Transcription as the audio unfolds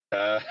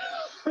Uh,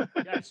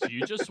 Guys, do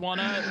you just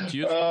wanna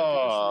do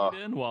Oh. this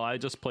lead in while I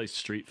just play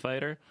Street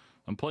Fighter?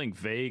 I'm playing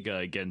Vega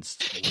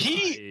against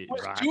He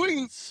was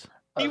Ryans.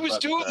 He was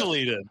doing the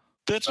lead-in.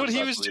 That's what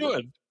he was about to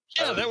doing.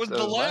 Yeah, that was the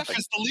laugh laughing.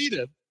 is the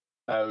lead-in.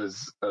 I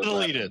was The laughing.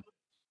 lead-in.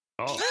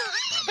 Oh,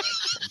 my bad.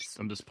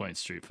 I'm just playing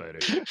Street Fighter.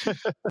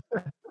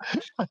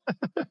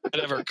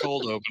 Whatever,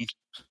 cold open.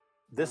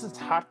 This is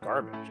hot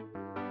garbage.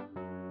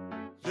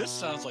 This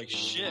sounds like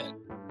shit.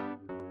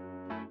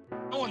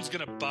 No one's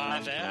gonna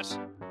buy that.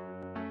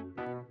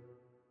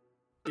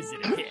 Is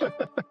it a hit?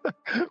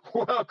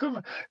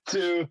 Welcome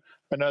to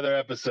another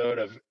episode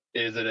of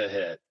Is It a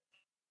Hit?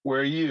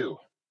 Where you,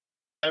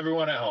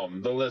 everyone at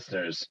home, the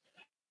listeners,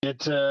 get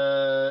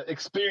to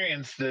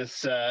experience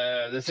this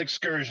this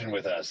excursion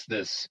with us,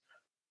 this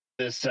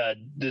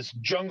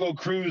jungle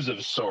cruise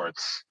of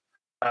sorts,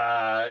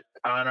 on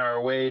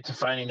our way to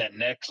finding that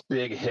next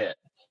big hit.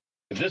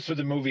 If this were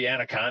the movie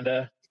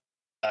Anaconda,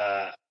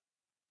 I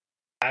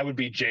would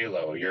be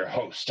J-Lo, your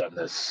host on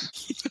this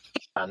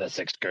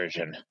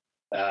excursion.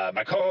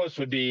 My co-host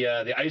would be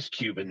the Ice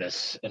Cube in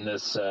this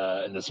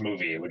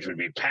movie, which would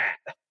be Pat.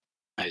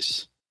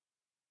 Nice.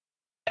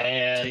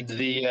 And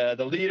the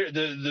leader,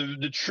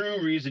 the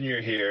true reason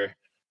you're here,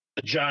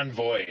 the John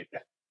Voight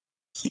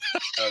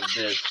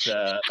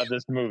of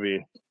this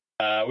movie,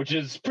 which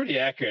is pretty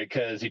accurate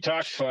because he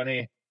talks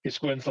funny, he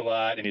squints a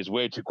lot, and he's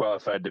way too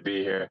qualified to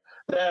be here.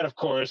 That, of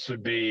course,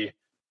 would be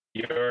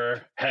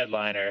your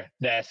headliner,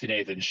 Nasty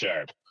Nathan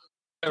Sharp.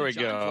 There we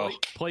John go.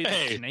 Voight played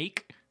the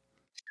snake.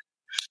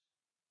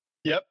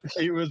 Yep,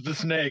 he was the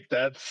snake.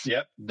 The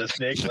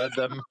snake led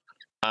them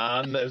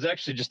on. It was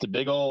actually just a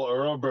big old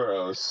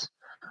Ouroboros.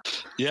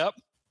 Yep.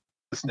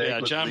 The snake Yeah,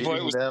 was John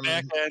Voight was leading the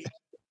back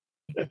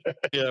end.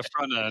 Yeah,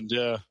 front end,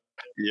 yeah.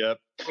 Yep.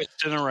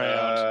 Twisting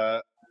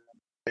around.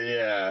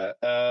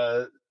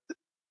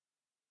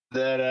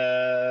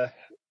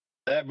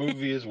 That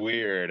movie is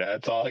weird.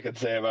 That's all I can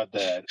say about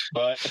that.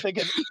 But I think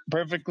it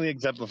perfectly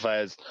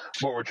exemplifies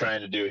what we're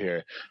trying to do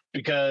here.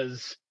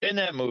 Because in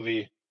that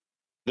movie,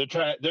 they're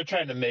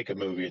trying to make a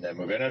movie in that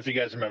movie. I don't know if you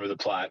guys remember the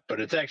plot, but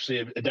it's actually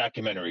a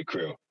documentary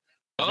crew.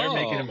 They're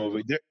making a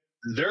movie.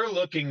 They're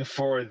looking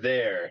for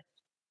their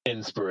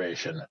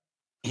inspiration.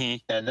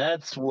 Mhm. And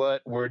that's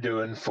what we're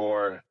doing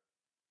for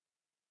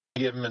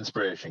Give Them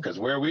Inspiration. Because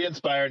where we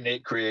inspire,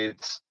 Nate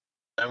creates,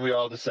 and we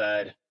all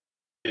decide,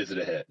 is it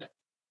a hit?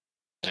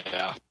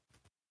 Yeah.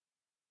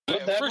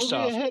 Was that First movie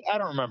off, a hit? I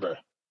don't remember.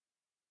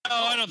 no,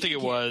 I don't think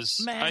it was.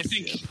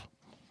 Massive.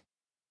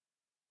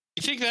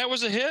 You think that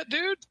was a hit,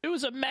 dude? It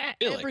was a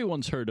Really?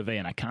 Everyone's heard of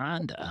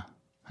Anaconda,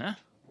 huh?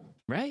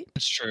 Right?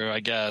 That's true, I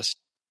guess.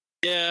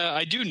 Yeah,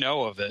 I do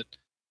know of it.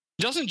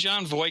 Doesn't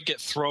John Voight get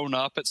thrown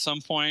up at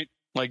some point?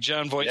 Like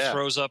John Voight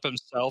throws up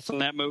himself in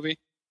that movie?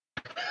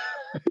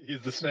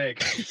 He's the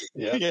snake.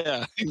 Yep.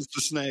 Yeah, he's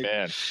the snake.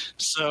 Man,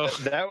 So,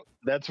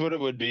 that's what it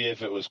would be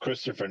if it was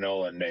Christopher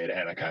Nolan made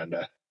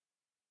Anaconda.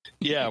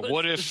 yeah,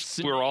 what if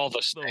we're all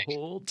the snake? The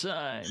whole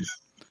time.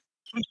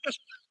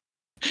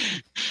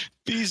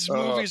 These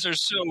movies are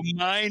so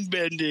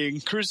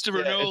mind-bending. Christopher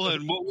Yeah,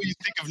 Nolan, what will you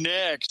think of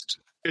next?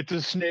 It's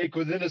a snake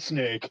within a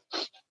snake.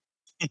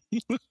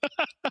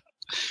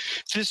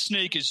 This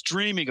snake is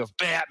dreaming of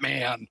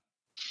Batman.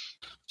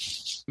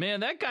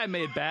 Man, that guy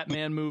made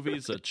Batman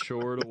movies a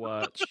chore to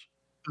watch.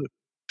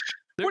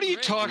 What are you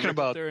talking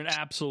about? They're an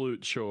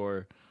absolute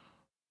chore.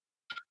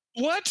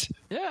 What?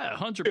 Yeah,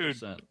 100%.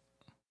 The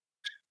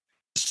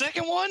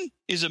second one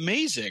is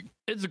amazing.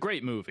 It's a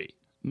great movie.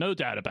 No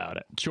doubt about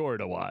it. Chore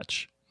to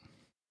watch.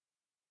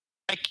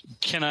 I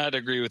cannot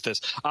agree with this.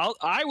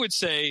 I would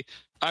say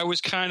I was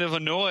kind of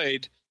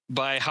annoyed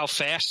by how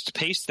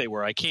fast-paced they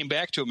were. I came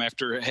back to them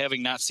after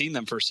having not seen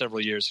them for several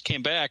years.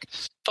 Came back,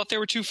 thought they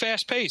were too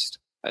fast-paced.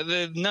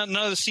 None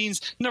of the scenes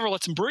never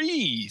lets him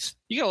breathe.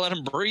 You gotta let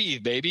him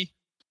breathe, baby.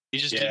 He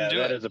just didn't do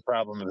that it. is a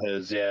problem of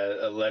his.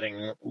 Yeah,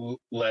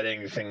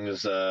 letting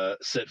things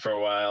sit for a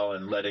while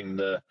and letting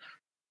the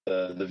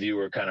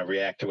viewer kind of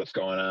react to what's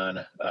going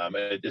on.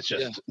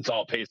 It's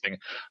all pacing.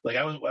 Like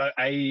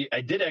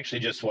I did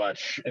actually just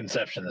watch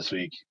Inception this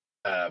week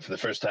for the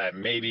first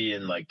time, maybe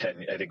in like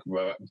 10. I think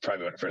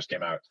probably when it first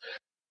came out.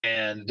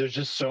 And there's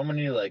just so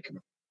many like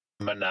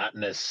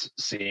monotonous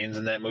scenes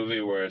in that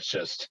movie where it's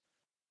just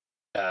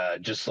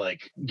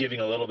like giving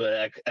a little bit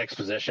of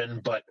exposition,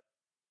 but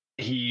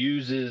he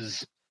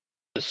uses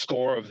the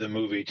score of the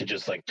movie to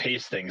just like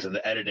pace things and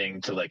the editing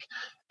to like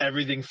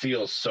everything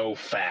feels so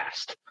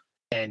fast.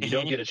 And you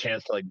don't get a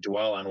chance to like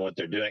dwell on what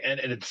they're doing. And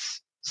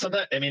it's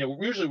sometimes, I mean, it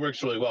usually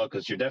works really well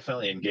because you're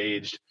definitely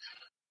engaged,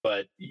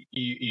 but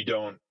you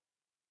don't,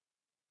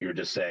 you're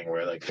just saying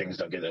where like things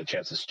don't get a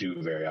chance to stew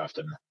very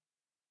often.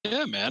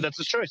 Yeah, man. And that's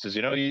his choices,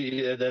 you know,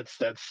 that's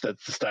the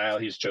style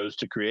he's chose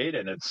to create.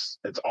 And it's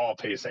all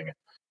pacing.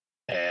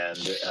 And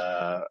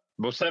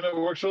most of the time it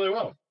works really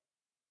well.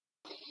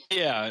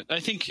 Yeah, I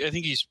think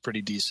he's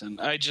pretty decent.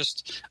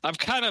 I've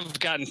kind of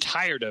gotten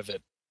tired of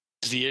it.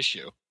 Is the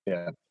issue?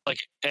 Yeah. Like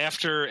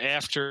after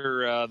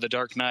The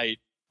Dark Knight,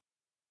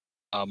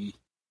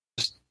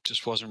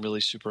 just wasn't really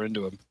super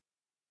into him.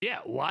 Yeah,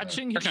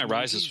 watching Dark his Knight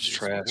Rises movies was is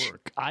trash.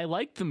 work. I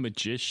like the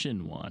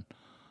Magician one.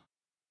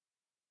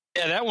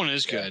 Yeah, that one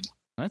is good.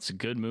 That's a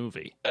good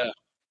movie. Yeah.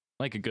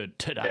 Like a good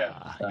ta-da.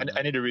 Yeah, you know?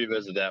 I need to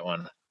revisit that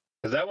one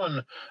because that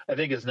one I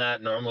think is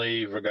not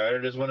normally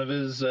regarded as one of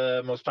his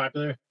most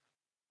popular.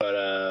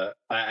 But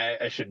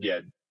I should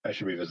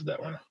revisit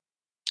that one.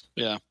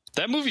 Yeah,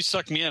 that movie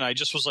sucked me in. I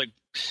just was like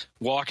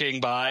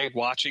walking by,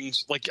 watching.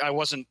 Like I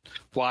wasn't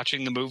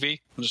watching the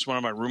movie. Just one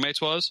of my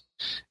roommates was,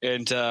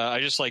 and I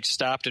just like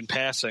stopped in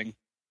passing,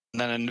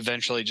 and then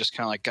eventually just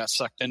kind of like got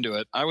sucked into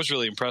it. I was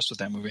really impressed with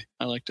that movie.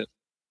 I liked it.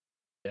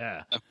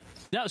 Yeah.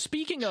 Now,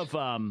 speaking of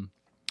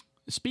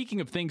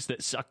things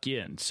that suck you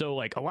in, so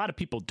like a lot of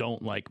people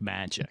don't like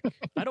magic.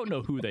 I don't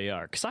know who they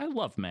are because I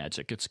love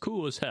magic. It's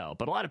cool as hell.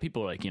 But a lot of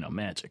people are like,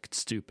 magic, it's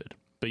stupid.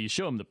 But you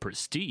show them the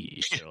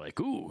Prestige, they're like,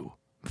 ooh,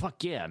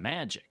 fuck yeah,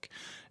 magic.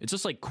 It's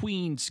just like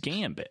Queen's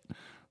Gambit.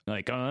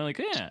 Like, I'm like,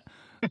 yeah,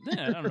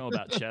 I don't know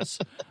about chess,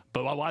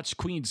 but I watched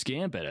Queen's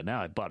Gambit and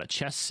now I bought a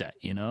chess set.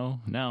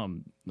 Now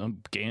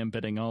I'm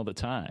gambitting all the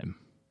time,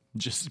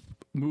 just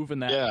moving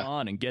that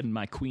pawn and getting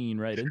my queen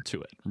right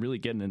into it. Really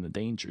getting in the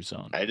danger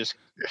zone. I just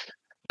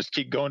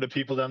keep going to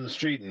people down the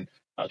street and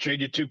I'll trade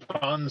you 2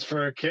 pawns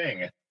for a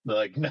king. They're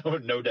like,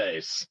 no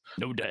dice.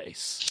 No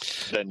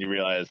dice. Then you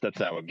realize that's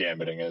not what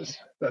gambiting is.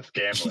 That's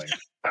gambling.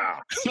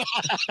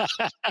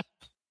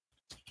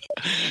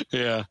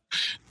 Yeah.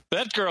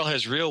 That girl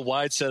has real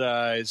wide set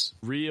eyes.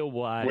 Real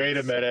wide. Wait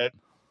a minute.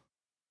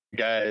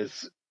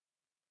 Guys,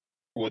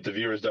 what the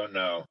viewers don't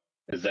know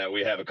is that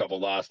we have a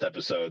couple lost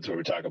episodes where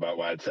we talk about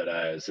wide set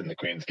eyes in the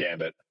Queen's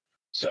Gambit.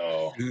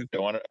 So I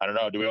don't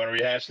know. Do we want to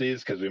rehash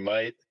these? Because we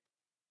might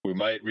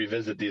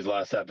revisit these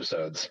lost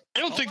episodes. I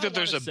don't think that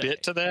there's a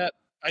bit to that.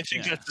 I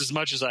think that's as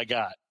much as I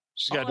got.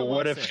 She's got. But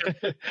what if?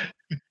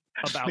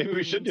 Maybe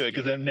we should do it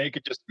because then they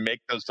could just make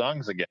those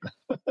songs again.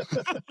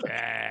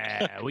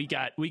 We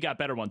got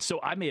better ones. So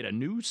I made a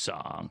new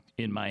song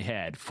in my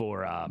head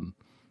for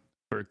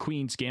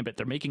Queen's Gambit.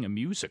 They're making a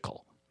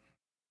musical.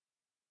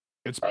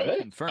 It's been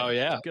confirmed. Oh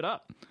yeah, look it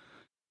up.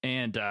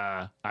 And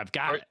I've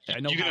got it. I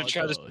know you how gonna it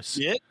try goes. to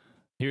see it?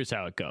 Here's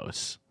how it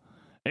goes.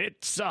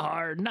 It's a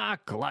hard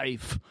knock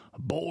life,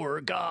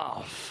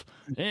 Borgoff.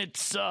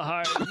 It's a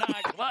hard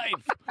knock life,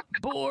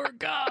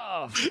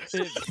 Borgoff.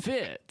 It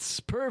fits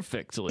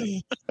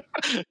perfectly.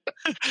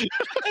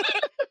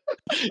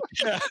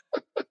 Yeah.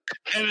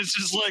 And it's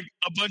just like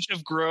a bunch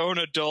of grown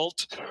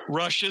adult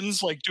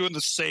Russians like doing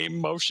the same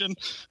motion.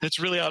 It's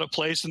really out of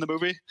place in the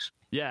movie.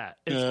 Yeah,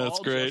 it's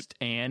all great. Just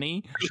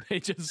Annie. They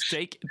just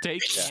take Annie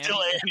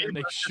and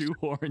they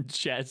shoehorn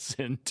chess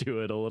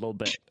into it a little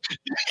bit.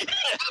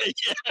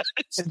 Yeah,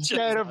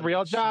 instead of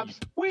real jobs,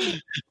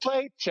 we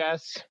play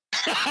chess.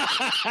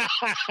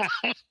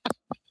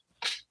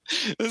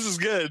 This is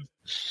good.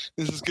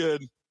 He's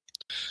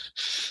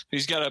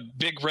got a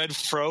big red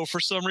fro for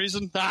some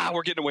reason.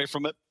 We're getting away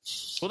from it.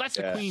 Well, that's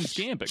the Queen's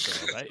Gambit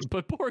girl, right?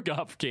 But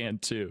Borgoff can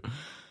too.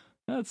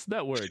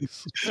 That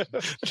works.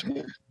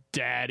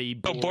 Daddy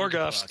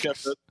Borgoff's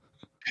got it.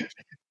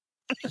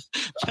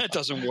 That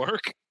doesn't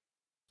work.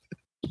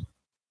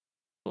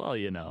 Well,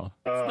 it's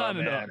not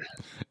enough.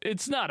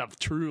 It's not a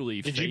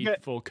truly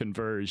faithful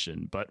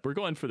conversion, but we're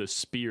going for the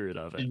spirit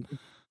of it.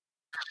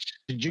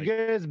 Did you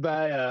guys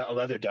buy a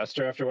leather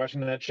duster after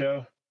watching that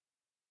show?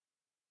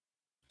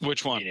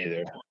 Which one?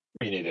 Me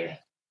neither.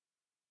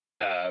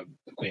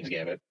 Queen's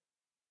Gambit.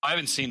 I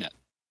haven't seen it.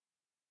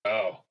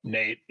 Oh,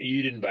 Nate,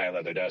 you didn't buy a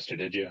leather duster,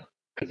 did you?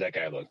 Because that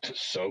guy looked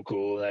so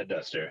cool in that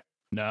duster.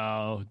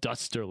 No,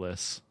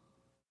 dusterless.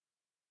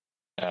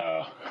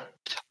 Oh.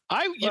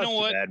 You know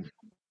what? Bad.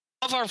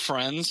 Of our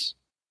friends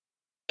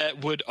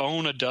that would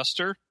own a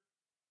duster,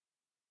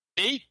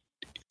 it's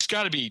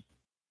got to be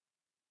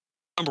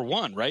number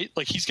one, right?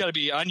 Like he's got to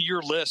be on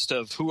your list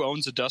of who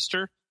owns a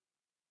duster.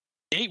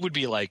 Nate would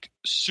be like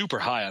super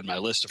high on my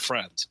list of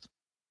friends.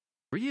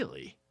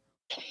 Really?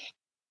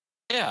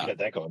 Yeah. Got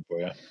that going for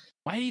you.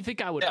 Why do you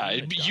think I would?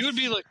 Yeah, you would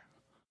be like,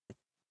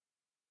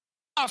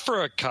 not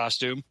for a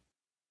costume.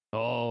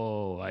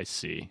 Oh, I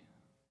see.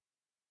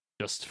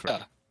 Just for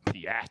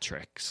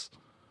theatrics.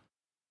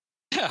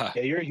 Yeah.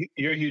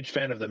 You're a huge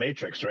fan of The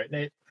Matrix, right,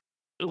 Nate?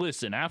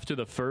 Listen, after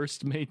the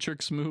first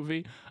Matrix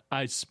movie,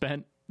 I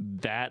spent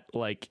that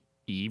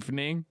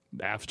evening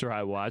after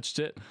I watched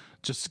it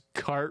just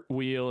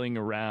cartwheeling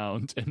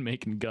around and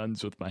making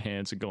guns with my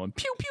hands and going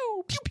pew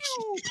pew pew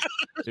pew.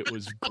 It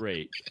was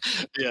great.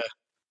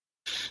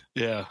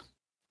 Yeah.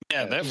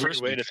 That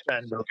first way to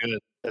spend. Good.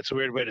 That's a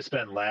weird way to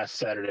spend last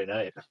Saturday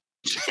night.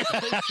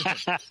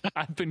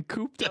 I've been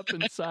cooped up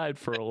inside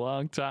for a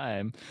long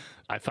time.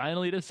 I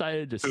finally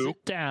decided to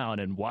sit down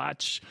and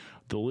watch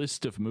the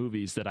list of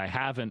movies that I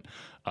haven't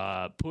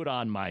put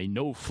on my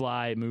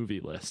no-fly movie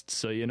list.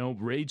 So,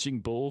 Raging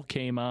Bull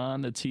came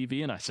on the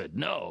TV, and I said,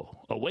 no,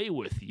 away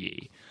with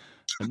ye.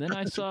 And then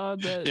I saw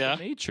that The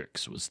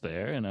Matrix was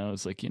there, and I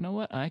was like, you know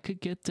what? I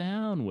could get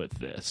down with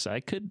this.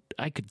 I could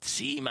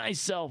see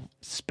myself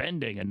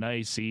spending a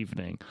nice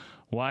evening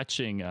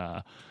watching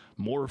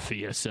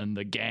Morpheus and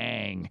the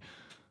gang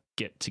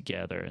get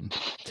together and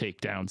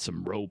take down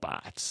some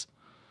robots.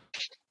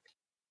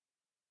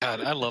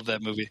 God, I love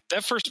that movie.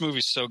 That first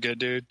movie's so good,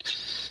 dude.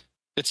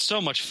 It's so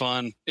much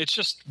fun. It's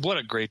just, what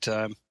a great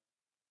time.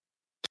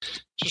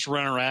 Just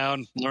running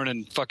around,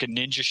 learning fucking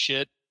ninja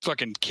shit,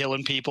 fucking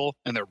killing people,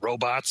 and they're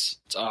robots.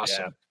 It's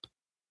awesome.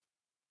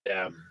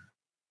 Yeah,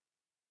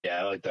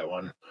 I like that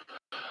one.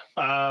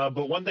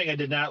 But one thing I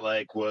did not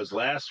like was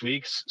last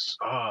week's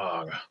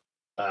song.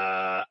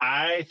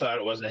 I thought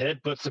it wasn't a hit,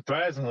 but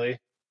surprisingly,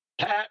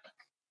 Pat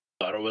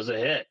thought it was a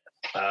hit.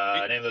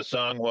 The name of the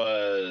song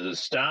was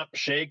Stomp,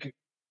 Shake,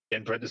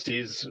 in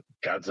parentheses,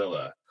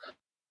 Godzilla.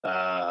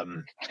 I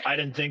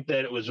didn't think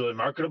that it was really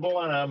marketable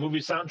on a movie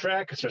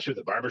soundtrack, especially with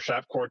the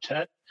barbershop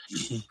quartet.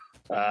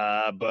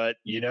 But,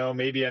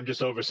 maybe I'm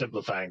just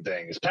oversimplifying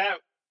things. Pat,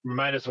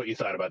 remind us what you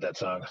thought about that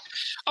song.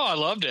 Oh, I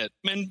loved it.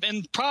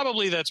 And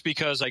probably that's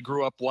because I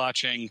grew up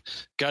watching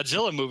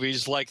Godzilla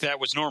movies like that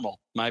was normal.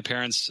 My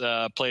parents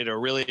played a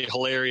really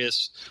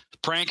hilarious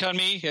prank on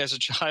me as a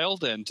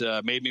child and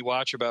made me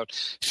watch about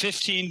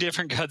 15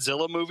 different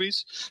Godzilla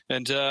movies.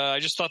 And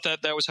I just thought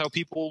that was how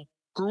people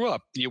grew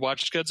up. You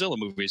watched Godzilla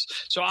movies.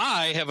 So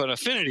I have an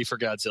affinity for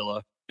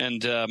Godzilla.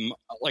 And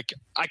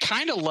I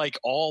kind of like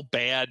all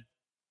bad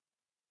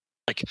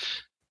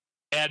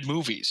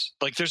movies.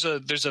 Like there's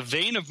a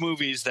vein of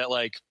movies that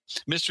like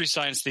Mystery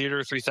Science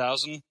Theater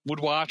 3000 would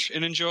watch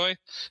and enjoy.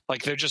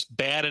 Like they're just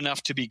bad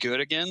enough to be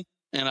good again.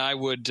 And I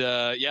would,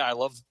 I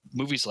love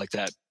movies like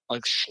that,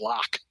 like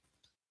schlock,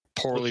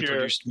 poorly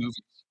produced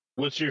movies.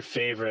 What's your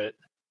favorite?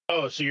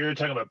 Oh, so you're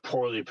talking about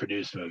poorly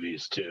produced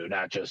movies too,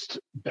 not just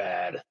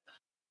bad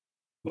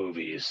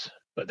movies,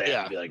 but they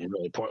have to be like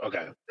really poor.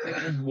 Okay,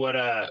 what?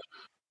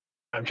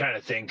 I'm trying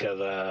to think of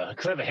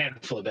because I have a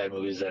handful of bad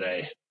movies that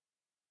I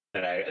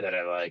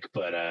like,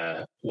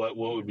 but what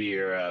would be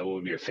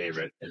your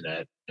favorite in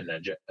that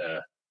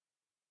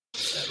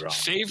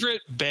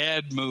favorite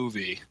bad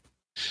movie?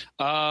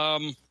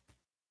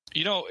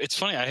 It's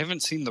funny. I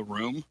haven't seen The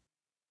Room.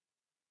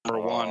 Number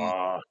one,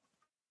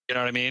 you know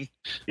what I mean?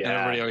 Yeah. And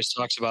everybody always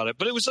talks about it,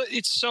 but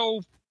it's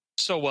so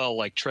well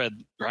like tread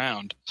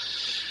ground.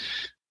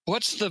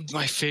 What's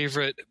my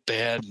favorite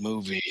bad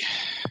movie?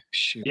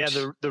 Shoot. Yeah,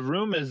 the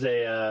Room is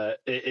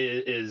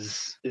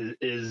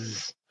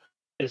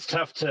it's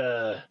tough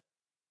to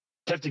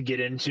get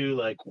into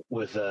like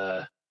with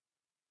an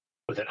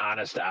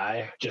honest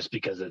eye, just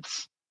because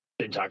it's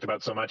been talked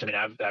about so much. I mean,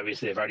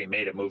 obviously they've already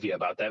made a movie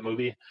about that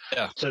movie,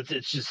 so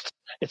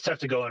it's tough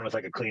to go in with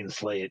like a clean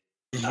slate.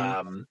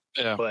 Mm-hmm.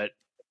 But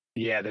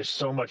yeah, there's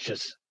so much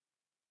just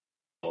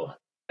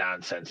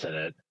nonsense in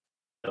it.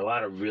 A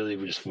lot of really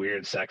just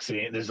weird sex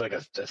scene. There's like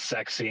a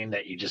sex scene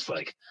that you just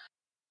like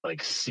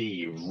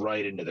see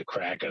right into the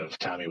crack of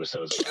Tommy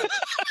Wiseau's life.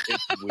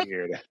 It's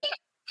weird.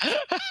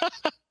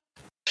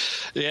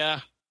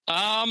 Yeah.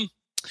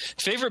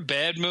 Favorite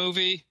bad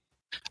movie?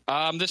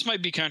 This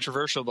might be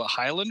controversial, but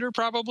Highlander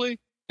probably.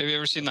 Have you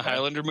ever seen the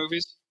Highlander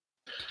movies?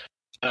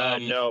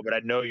 No, but I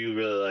know you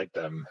really like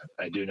them.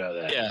 I do know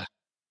that. Yeah.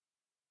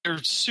 They're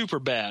super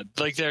bad.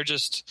 Like they're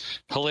just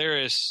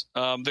hilarious.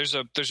 There's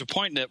a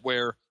point in it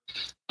where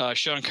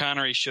Sean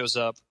Connery shows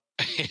up,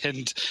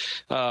 and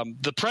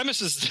the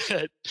premise is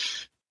that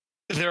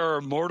there are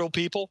immortal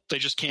people. They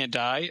just can't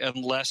die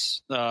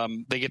unless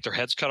they get their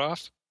heads cut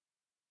off.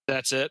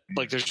 That's it.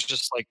 Like there's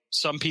just like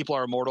some people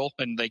are immortal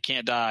and they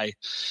can't die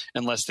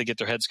unless they get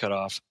their heads cut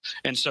off.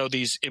 And so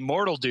these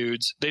immortal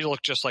dudes, they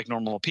look just like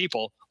normal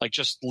people, like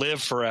just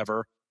live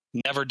forever,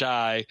 never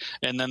die,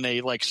 and then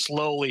they like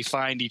slowly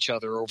find each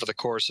other over the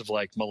course of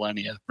like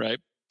millennia, right?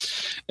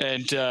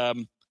 And at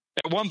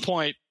one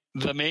point,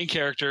 the main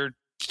character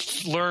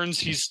learns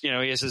he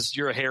has his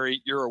you're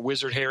a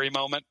wizard Harry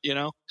moment,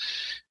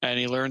 and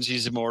he learns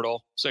he's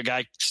immortal. So a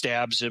guy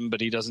stabs him,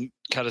 but he doesn't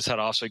cut his head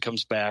off, so he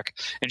comes back.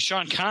 And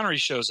Sean Connery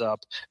shows up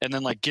and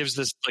then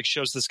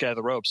shows this guy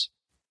the ropes.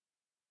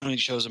 And he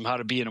shows him how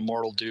to be an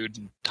immortal dude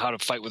and how to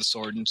fight with a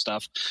sword and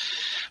stuff.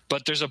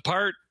 But there's a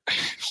part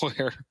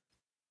where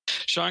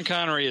Sean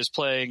Connery is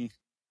playing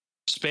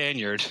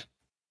Spaniard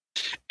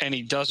and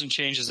he doesn't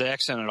change his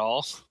accent at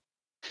all.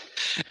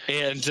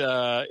 And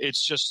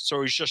it's just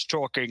so he's just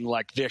talking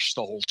like this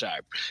the whole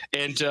time,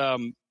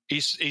 and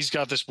he's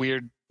got this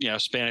weird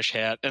Spanish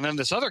hat, and then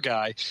this other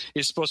guy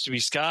is supposed to be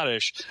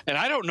Scottish, and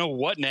I don't know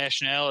what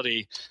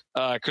nationality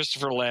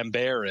Christopher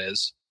Lambert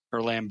is,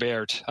 or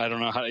Lambert. I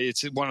don't know how,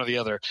 it's one or the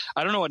other.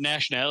 I don't know what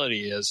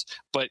nationality he is,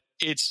 but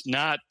it's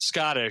not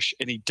Scottish,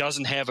 and he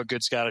doesn't have a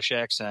good Scottish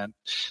accent.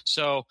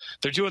 So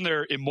they're doing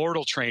their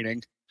immortal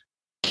training,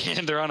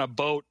 and they're on a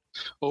boat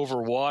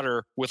over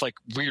water with like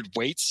weird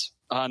weights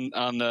on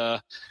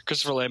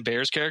Christopher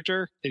Lambert's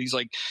character, and he's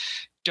like,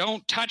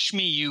 "Don't touch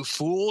me, you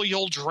fool!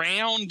 You'll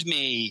drown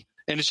me!"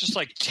 And it's just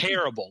like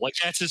terrible. Like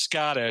that's his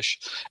Scottish.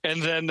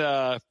 And then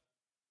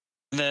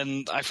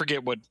I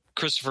forget what not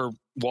Christopher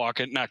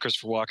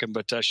Walken,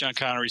 but Sean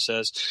Connery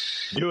says.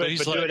 Do it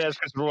as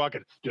Christopher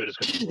Walken. Do it as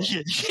Christopher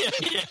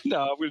Walken. Yeah.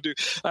 No, I'm gonna do.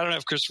 I don't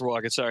have Christopher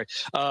Walken. Sorry,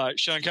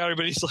 Sean Connery.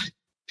 But he's like,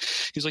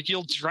 he's like,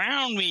 "You'll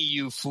drown me,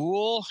 you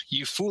fool,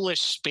 you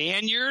foolish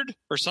Spaniard,"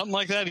 or something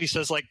like that. He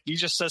says he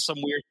just says some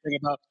weird thing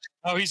about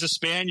how he's a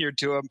Spaniard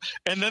to him.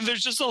 And then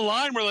there's just a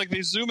line where like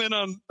they zoom in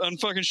on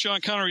fucking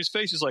Sean Connery's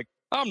face. He's like,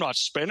 "I'm not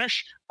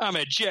Spanish, I'm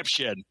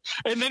Egyptian."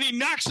 And then he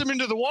knocks him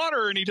into the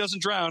water and he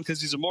doesn't drown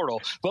because he's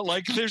immortal. But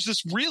like there's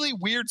this really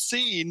weird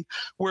scene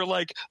where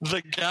like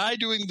the guy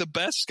doing the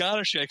best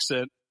Scottish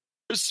accent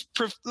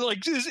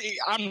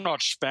 "I'm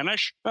not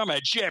Spanish, I'm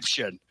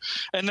Egyptian,"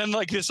 and then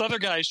like this other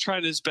guy is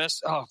trying his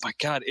best. Oh my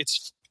god,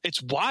 it's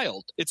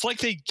wild. It's like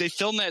they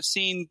filmed that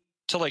scene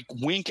to like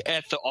wink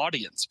at the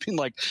audience, being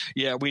like,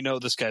 "Yeah, we know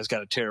this guy's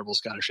got a terrible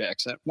Scottish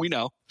accent. We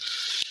know."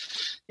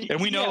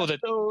 And we know that.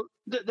 So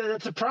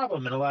that's a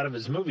problem in a lot of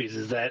his movies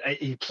is that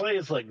he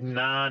plays like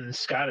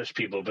non-Scottish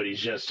people, but he's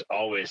just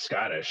always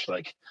Scottish.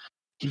 Like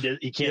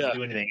he can't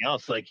do anything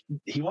else. Like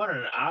he won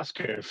an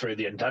Oscar for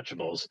The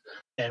Untouchables,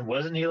 and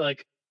wasn't he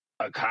like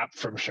a cop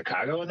from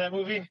Chicago in that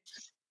movie?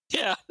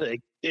 Yeah,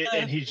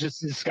 and he's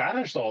just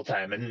Scottish the whole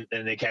time, and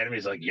the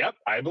Academy's like, "Yep,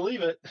 I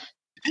believe it."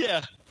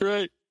 Yeah,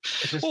 right.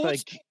 It's just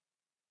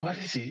what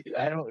is he?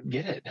 I don't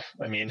get it.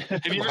 I mean,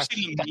 have you ever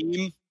seen the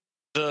meme?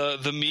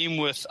 The meme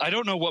with, I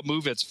don't know what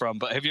movie it's from,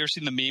 but have you ever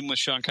seen the meme with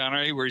Sean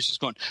Connery where he's just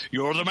going,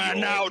 "You're the man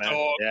now,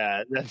 dog"?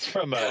 Yeah, that's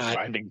from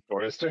Finding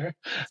Forrester.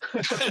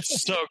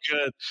 It's so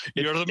good.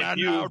 You're the man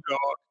now, dog.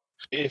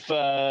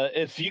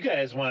 If you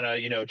guys want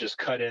to, just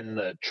cut in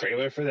the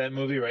trailer for that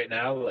movie right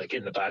now, like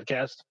in the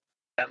podcast,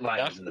 that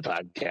line is in the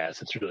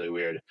podcast. It's really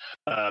weird.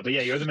 But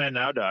yeah, "You're the Man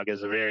Now, Dog"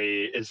 is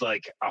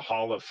like a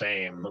Hall of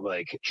Fame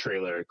like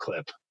trailer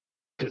clip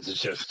because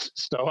it's just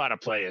so out of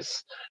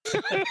place.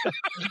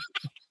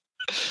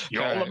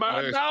 "You're the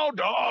man now,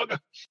 dog."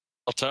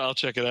 I'll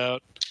check it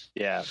out.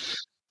 Yeah,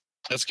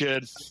 that's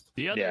good.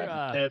 The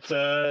other, it's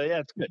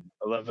good.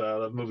 I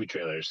love movie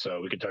trailers,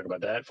 so we can talk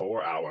about that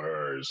for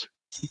hours.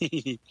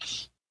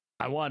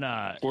 I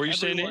wanna. What were you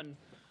saying,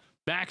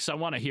 Max? I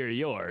want to hear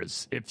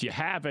yours. If you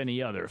have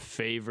any other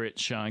favorite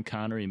Sean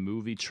Connery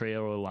movie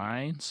trailer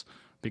lines,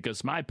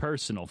 because my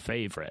personal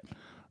favorite,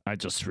 I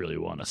just really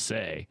want to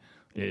say,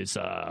 is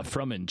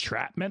from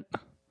Entrapment.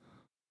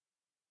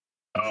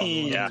 Oh,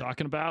 yeah.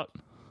 Talking about?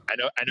 I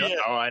know. Yeah.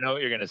 Oh, I know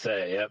what you're gonna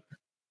say. Yep.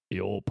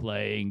 "You're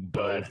playing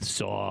both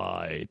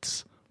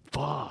sides."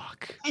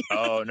 Fuck.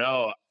 Oh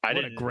no, I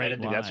didn't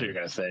think that's what line. you're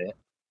gonna say.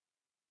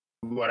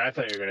 What I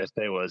thought you were gonna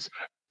say was,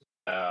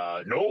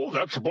 "No,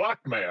 that's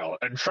blackmail.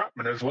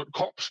 Entrapment is what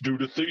cops do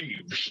to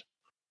thieves."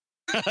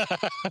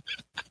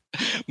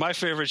 My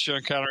favorite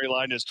Sean Connery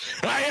line is,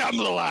 "I am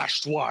the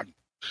last one."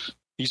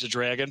 He's a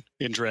dragon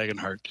in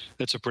Dragonheart.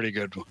 That's a pretty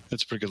good one.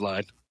 That's a pretty good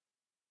line.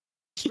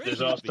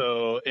 There's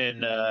also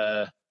in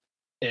the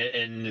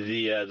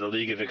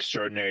League of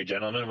Extraordinary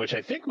Gentlemen, which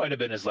I think might have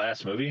been his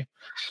last movie.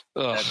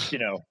 That's,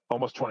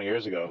 almost 20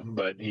 years ago,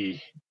 but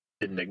he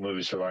didn't make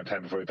movies for a long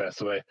time before he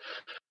passed away.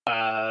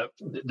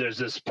 There's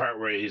this part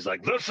where he's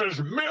like, "This is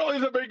merely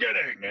the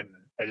beginning," and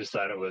I just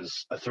thought it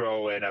was a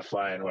throwaway enough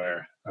line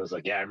where I was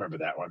like, "Yeah, I remember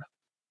that one."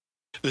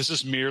 This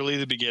is merely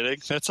the beginning.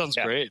 That sounds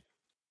great.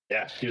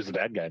 Yeah, he was the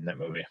bad guy in that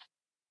movie.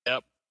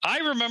 Yep. I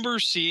remember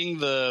seeing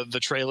the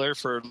trailer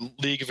for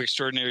League of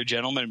Extraordinary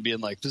Gentlemen and being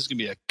like, "This is going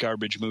to be a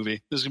garbage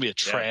movie. This is going to be a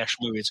trash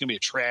movie. It's going to be a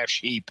trash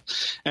heap."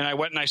 And I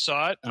went and I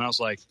saw it, and I was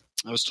like,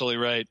 I was totally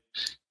right.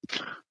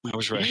 I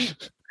was right.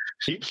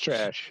 Heap's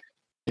trash.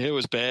 It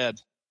was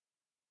bad.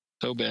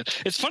 So bad.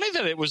 It's funny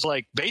that it was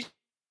like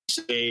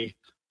basically a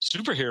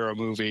superhero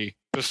movie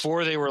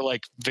before they were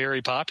like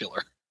very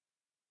popular.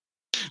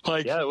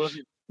 Like, yeah, it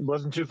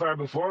wasn't too far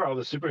before all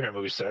the superhero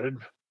movies started.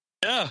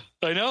 Yeah,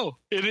 I know.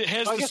 It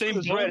has the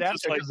same right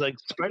after, like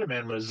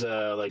Spider-Man was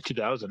like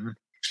 2000.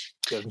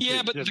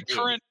 Yeah, but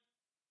the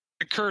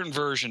current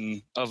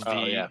version of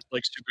the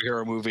like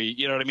superhero movie,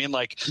 you know what I mean?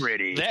 Like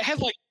that had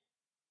like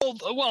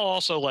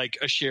also like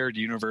a shared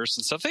universe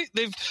and stuff.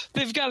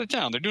 They've got it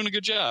down. They're doing a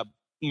good job.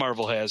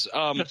 Marvel has.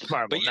 That's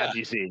Marvel, not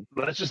DC.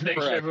 Let's just make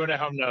sure everyone at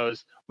home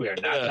knows we are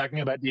not talking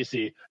about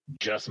DC,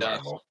 just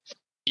Marvel.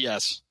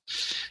 Yes,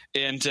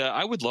 and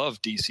I would love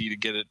DC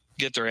to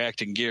get their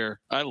acting gear.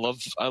 I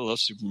love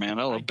Superman.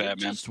 I love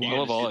Batman. I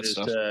love all that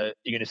stuff. You're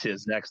going to see a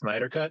Zack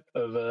Snyder cut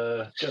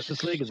of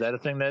Justice League? Is that a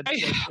thing that?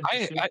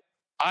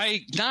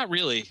 I not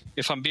really.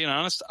 If I'm being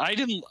honest, I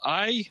didn't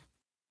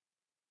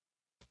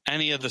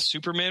any of the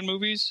Superman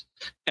movies,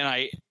 and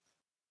I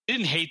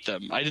didn't hate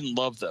them. I didn't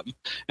love them,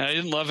 and I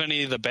didn't love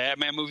any of the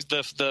Batman movies.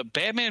 The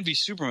Batman v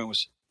Superman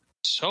was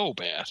so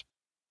bad.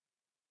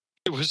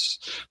 It was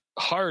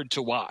hard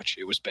to watch.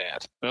 It was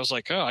bad. And I was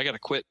like, oh, I got to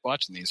quit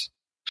watching these.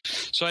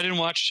 So I didn't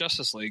watch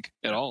Justice League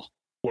at all.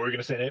 What were you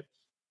going to say, Nate?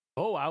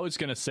 Oh, I was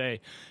going to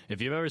say,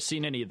 if you've ever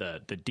seen any of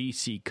the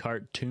DC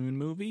cartoon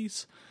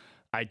movies,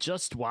 I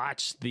just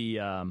watched the,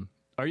 do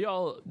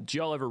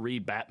y'all ever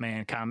read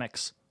Batman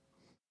comics?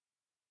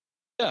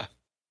 Yeah.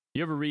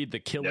 You ever read The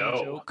Killing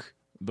Joke?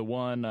 The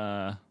one,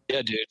 yeah,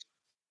 dude.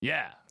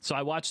 Yeah. So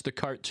I watched the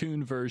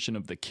cartoon version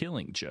of The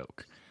Killing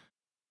Joke.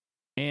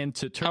 And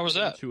to turn How was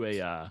that? into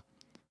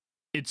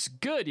it's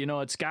good.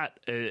 It's got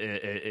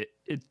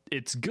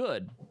it's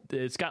good.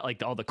 It's got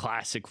like all the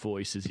classic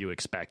voices you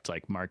expect,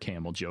 like Mark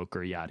Hamill,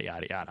 Joker, yada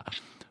yada yada.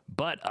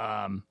 But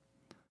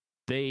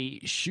they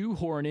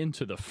shoehorn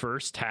into the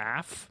first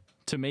half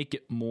to make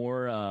it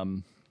more,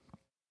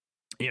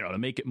 to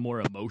make it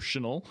more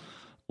emotional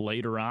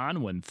later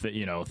on when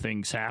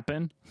things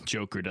happen.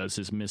 Joker does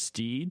his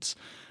misdeeds.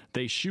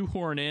 They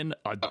shoehorn in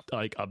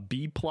a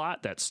B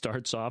plot that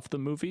starts off the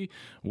movie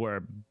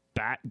where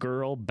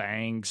Batgirl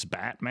bangs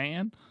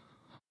Batman,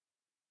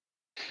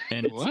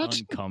 and it's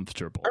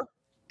uncomfortable.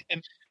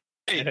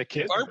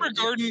 Hey, Barbara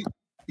Gordon.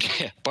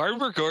 Yeah,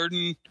 Barbara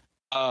Gordon.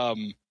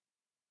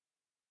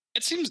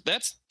 It seems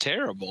that's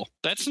terrible.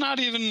 That's not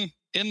even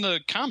in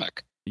the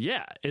comic.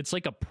 Yeah, it's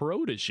like a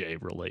protege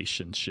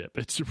relationship.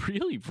 It's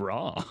really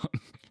wrong.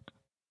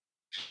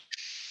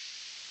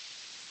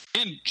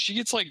 And she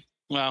gets like,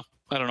 well,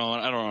 I don't know.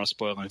 I don't want to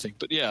spoil anything,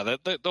 but yeah,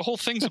 that the whole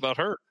thing's about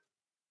her.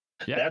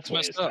 Yeah, that's why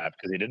he stopped,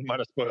 because he didn't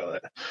want to spoil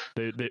it.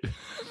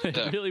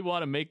 They really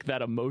want to make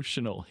that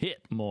emotional hit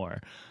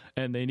more,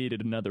 and they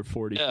needed another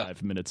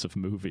 45 minutes of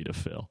movie to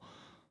fill.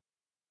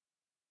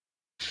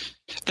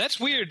 That's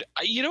weird.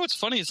 You know what's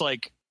funny is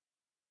like,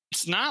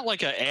 it's not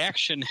like an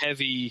action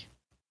heavy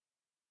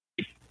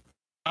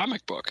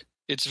comic book.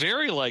 It's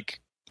very like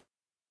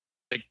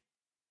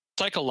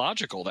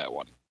psychological, that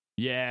one.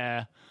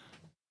 Yeah.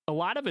 A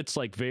lot of it's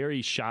like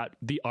very shot.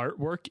 The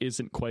artwork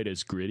isn't quite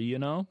as gritty,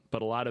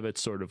 but a lot of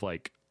it's sort of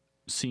like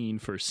scene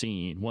for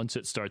scene. Once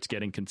it starts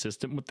getting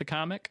consistent with the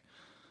comic,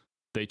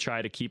 they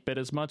try to keep it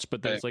as much,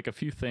 but there's like a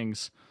few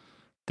things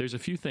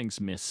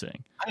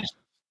missing.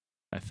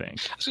 I think.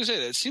 I was gonna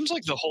say, it seems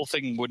like the whole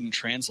thing wouldn't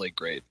translate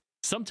great.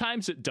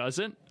 Sometimes it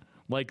doesn't.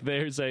 Like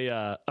there's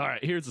all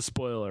right, here's a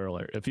spoiler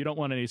alert. If you don't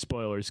want any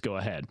spoilers, go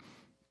ahead.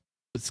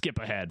 Skip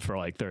ahead for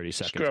like 30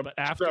 seconds.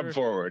 Scrub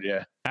forward,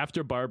 yeah.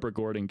 After Barbara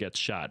Gordon,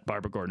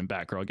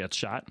 Batgirl gets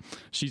shot,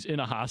 she's in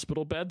a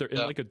hospital bed. They're in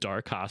like a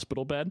dark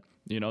hospital bed,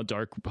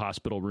 dark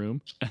hospital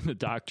room. And the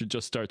doctor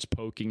just starts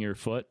poking her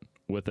foot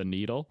with a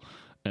needle.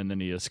 And then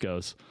he just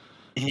goes,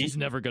 he's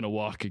never going to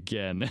walk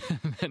again.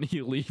 And then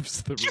he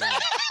leaves the room.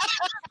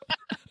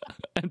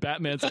 And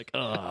Batman's like,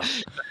 ugh.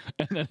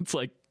 And then it's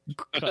like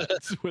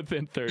cuts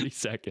within 30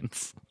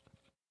 seconds.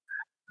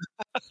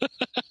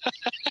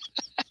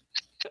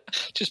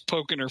 Just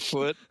poking her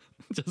foot.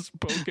 Just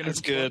poking her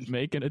foot,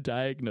 making a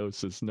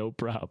diagnosis, no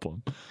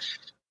problem.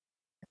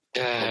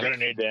 We're going to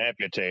need to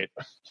amputate.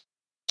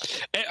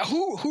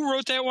 Who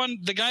wrote that one?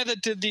 The guy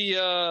that did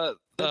the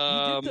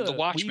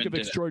Watchmen. League of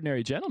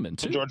Extraordinary Gentlemen,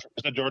 too. Is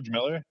it George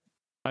Miller?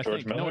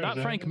 No, not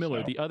Frank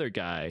Miller, the other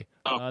guy.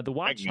 The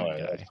Watchmen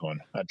guy. That's the one,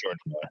 not George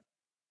Miller.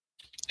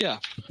 Yeah,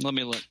 let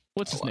me look.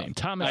 What's his name?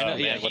 Thomas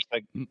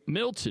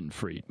Milton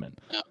Friedman.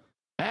 Yeah.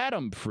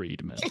 Adam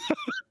Friedman.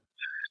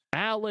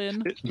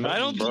 Alan.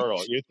 Milton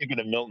Berle. You're thinking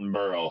of Milton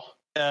Berle.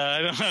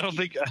 I don't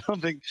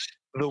think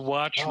the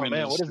Watchmen. Oh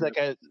man, what is that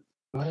guy?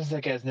 What is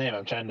that guy's name?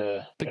 I'm trying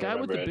to. The guy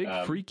with the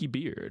big freaky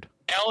beard.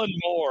 Alan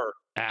Moore.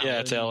 Yeah,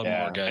 it's Alan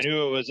Moore, guys. I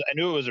knew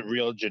it was a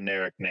real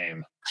generic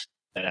name,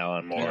 and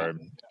Alan Moore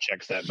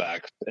checks that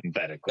box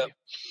emphatically.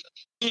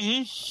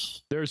 Mm-hmm.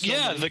 There's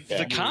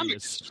the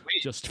comics,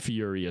 just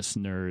furious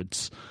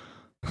nerds.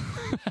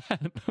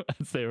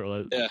 They were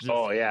like,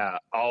 oh yeah,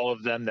 all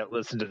of them that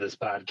listen to this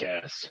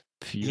podcast.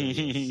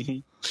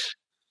 Furious.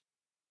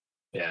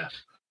 Yeah.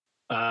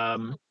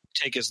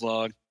 Take his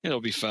log.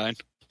 It'll be fine.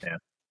 Yeah.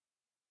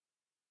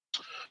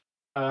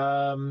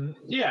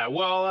 Yeah.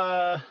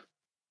 Well,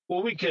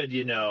 we could,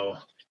 go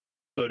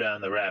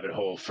down the rabbit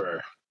hole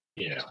for,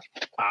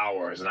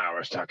 hours and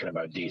hours talking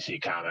about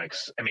DC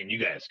Comics. I mean, you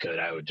guys could.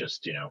 I would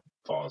just,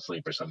 fall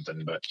asleep or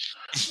something. But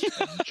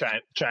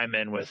chime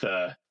in with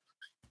a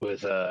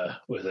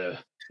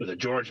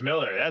George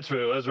Miller. That's who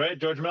it was, right?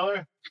 George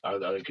Miller. I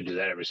could do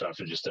that every so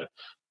often, just a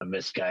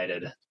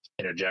misguided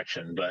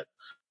interjection, but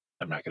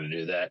I'm not going to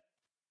do that.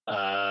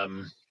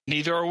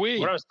 Neither are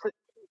we.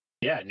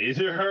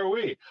 Neither are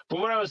we. But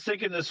what I was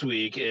thinking this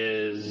week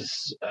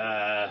is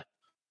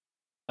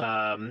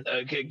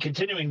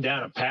continuing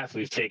down a path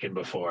we've taken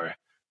before.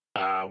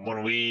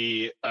 When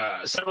we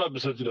several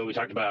episodes ago we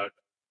talked about,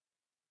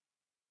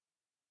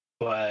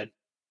 but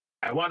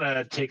I want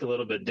to take a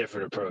little bit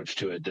different approach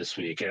to it this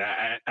week, and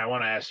I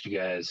want to ask you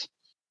guys,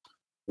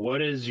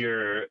 what is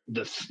your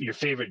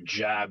favorite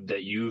job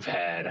that you've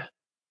had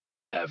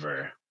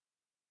ever,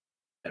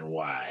 and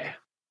why?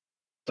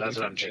 So that's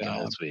what I'm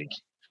thinking this week.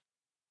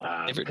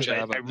 Favorite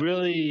job. I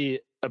really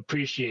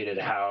appreciated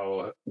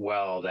how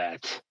well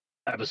that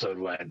episode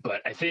went,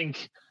 but I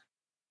think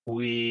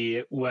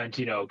we went,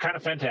 kind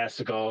of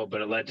fantastical, but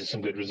it led to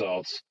some good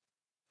results.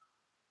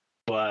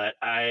 But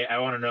I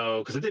want to know,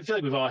 because I feel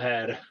like we've all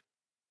had,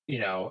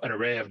 an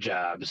array of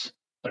jobs,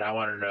 but I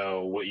want to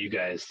know what you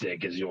guys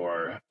think is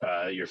your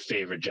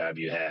favorite job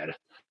you had.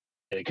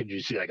 And could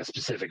you see like a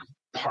specific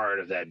part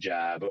of that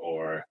job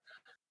or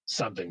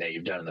something that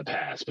you've done in the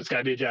past? But it's got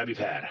to be a job you've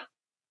had.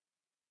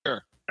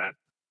 Sure. Not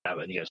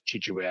letting you guys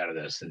cheat your way out of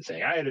this and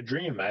saying, I had a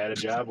dream. I had a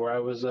job where I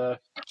was a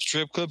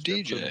strip club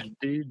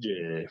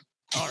DJ.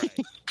 All right.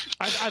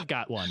 I've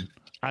got one.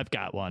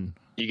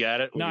 You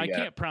got it? Now, I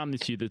can't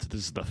promise you that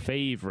this is the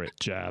favorite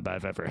job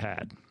I've ever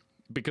had,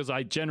 because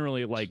I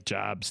generally like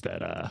jobs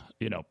that,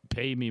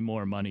 pay me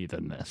more money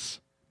than this.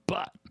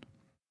 But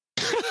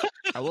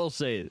I will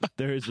say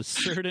there is a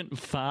certain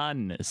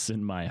fondness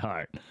in my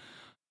heart.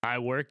 I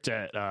worked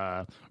at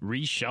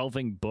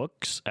reshelving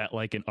books at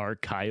like an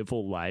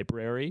archival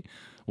library,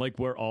 like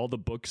where all the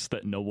books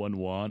that no one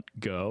want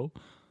go.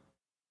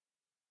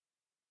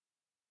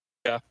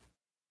 Yeah.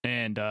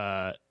 And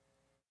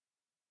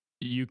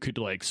you could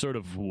like sort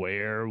of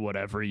wear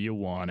whatever you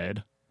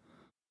wanted.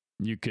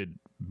 You could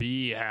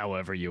be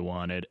however you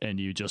wanted, and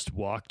you just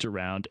walked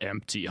around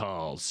empty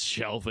halls,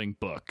 shelving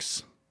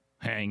books,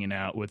 hanging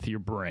out with your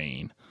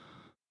brain.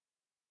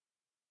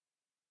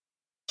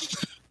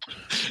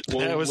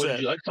 That was what it.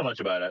 did you like so much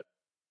about it?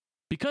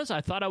 Because I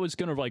thought I was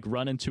gonna like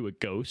run into a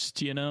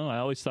ghost, I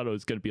always thought it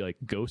was gonna be like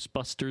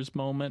Ghostbusters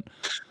moment.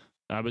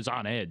 I was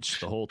on edge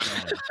the whole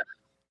time.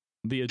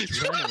 The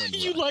adrenaline.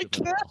 You like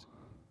that?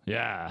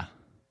 Yeah.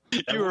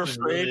 You were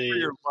afraid for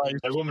your life.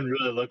 That woman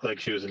really looked like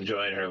she was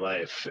enjoying her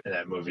life in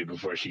that movie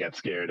before she got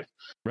scared.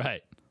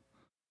 Right.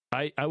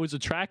 I was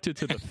attracted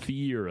to the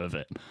fear of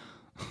it.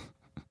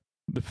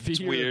 The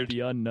fear of the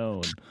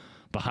unknown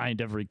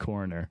behind every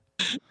corner,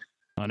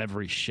 on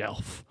every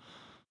shelf.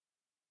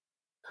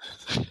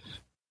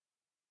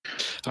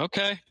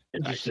 Okay.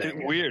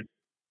 Interesting. Weird.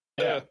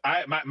 Yeah.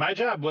 My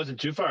job wasn't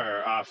too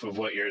far off of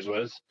what yours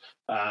was.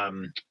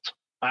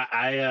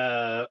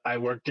 I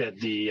worked at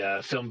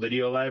the film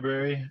video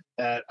library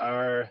at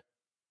our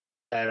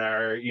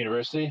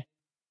university,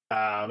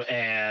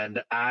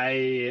 and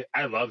I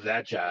love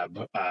that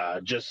job.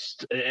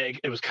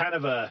 It was kind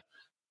of a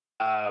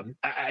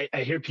I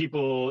hear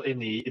people in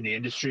the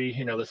industry,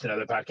 listen to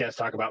other podcasts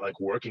talk about like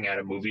working at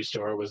a movie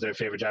store was their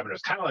favorite job, and it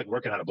was kind of like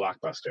working on a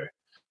Blockbuster,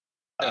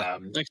 I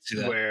can see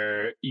that.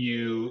 where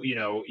you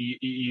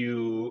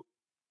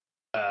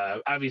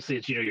obviously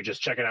it's you're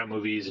just checking out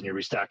movies and you're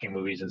restocking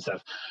movies and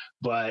stuff,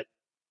 but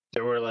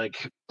there were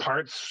like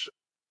parts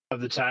of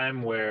the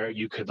time where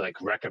you could like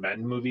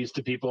recommend movies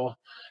to people,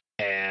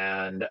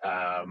 and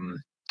I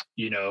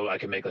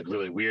could make like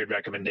really weird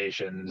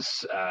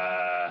recommendations.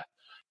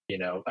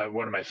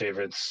 One of my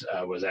favorites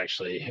was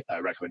actually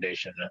a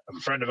recommendation of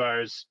a friend of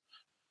ours.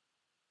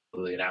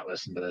 Will not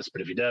listen to this,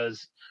 but if he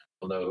does,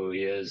 we'll know who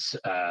he is.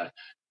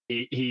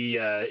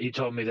 He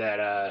told me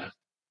that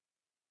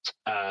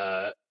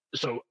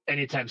so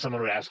anytime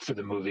someone would ask for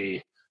the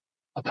movie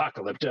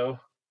Apocalypto,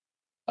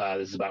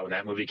 this is about when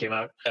that movie came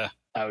out, yeah.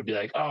 I would be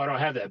like, oh, I don't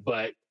have that,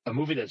 but a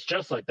movie that's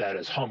just like that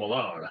is Home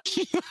Alone.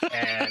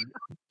 And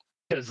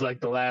because like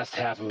the last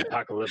half of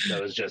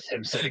Apocalypto is just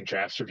him setting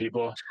traps for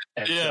people,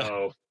 and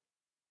so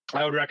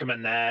I would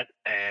recommend that.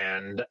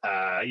 And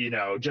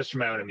just for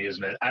my own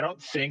amusement, I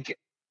don't think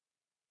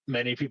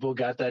many people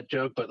got that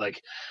joke, but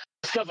like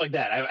stuff like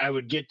that, I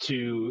would get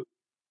to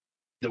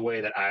the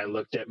way that I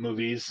looked at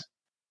movies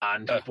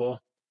on people,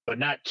 but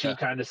not too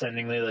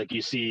condescendingly. Like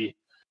you see,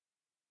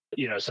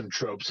 some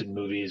tropes in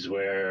movies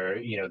where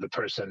the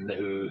person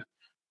who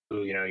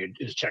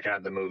is checking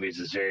out the movies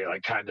is very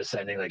like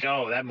condescending, like,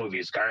 oh, that movie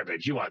is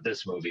garbage, you want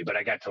this movie. But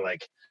I got to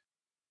like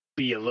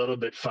be a little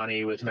bit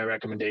funny with my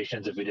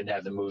recommendations if we didn't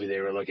have the movie they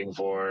were looking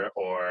for,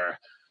 or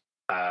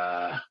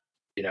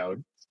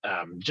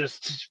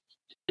just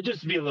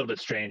be a little bit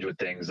strange with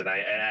things. And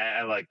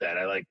I like that.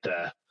 I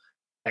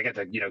got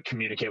to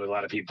communicate with a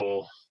lot of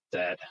people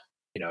that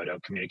I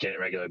don't communicate on a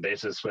regular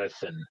basis with,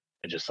 and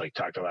just like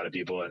talk to a lot of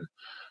people, and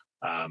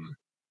I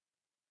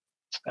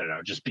don't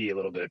know, just be a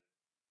little bit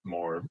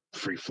more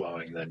free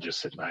flowing than just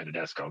sitting behind a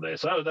desk all day.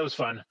 So that was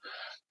fun.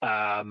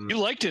 You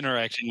liked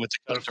interacting with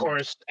the customer. Of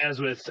course,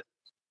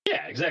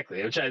 yeah,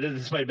 exactly.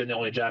 This might have been the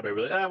only job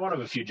one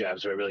of a few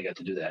jobs where I really got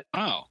to do that.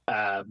 Oh.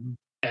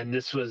 And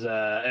this was,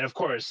 and of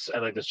course, I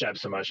like this job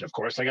so much, and of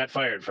course, I got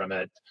fired from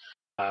it.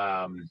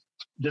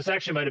 This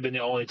actually might have been the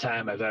only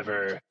time I've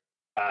ever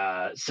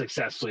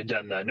successfully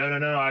done the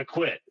no, I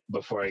quit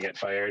before I get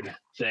fired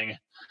thing.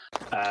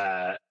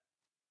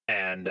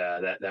 And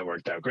that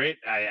worked out great.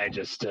 I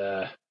just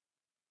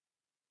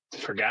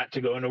forgot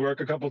to go into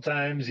work a couple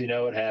times.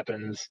 What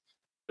happens?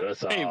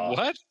 Hey,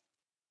 what?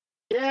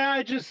 Yeah,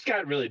 I just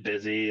got really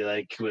busy,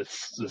 like with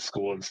the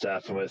school and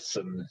stuff, and with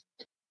some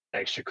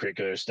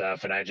extracurricular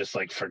stuff, and I just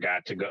like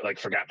forgot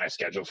my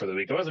schedule for the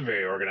week. I wasn't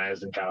very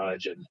organized in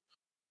college, and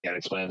that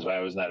explains why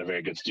I was not a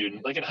very good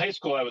student. Like in high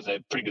school, I was a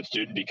pretty good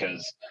student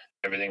because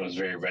everything was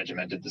very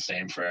regimented, the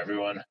same for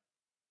everyone.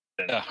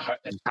 And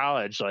in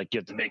college, like you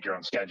have to make your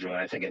own schedule, and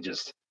I think it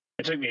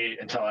took me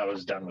until I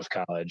was done with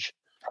college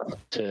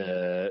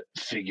to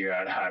figure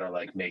out how to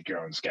like make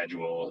your own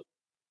schedule.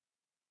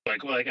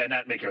 Like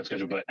not make your own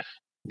schedule, but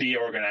be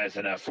organized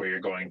enough where you're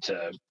going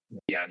to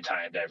be on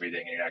time to everything,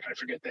 and you're not going to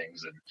forget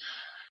things.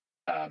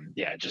 And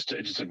it just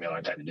took me a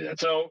long time to do that.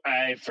 So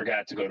I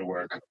forgot to go to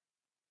work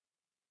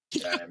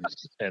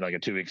in like a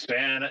 2-week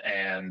span,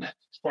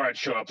 or I'd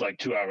show up like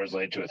 2 hours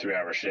late to a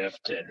 3-hour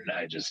shift, and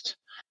I just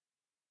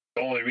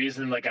the only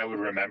reason like I would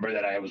remember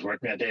that I was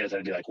working that day is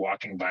I'd be like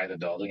walking by the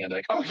building and be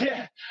like, oh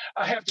yeah,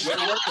 I have to go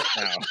to work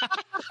now.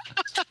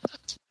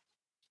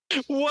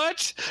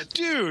 What,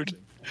 dude?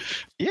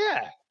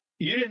 Yeah,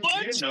 you didn't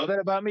know that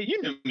about me.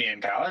 You knew me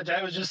in college.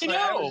 I was just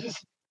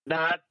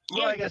not.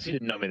 Well, I guess you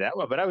didn't know me that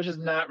well, but I was just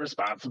not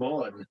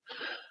responsible, and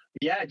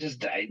yeah,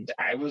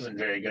 I wasn't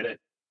very good at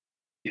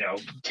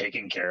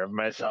taking care of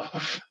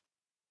myself.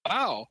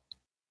 Wow.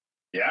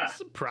 Yeah, that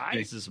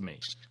surprises me.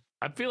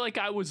 I feel like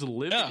I was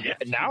living. Yeah.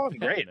 Now I'm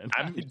great.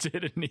 I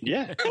didn't.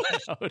 Yeah.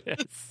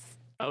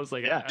 I was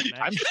like, yeah,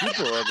 I'm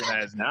super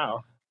organized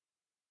now.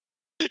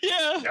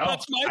 Yeah, no,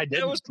 that's my. I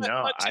didn't.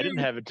 I didn't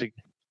have it to.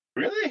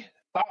 Really?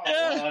 Oh,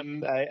 yeah.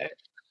 Well,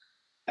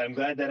 I'm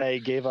glad that I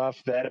gave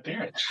off that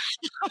appearance.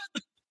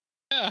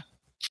 Yeah,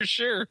 for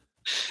sure.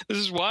 This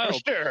is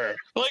wild. For sure.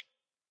 Like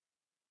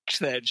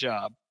that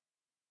job.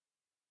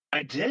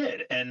 I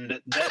did,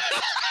 and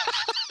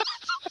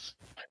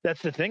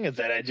that's the thing is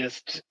that I did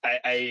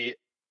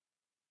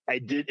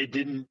it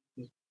didn't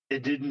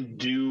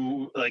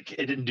do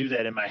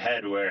that in my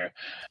head where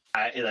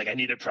I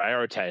need to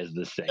prioritize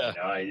this thing.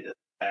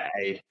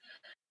 It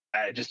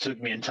just took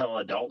me until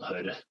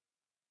adulthood,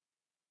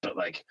 but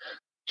like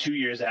 2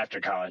 years after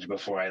college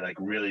before I like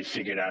really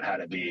figured out how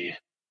to be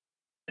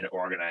an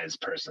organized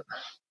person.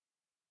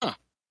 Huh.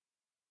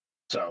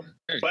 So,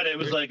 but it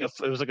was like a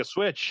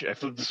switch. I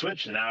flipped the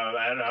switch, and now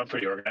I'm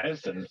pretty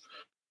organized, and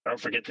I don't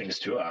forget things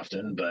too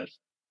often. But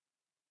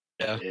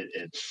yeah,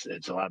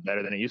 it's a lot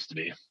better than it used to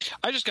be.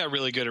 I just got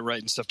really good at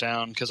writing stuff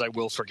down because I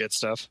will forget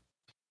stuff.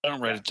 I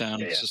don't write it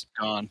down; it's just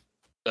gone.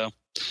 So,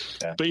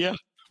 but yeah.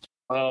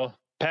 Well,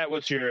 Pat,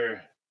 what's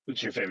your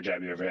favorite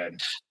job you ever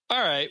had? All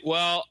right.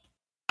 Well,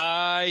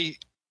 my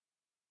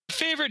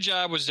favorite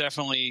job was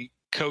definitely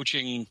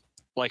coaching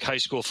like high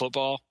school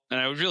football, and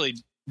I really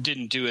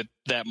didn't do it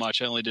that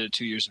much. I only did it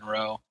 2 years in a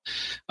row.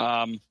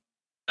 I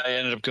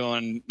ended up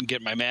going and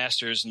getting my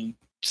master's and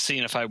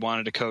seeing if I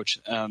wanted to coach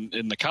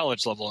in the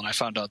college level, and I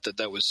found out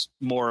that was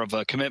more of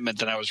a commitment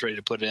than I was ready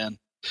to put in.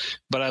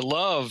 But I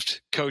loved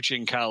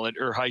coaching college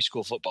or high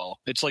school football.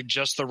 It's like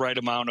just the right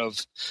amount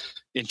of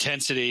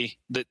intensity.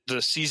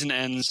 The season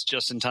ends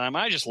just in time.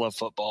 I just love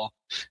football,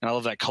 and I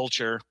love that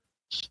culture.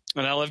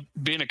 And I love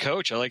being a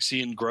coach. I like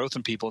seeing growth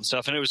in people and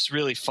stuff. And it was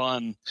really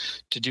fun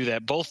to do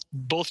that.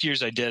 Both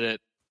years I did it,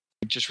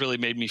 it just really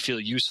made me feel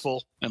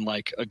useful and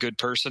like a good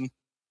person.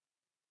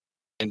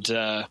 And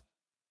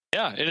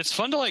and it's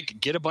fun to like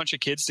get a bunch of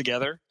kids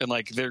together and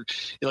like they're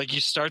like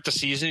you start the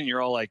season and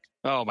you're all like,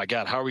 oh my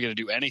God, how are we going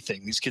to do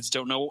anything? These kids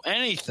don't know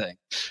anything.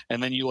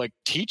 And then you like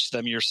teach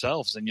them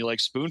yourselves and you like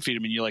spoon feed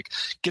them and you like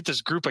get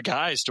this group of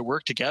guys to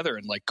work together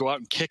and like go out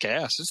and kick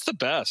ass. It's the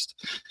best,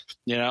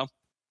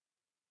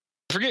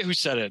 I forget who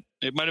said it.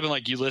 It might have been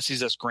like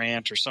Ulysses S.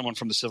 Grant or someone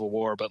from the Civil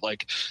War, but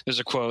like there's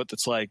a quote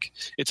that's like,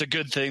 it's a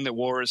good thing that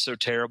war is so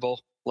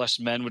terrible,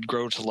 lest men would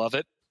grow to love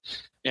it.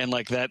 And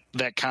like that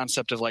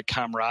concept of like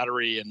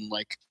camaraderie and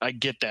like, I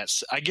get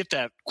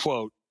that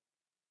quote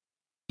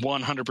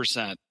 100%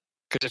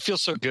 because it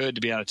feels so good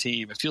to be on a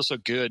team. It feels so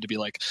good to be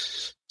like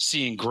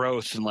seeing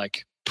growth and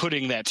like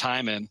putting that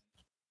time in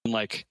and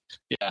like,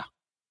 yeah,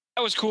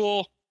 that was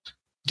cool.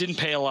 Didn't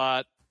pay a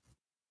lot,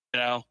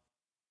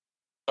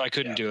 I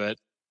couldn't do it,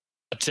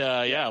 but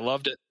I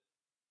loved it.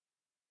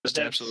 Just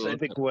absolutely. I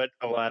think what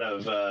a lot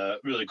of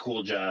really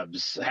cool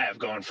jobs have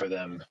going for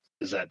them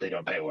is that they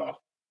don't pay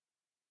well.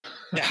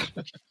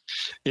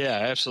 Yeah,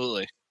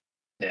 absolutely.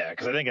 Yeah,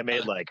 because I think I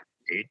made like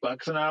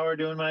 $8 an hour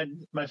doing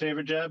my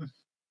favorite job.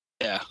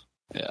 Yeah,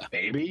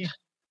 maybe.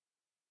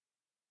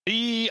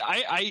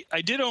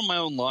 I did own my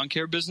own lawn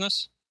care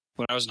business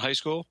when I was in high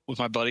school with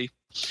my buddy,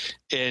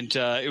 and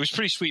it was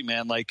pretty sweet,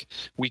 man. Like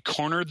we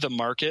cornered the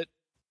market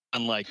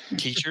on like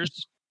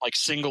teachers, like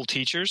single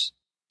teachers.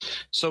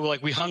 So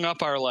like we hung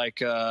up our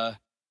like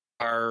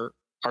our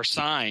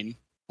sign,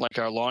 like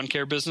our lawn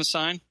care business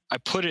sign. I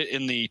put it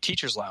in the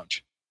teachers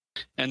lounge.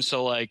 And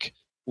so like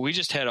we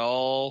just had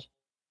all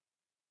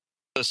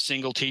the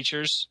single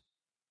teachers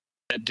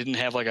that didn't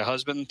have like a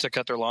husband to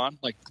cut their lawn.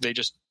 Like they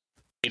just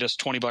paid us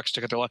 $20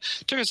 to cut their lawn.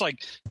 It took us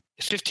like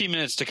 15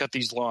 minutes to cut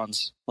these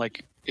lawns.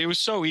 Like it was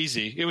so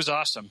easy. It was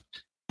awesome.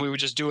 We would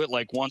just do it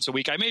like once a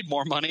week. I made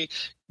more money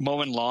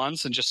mowing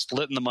lawns and just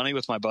splitting the money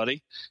with my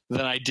buddy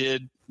than I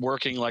did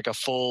working like a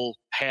full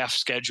half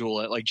schedule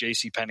at like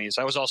JCPenney's.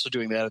 I was also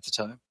doing that at the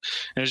time.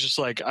 And it's just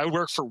like I would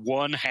work for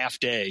one half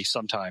day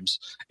sometimes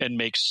and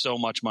make so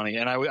much money.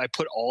 And I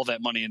put all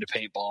that money into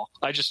paintball.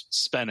 I just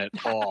spent it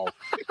all.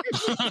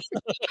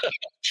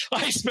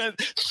 I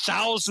spent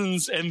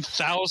thousands and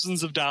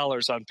thousands of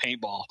dollars on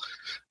paintball.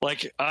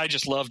 Like I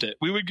just loved it.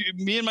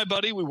 Me and my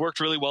buddy, we worked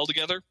really well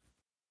together.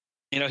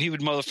 He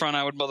would mow the front,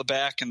 I would mow the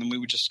back, and then we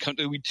would just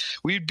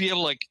we'd be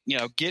able to like,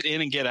 get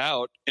in and get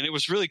out. And it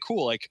was really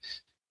cool. Like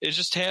it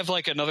just have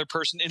like another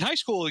person in high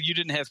school. You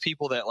didn't have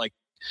people that like,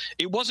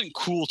 it wasn't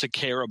cool to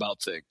care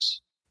about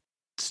things.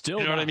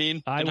 Still, you know what I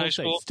mean? I will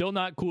say, still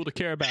not cool to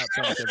care about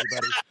things,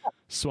 everybody.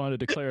 Just wanted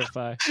to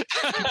clarify.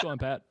 Keep going,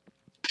 Pat.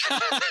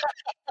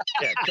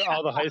 Yeah, to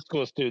all the high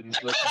school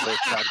students listening to this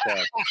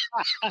podcast,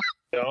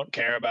 don't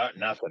care about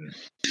nothing.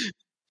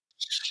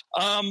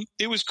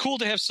 It was cool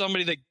to have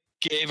somebody that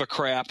gave a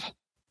crap,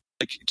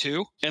 like,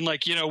 too. And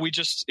like,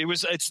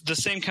 it's the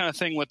same kind of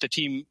thing with the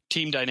team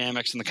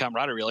dynamics and the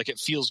camaraderie. Like, it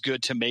feels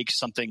good to make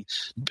something,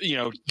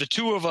 the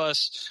two of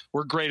us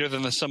were greater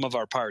than the sum of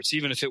our parts,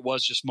 even if it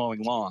was just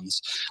mowing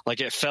lawns. Like,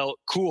 it felt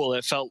cool.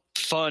 It felt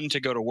fun to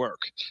go to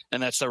work.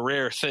 And that's a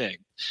rare thing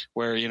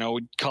where,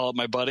 we'd call up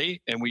my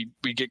buddy and we'd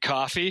get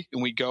coffee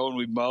and we'd go and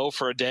we'd mow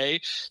for a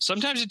day.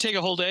 Sometimes it'd take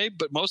a whole day,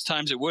 but most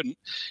times it wouldn't.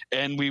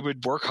 And we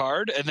would work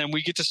hard, and then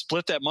we get to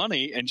split that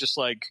money and just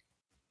like,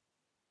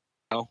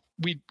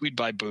 we'd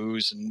buy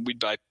booze and we'd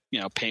buy,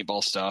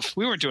 paintball stuff.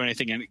 We weren't doing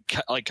anything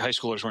like high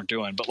schoolers weren't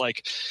doing, but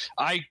like,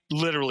 I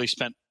literally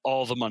spent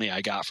all the money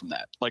I got from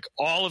that, like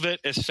all of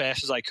it as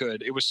fast as I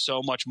could. It was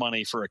so much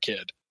money for a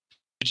kid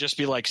to just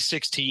be like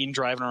 16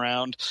 driving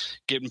around,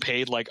 getting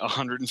paid like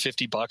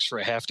 $150 for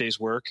a half day's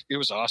work. It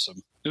was awesome.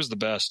 It was the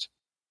best.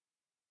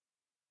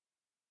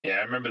 Yeah.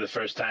 I remember the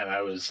first time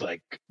I was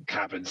like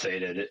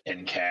compensated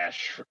in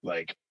cash,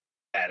 like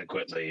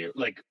adequately,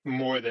 like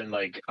more than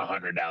like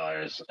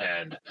 $100,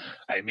 and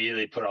I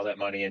immediately put all that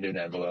money into an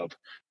envelope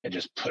and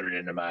just put it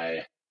into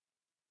my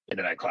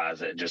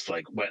closet and just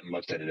like went and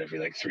looked at it every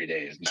like 3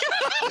 days. This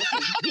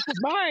is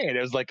mine. It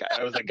was like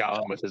I was like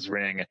Gollum with his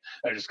ring.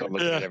 I just go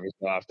look at it every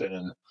so often.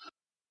 And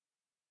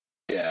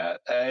yeah,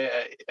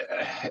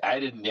 I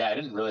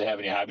didn't really have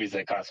any hobbies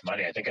that cost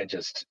money. I think I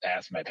just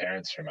asked my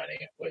parents for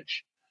money,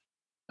 which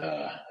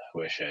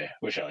wish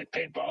I liked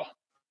paintball.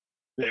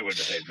 They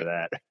wouldn't have paid for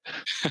that.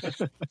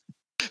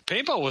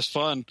 Paintball was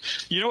fun.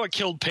 You know what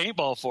killed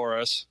paintball for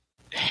us?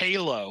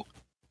 Halo.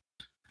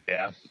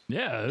 Yeah.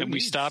 Yeah. And we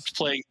stopped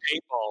playing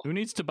paintball. Who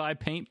needs to buy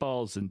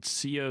paintballs and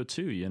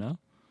CO2,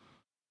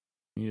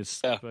 You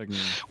just fucking...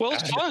 Well,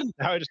 it's fun.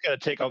 Now I just got to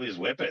take all these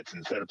whippets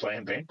instead of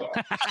playing paintball.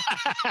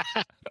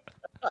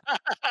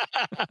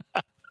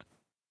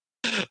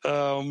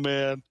 Oh,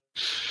 man.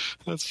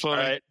 That's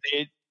funny. All right,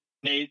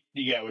 Nate,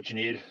 you got what you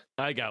need?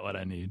 I got what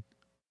I need.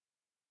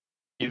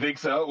 You think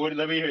so?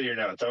 Let me hear your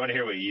notes. I want to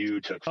hear what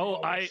you took from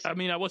all this. I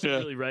mean, I wasn't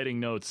really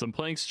writing notes. I'm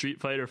playing Street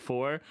Fighter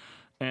 4,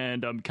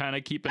 and I'm kind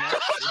of keeping up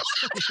with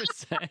what you're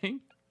saying.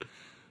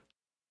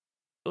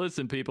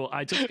 Listen, people,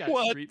 I just got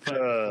Street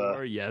Fighter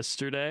 4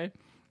 yesterday.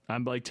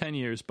 I'm like 10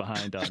 years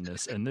behind on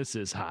this, and this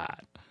is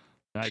hot.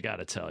 I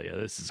gotta tell you,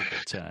 this is a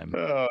good time.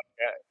 Oh,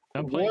 yeah.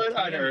 I'm playing what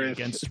on earth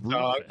against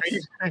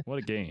Rufus. What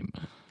a game!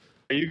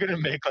 Are you gonna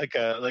make like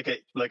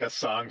a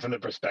song from the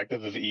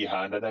perspective of E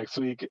Honda next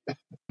week?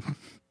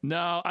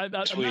 No,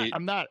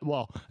 I'm not.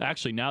 Well,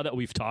 actually, now that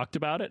we've talked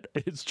about it,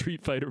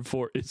 Street Fighter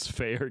 4 is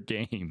fair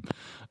game.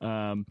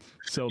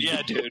 So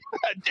yeah, dude.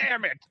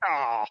 Damn it!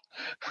 Oh.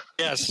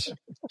 Yes.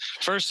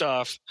 First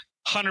off,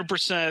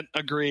 100%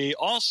 agree.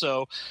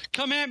 Also,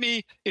 come at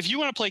me if you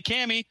want to play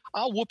Cammy.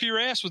 I'll whoop your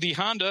ass with E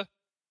Honda.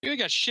 You ain't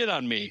got shit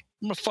on me.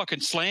 I'm gonna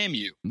fucking slam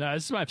you. No,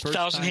 this is my first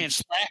 1,000 hand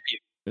slap you.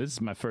 This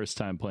is my first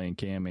time playing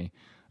Cammy.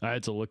 I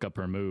had to look up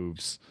her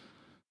moves.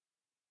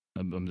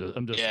 I'm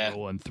just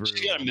rolling through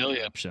she got a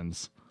million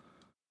options.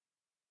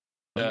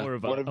 I'm more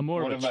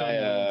of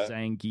a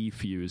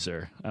Zangief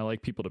user. I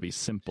like people to be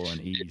simple and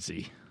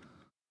easy.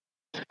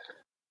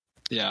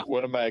 Yeah.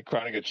 One of my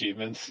chronic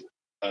achievements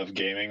of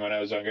gaming when I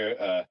was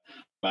younger,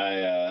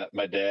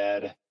 my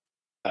dad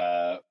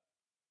had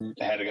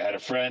a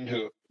friend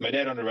who, my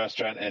dad owned a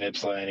restaurant in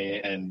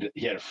Ypsilanti, and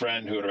he had a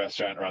friend who had a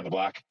restaurant around the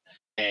block.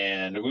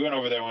 And we went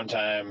over there one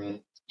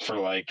time for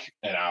like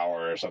an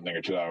hour or something,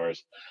 or 2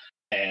 hours.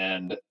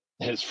 And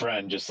his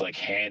friend just like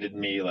handed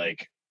me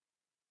like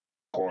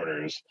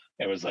quarters.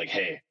 It was like,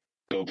 hey,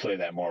 go play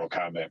that Mortal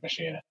Kombat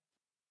machine.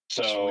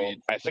 So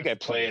sweet. I think I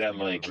played on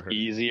like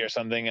easy or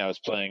something. I was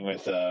playing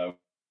with who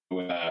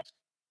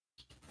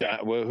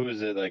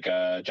is it? Like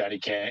Johnny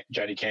Kang.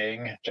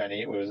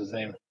 What was his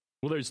name?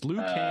 Well, there's Liu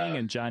Kang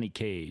and Johnny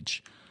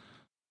Cage.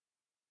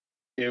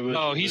 It was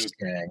Liu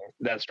Kang.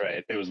 That's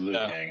right. It was Liu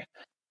Kang.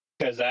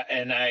 Because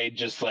I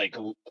just like,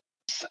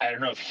 I don't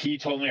know if he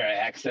told me or I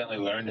accidentally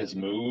learned his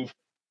move,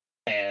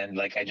 and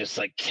like I just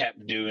like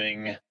kept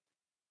doing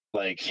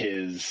like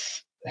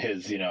his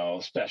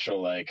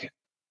special, like,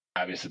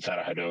 obviously it's not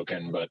a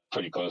Hadouken, but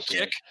pretty close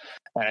to it.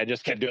 And I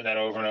just kept doing that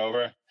over and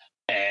over,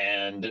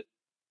 and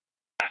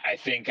I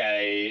think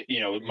I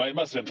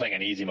must have been playing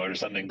on easy mode or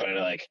something, but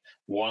I like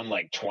won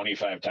like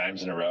 25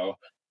 times in a row,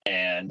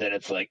 and then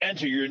it's like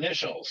enter your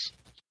initials,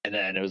 and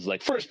then it was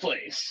like first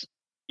place,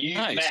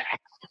 max.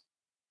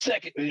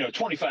 Second,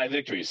 25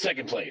 victories.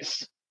 Second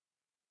place,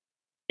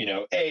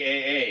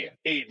 AAA,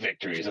 8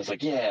 victories. I was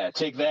like, yeah,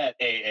 take that,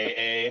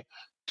 AAA.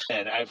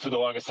 And for the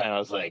longest time, I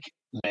was like,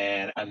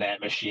 man, on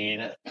that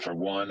machine for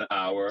 1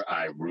 hour,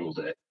 I ruled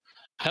it.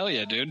 Hell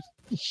yeah, dude.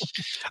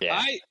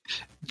 Yeah.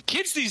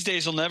 Kids these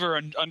days will never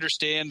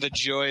understand the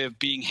joy of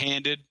being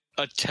handed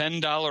a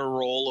 $10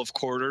 roll of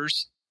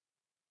quarters.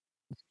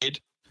 It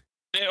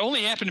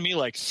only happened to me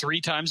like 3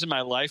 times in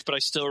my life, but I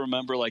still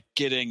remember like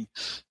getting,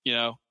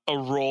 a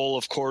roll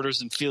of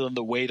quarters and feeling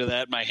the weight of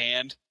that in my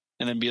hand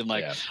and then being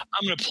like,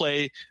 I'm going to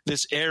play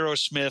this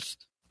Aerosmith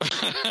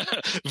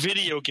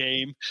video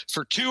game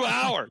for 2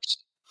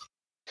 hours.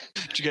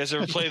 Did you guys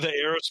ever play the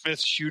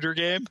Aerosmith shooter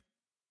game?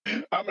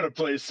 I'm going to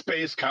play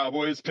Space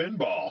Cowboys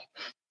Pinball.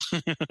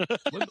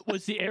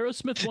 Was the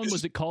Aerosmith one,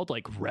 was it called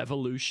like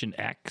Revolution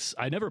X?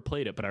 I never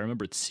played it, but I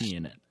remembered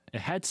seeing it.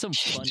 It had some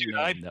funny name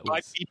I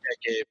was... beat that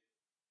game.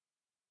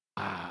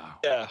 Wow.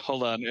 Yeah,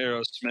 hold on.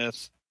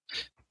 Aerosmith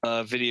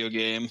video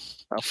game.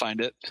 I'll find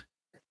it.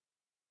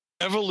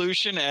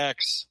 Evolution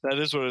X. That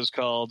is what it's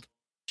called.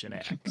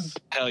 X.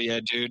 Hell yeah,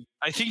 dude.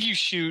 I think you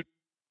shoot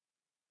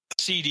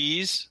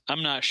CDs.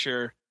 I'm not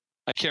sure.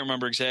 I can't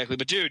remember exactly.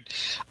 But, dude,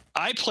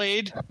 I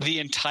played the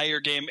entire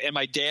game, and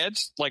my dad,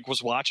 like,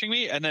 was watching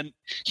me, and then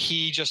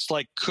he just,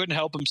 like, couldn't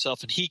help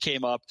himself, and he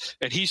came up,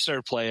 and he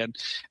started playing.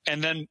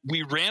 And then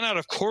we ran out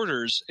of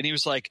quarters, and he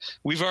was like,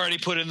 we've already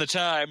put in the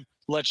time.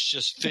 Let's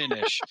just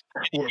finish.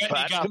 We're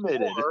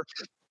committed.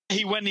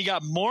 He went and he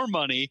got more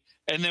money,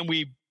 and then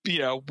we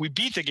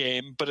beat the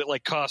game, but it,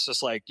 like, cost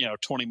us, like,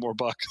 20 more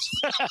bucks.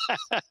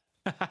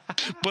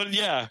 But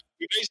yeah,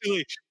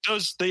 basically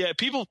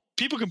people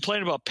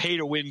complain about pay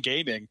to win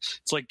gaming.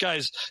 It's like,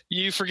 guys,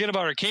 you forget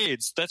about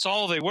arcades. That's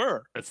all they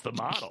were. That's the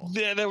model.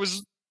 Yeah, that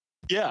was.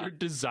 Yeah, you're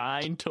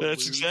designed to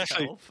lose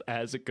health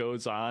as it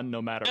goes on,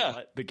 no matter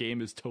what. The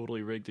game is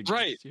totally rigged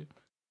against you.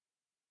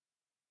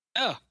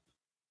 Yeah,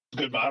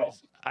 good model.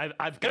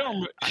 I've got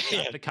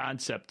the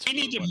concept. We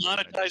need to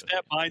monetize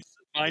that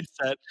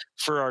mindset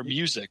for our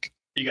music.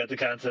 You got the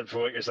concept for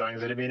what your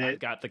song's going to be, Nate? I've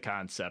got the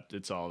concept.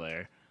 It's all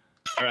there.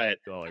 All right.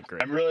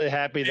 I'm really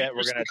happy that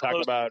we're going to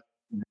talk about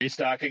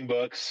restocking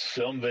books,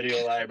 film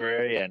video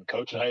library, and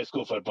coaching high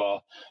school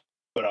football,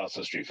 but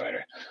also Street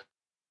Fighter.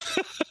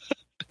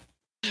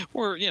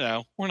 We're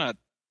not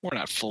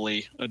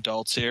fully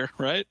adults here,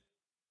 right?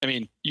 I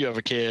mean, you have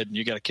a kid and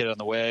you got a kid on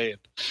the way,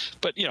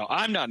 but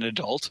I'm not an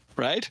adult,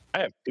 right? I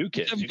have 2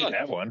 kids. You can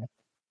have one.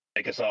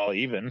 Make us all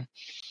even.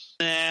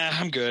 Nah,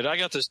 I'm good. I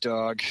got this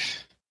dog.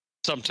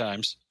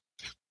 Sometimes.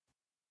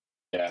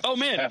 Yeah. Oh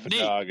man, half a Nate,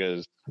 dog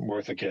is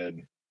worth a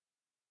kid.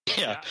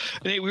 Yeah.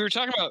 Nate, we were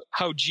talking about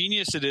how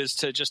genius it is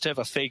to just have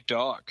a fake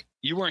dog.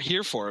 You weren't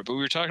here for it, but we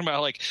were talking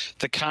about like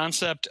the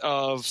concept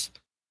of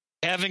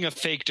having a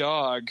fake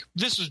dog.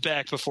 This was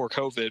back before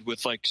COVID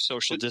with like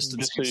social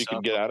distancing. Just so you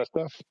can get out of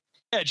stuff?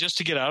 Yeah, just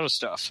to get out of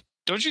stuff.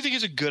 Don't you think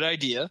it's a good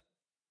idea?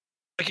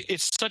 Like,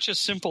 it's such a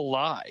simple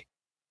lie.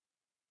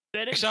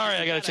 Sorry,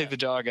 I got to take the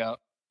dog out.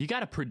 You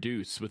got to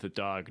produce with a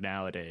dog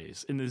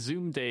nowadays. In the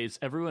Zoom days,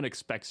 everyone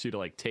expects you to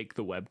like take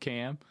the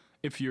webcam.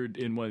 If you're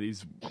in one of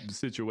these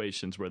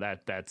situations where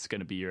that's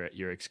going to be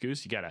your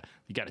excuse, you gotta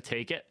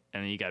take it,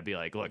 and then you gotta be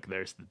like, look,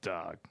 there's the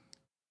dog.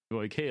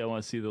 You're like, hey, I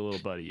want to see the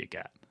little buddy you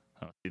got.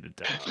 I want to see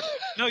the dog.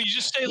 No, you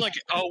just say like,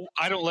 oh,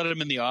 I don't let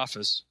him in the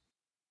office.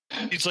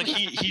 It's like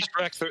he's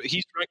wrecked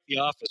the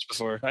office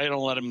before. I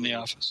don't let him in the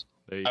office.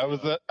 I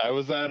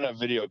was on a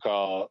video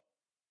call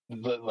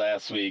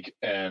last week,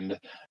 and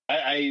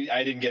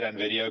I didn't get on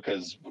video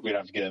because we don't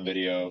have to get on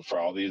video for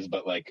all these,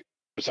 but like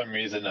for some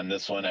reason on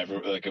this one, it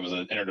was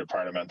an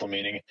interdepartmental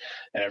meeting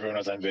and everyone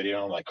was on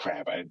video. I'm like,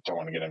 crap, I don't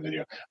want to get on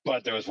video.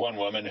 But there was one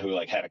woman who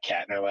like had a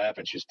cat in her lap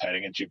and she was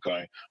petting and she was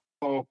going,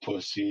 oh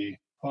pussy,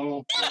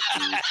 oh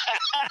pussy.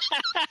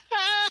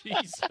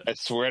 Jesus. I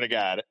swear to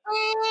God,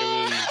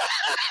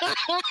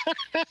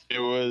 it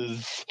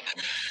was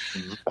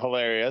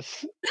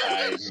hilarious.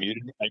 I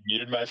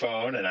muted my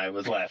phone and I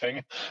was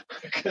laughing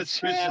because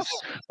she was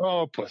just,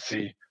 oh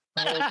pussy,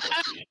 oh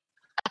pussy.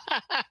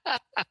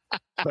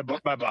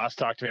 My boss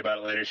talked to me about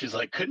it later. She's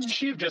like, couldn't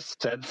she have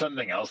just said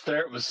something else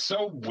there? It was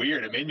so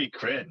weird. It made me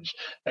cringe.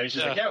 And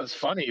she's like, yeah, it was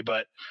funny,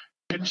 but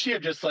couldn't she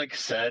have just like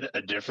said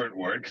a different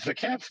word? Because the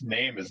cat's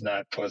name is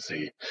not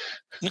pussy.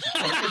 Couldn't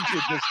she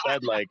have just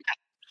said like,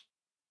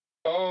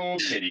 oh,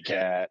 kitty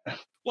cat?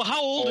 Well,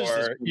 how old is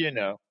this?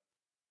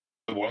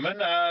 The woman?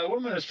 The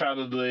woman is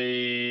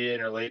probably in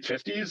her late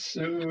 50s.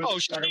 Oh,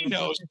 she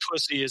knows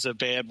pussy is a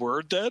bad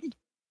word then?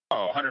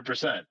 Oh,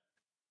 100%.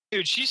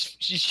 Dude, she's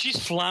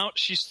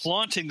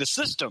flaunting the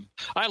system.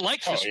 I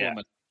like this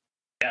woman.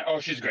 Yeah.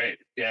 Oh, she's great.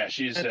 Yeah,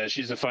 she's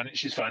funny,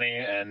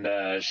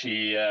 and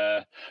she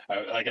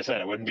like I said,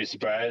 I wouldn't be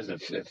surprised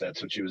if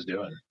that's what she was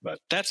doing. But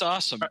that's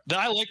awesome.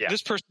 I like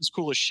this person's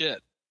cool as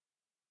shit.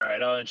 All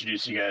right, I'll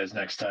introduce you guys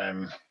next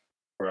time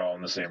we're all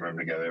in the same room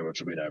together,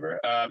 which will be never.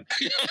 All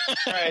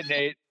right,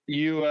 Nate,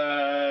 you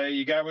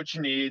got what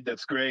you need.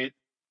 That's great.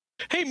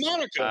 Hey,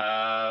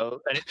 Monica.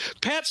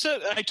 Pat said,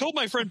 I told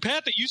my friend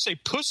Pat that you say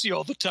pussy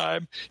all the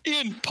time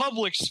in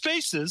public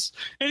spaces,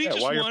 and he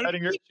just wanted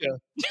to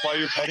while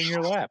you're petting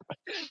your lap.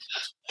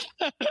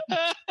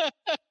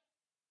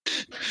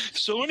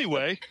 So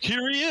anyway,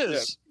 here he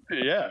is.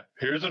 Yeah,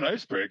 here's an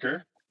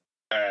icebreaker.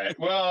 All right.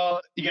 Well,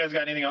 you guys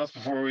got anything else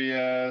before we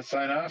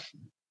sign off?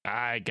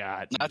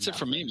 That's it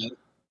for me, man.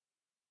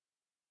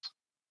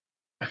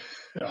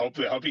 I hope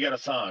you got a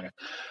song.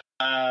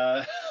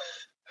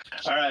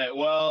 All right.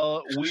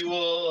 Well, we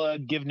will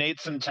give Nate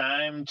some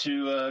time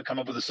to come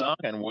up with a song,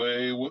 and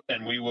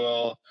we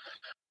will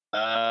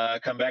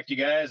come back to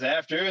you guys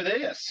after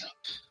this.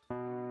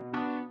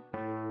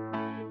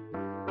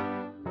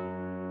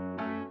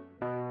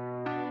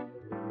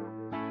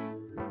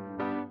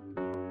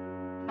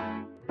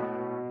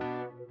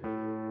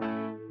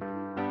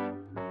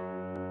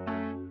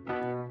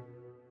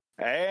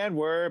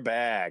 We're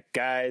back,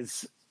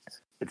 guys.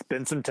 It's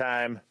been some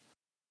time.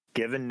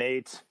 Given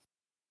Nate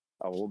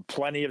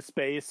plenty of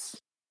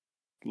space.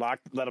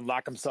 Let him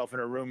lock himself in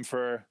a room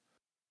for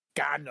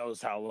God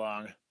knows how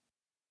long.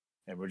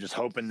 And we're just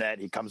hoping that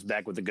he comes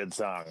back with a good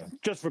song.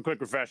 Just for a quick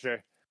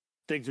refresher,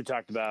 things we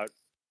talked about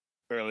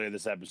earlier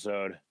this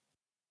episode.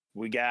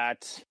 We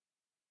got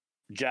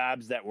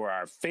jobs that were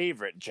our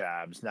favorite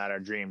jobs, not our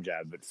dream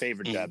job, but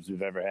favorite jobs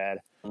we've ever had.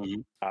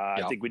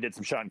 I think we did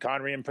some Sean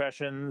Connery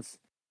impressions.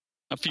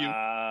 A few.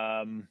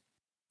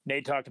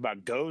 Nate talked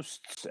about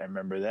ghosts. I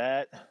remember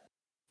that.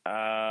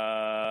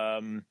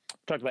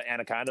 Talked about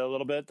Anaconda a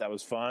little bit. That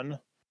was fun.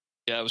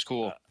 Yeah, it was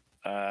cool.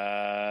 It's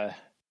a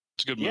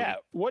good movie. Yeah.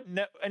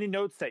 Any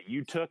notes that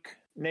you took,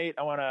 Nate?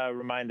 I want to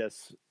remind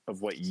us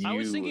of what you. I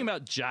was thinking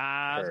about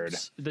jobs, heard.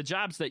 The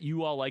jobs that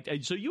you all liked.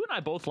 So you and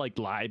I both liked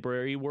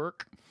library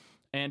work,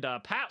 and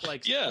Pat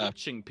likes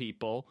coaching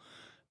people.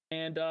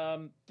 And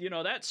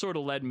that sort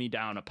of led me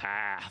down a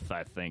path.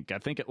 I think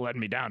it led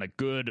me down a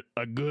good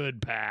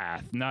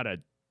path, not a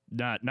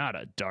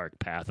dark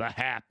path, a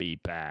happy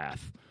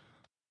path.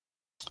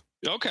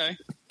 Okay,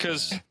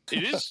 because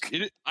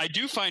I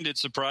do find it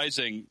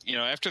surprising.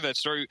 After that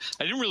story,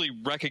 I didn't really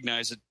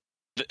recognize it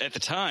at the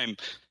time,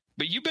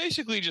 but you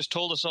basically just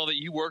told us all that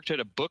you worked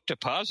at a book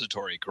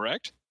depository,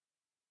 correct?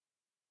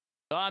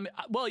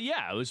 Well,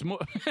 yeah, it was more.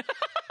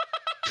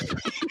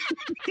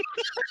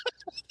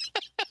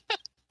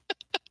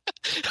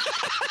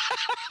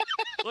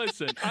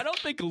 Listen, I don't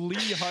think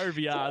Lee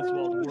Harvey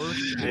Oswald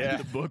worked at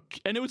the book,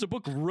 and it was a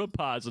book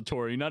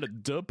repository, not a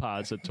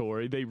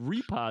depository. They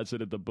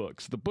reposited the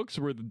books. The books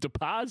were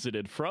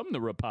deposited from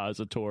the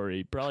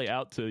repository, probably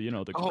out to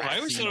the. Oh, I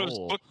always thought it was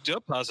book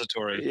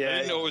depository. Yeah, I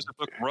didn't know it was a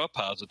book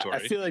repository. I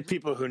feel like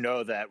people who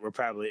know that were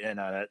probably in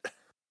on it.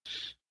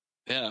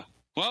 Yeah.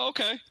 Well,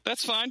 okay,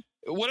 that's fine.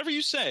 Whatever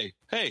you say.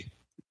 Hey,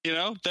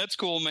 that's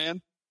cool,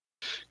 man.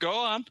 Go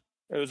on.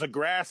 It was a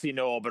grassy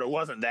knoll, but it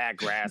wasn't that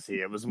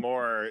grassy. It was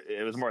more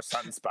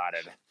sun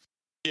spotted.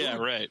 Yeah,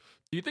 right.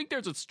 Do you think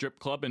there's a strip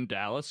club in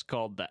Dallas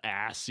called the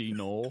Assy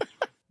Knoll?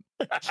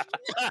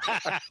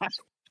 I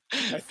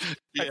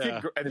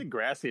think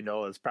grassy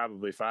knoll is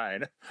probably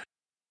fine.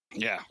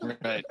 Yeah,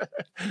 right.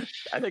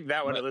 I think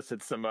that one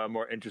elicits some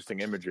more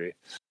interesting imagery.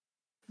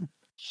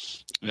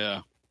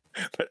 Yeah,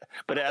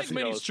 but I think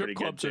many strip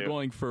clubs are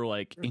going for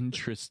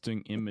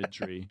interesting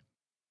imagery.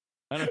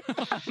 I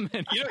don't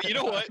know. You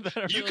know what?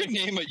 You could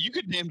name a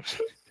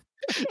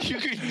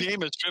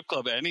strip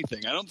club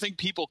anything. I don't think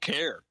people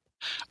care.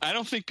 I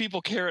don't think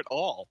people care at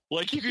all.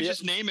 You could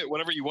just name it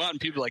whatever you want, and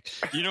people are like,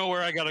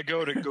 where I gotta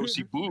go to go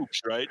see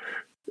boobs, right?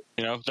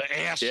 The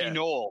Assy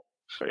Knoll.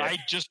 Yeah. I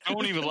just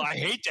don't even. I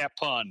hate that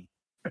pun.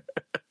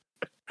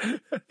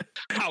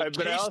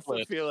 But I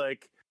also feel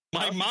like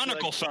my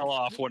monocle fell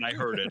off when I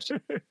heard it.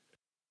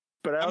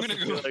 But I also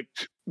feel like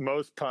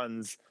most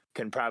puns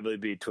can probably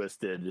be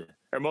twisted,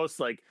 or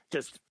most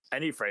just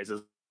any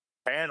phrases.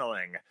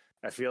 Paneling.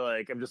 I feel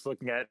like I'm just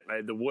looking at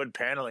the wood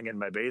paneling in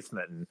my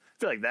basement, and I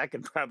feel like that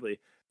could probably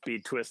be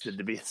twisted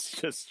to be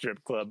just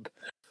strip club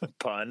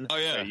pun. Oh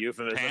yeah,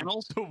 euphemism.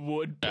 Panels, the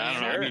wood.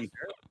 Panel.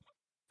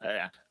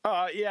 Yeah.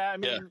 Oh yeah. I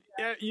mean,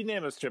 you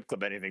name a strip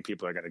club, anything,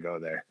 people are going to go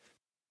there.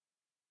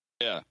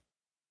 Yeah.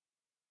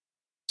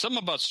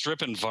 Something about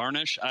strip and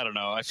varnish. I don't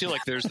know. I feel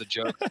like there's the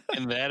joke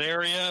in that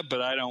area,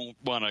 but I don't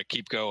want to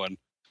keep going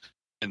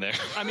in there.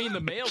 I mean,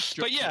 the male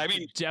strip but yeah,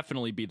 could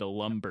definitely be the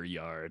lumber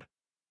yard.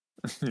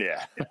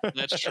 Yeah,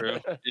 that's true.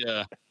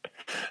 Yeah,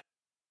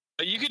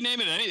 but you could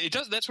name it any. It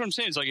does. That's what I'm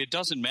saying. It's it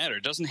doesn't matter.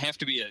 It doesn't have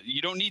to be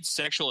you don't need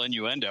sexual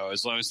innuendo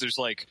as long as there's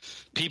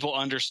people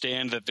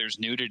understand that there's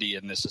nudity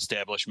in this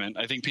establishment.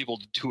 I think people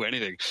do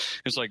anything.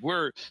 It's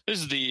this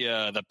is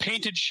the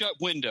painted shut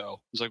window.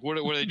 It's what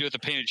do they do with the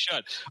painted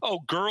shut? Oh,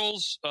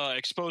 girls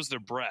expose their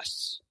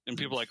breasts, and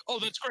people are like, oh,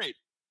 that's great.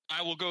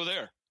 I will go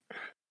there.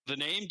 The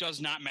name does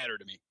not matter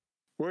to me.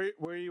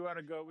 Where you want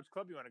to go? Which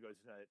club you want to go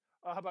tonight?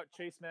 Oh, how about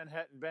Chase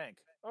Manhattan Bank?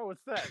 Oh,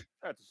 what's that?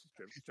 That's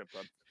a strip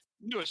club.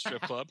 Do a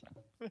strip club.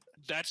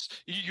 That's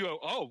you go.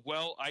 Oh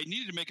well, I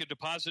needed to make a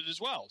deposit as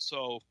well,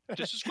 so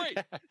this is great.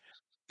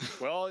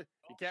 Well,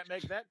 you can't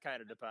make that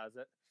kind of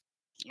deposit.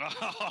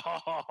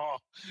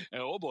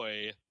 Oh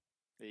boy.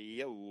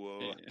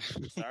 Yo,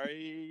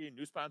 sorry,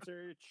 new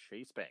sponsor,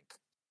 Chase Bank.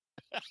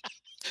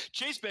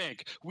 Chase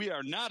Bank. We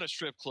are not a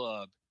strip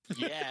club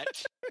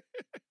yet.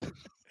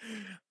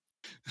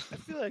 I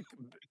feel like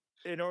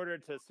in order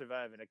to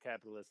survive in a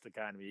capitalist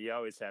economy, you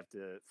always have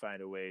to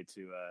find a way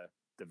to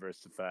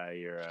diversify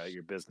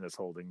your business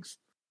holdings.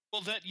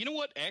 Well, you know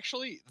what?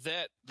 Actually,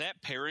 that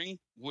pairing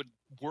would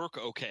work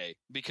okay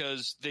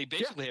because they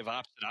basically have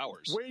opposite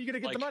hours. Where are you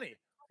going to get the money?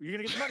 You're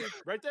going to get the money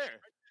right there.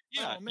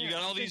 Yeah, oh, man, you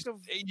got all these.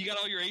 You got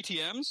all your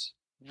ATMs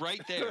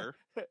right there.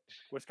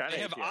 Which kind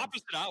they of have ATMs?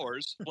 Opposite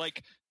hours.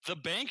 The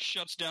bank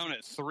shuts down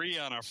at 3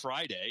 on a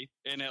Friday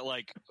and at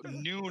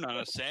noon on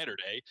a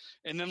Saturday,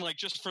 and then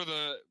just for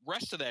the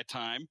rest of that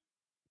time,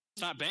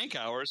 it's not bank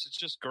hours. It's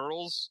just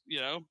girls,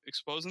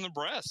 exposing their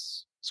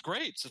breasts. It's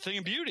great. It's a thing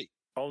of beauty.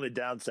 Only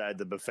downside,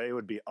 the buffet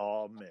would be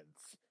all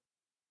mints.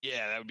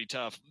 Yeah, that would be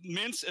tough.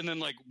 Mints and then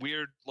like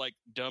weird like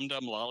dum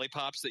dum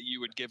lollipops that you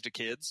would give to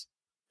kids,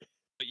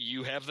 but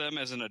you have them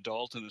as an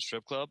adult in a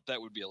strip club. That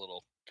would be a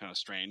little kind of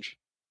strange.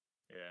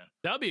 Yeah.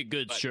 That would be a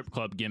good strip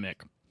club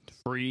gimmick.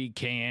 Free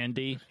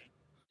candy.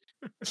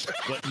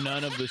 But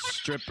none of the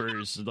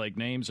strippers like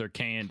names are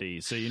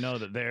candy, so you know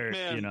that they're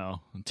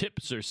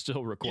tips are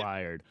still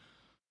required.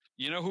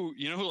 You know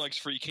who likes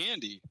free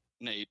candy,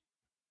 Nate?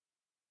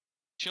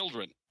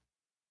 Children.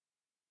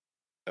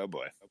 Oh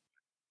boy.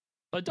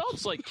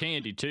 Adults like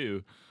candy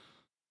too.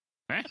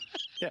 Eh?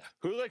 Yeah.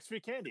 Who likes free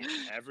candy?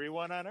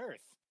 Everyone on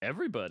Earth.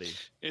 Everybody.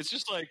 It's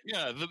just like,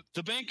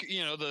 the bank,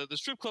 the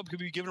strip club could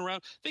be given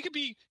around. They could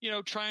be,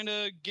 trying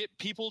to get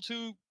people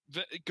to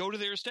go to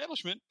their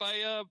establishment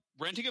by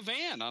renting a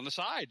van on the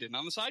side. And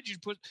on the side,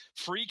 you'd put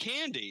free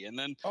candy. And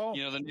then, the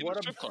name of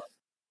the strip club.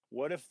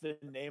 What if the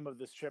name of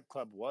the strip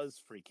club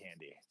was Free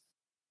Candy?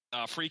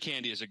 Free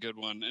Candy is a good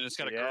one. And it's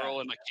got a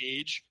girl in a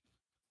cage.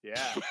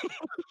 Yeah.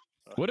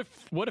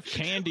 What if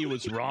Candy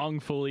was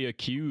wrongfully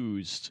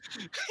accused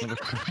of a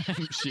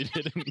crime she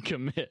didn't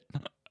commit?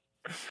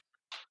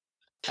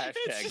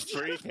 Hashtag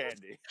free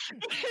candy.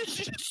 It's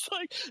just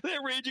like that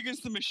Rage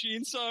Against the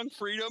Machine song,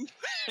 Freedom,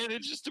 and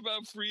it's just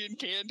about free and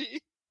candy.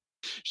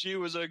 She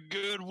was a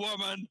good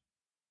woman.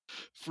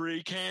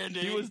 Free candy.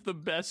 He was the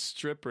best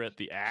stripper at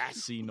the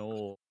Assy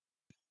Knoll.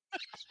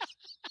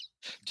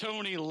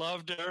 Tony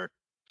loved her.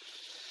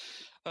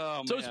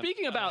 Oh, so man.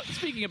 speaking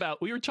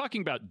about, we were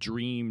talking about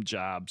dream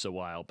jobs a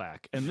while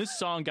back, and this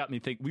song got me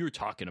thinking. We were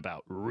talking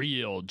about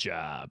real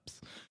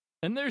jobs,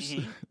 and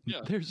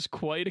there's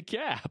quite a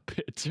gap.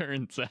 It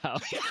turns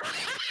out.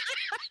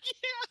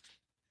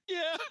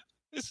 Yeah.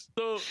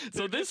 So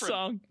this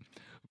song,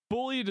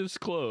 fully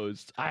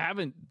disclosed, I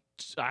haven't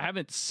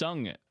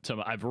sung it.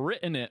 I've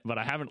written it, but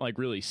I haven't like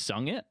really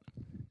sung it.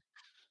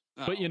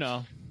 Oh. But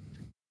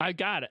I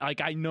got it.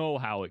 Like I know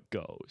how it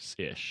goes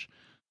ish.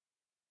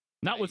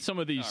 Not with some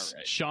of these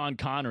Sean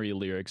Connery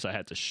lyrics I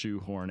had to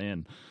shoehorn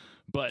in,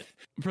 but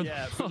for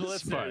the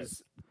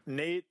listeners,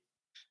 Nate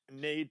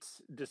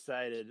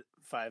decided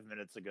 5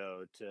 minutes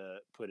ago to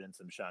put in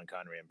some Sean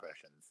Connery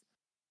impressions.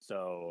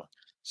 So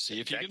see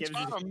if you can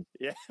spot them.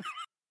 Yeah.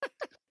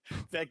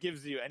 That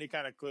gives you any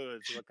kind of clue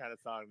as to what kind of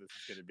song this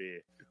is going to be.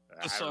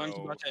 The song's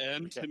about to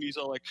end, and he's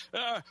all like,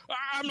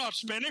 I'm not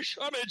Spanish,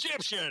 I'm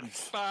Egyptian.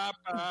 Ba,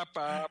 ba,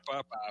 ba,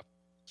 ba, ba.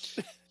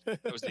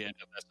 That was the end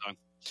of that song.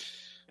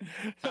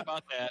 How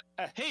about that?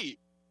 Hey.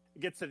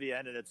 It gets to the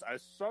end, and it's, I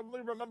suddenly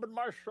remembered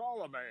my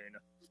Charlemagne.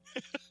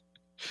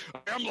 I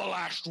am the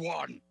last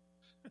one.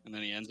 And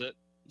then he ends it.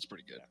 It's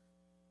pretty good.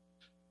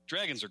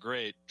 Dragons are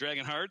great.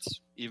 Dragon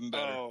Hearts, even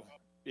better. Oh,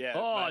 yeah.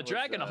 Oh,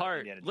 Dragon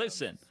Heart.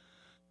 Listen,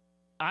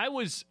 I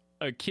was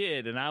a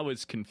kid, and I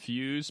was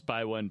confused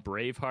by when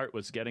Braveheart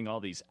was getting all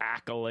these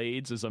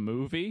accolades as a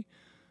movie.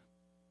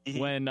 Mm-hmm.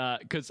 When,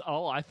 because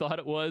all I thought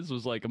it was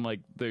like, I'm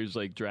like, there's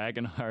like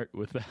Dragonheart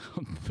without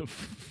the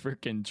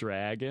freaking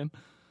dragon.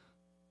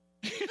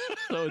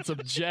 So it's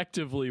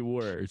objectively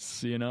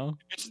worse, You're not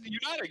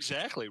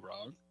exactly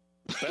wrong.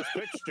 Best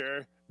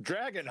picture,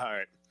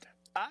 Dragonheart.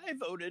 I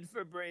voted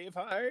for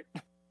Braveheart.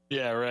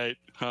 Yeah, right.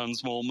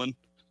 Hans Moleman.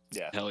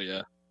 Yeah. Hell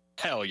yeah.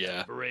 Hell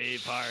yeah.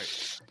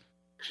 Braveheart.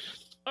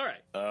 All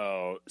right.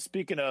 Oh,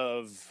 speaking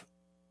of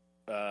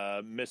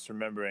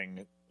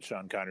misremembering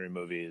Sean Connery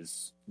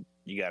movies,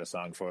 you got a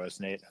song for us,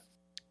 Nate?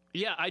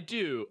 Yeah, I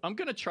do. I'm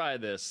gonna try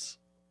this.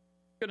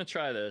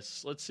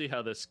 Let's see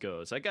how this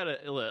goes. I got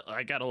a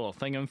little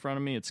thing in front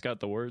of me. It's got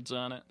the words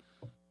on it.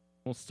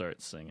 We'll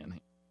start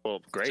singing.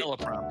 Well, great.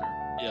 Teleprompter.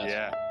 Yes.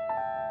 Yeah.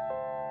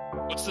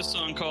 What's this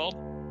song called?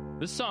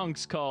 This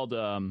song's called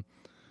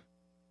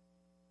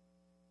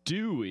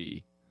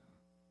Dewey.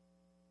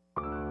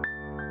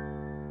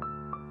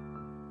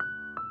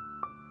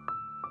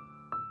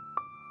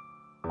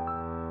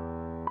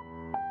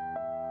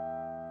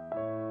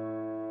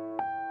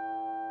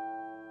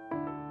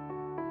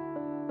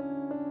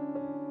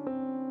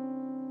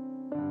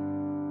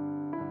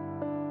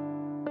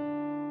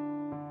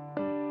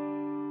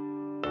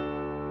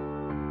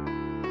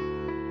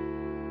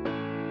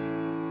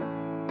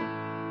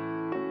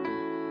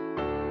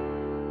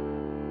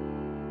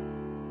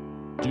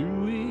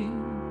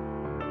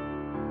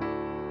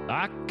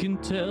 I can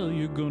tell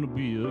you're gonna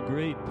be a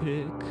great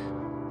pick.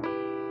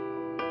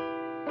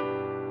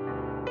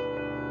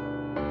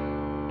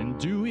 And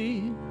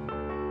Dewey,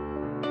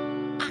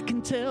 I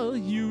can tell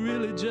you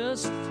really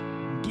just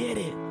get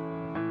it.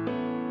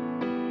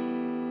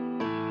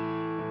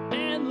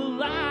 And the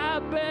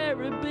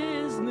library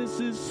business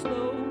is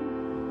slow.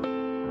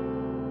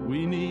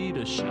 We need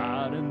a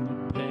shot in the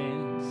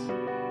pants,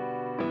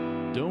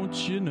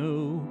 don't you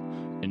know?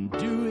 And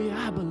Dewey,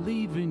 I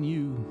believe in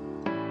you.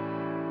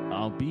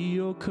 I'll be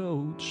your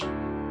coach.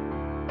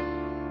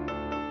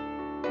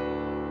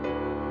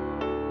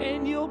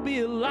 And you'll be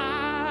a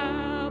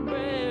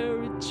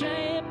library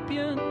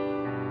champion,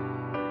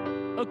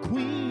 a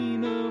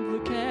queen of the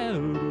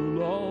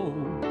catalog,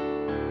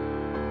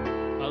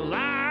 a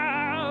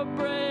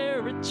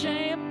library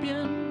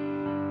champion,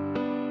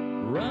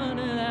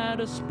 running at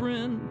a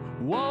sprint,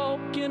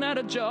 walk looking at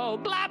a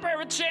joke,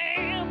 library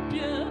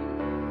champion.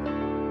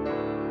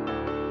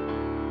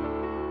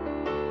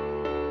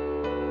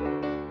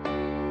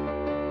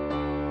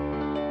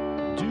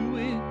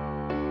 Dewey,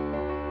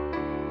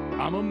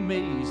 I'm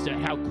amazed at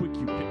how quick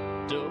you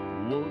picked up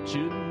what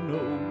you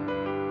know.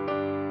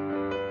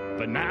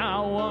 But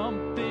now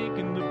I'm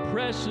thinking the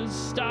pressure's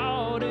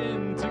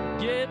starting to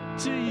get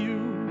to you.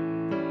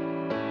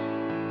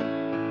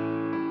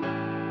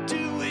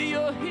 Dewey,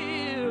 you're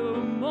here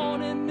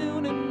morning,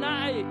 noon, and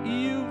night.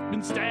 You've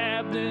been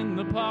stabbed in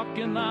the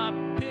parking lot,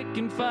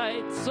 picking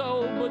fights.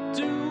 So, but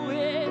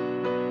Dewey,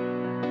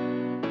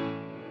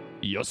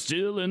 you're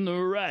still in the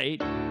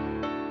right.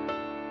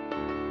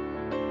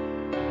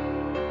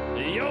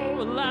 You're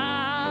a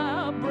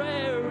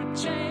library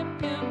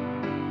champion,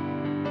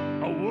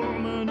 a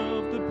woman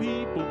of the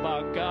people,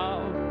 by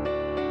God.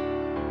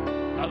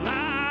 A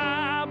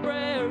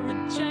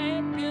library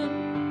champion,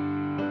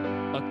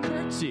 a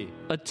curtsy,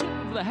 a tip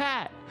of the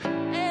hat,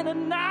 and a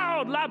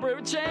nod,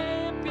 library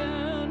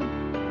champion.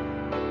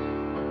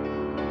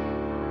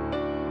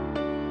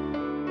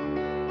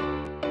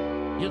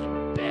 You're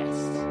the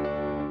best.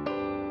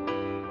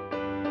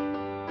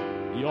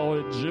 You're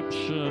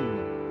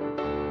Egyptian.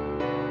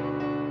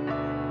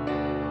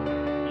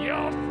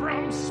 You're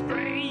from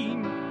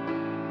Spain.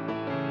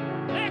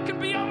 There can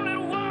be only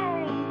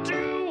one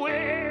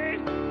Dewey.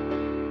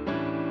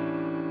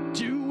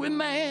 Dewey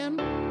man.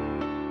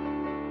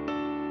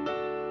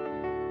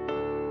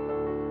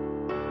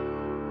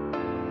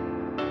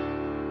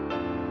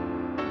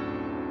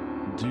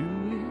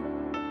 Dewey,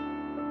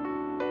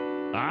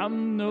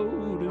 I'm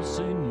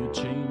noticing you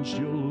changed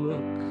your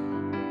look.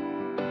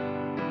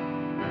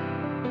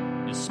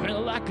 You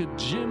smell like a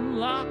gym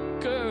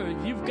locker.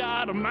 You've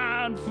got a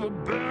mind for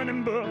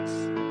burning books.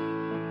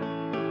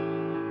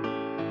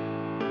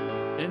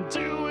 And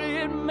Dewey,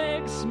 it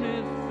makes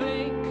me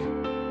think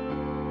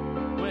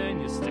when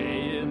you're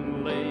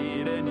staying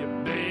late and you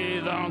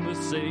bathe on the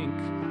sink.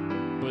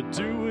 But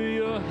Dewey,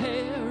 your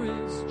hair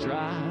is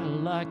dry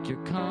like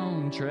your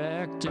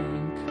contract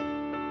ink.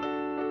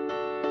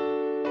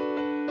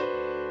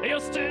 You're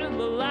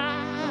still a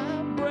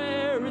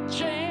library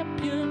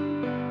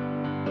champion,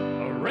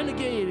 a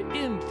renegade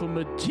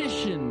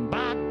informatician,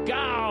 by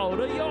God.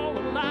 You're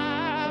a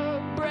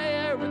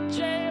library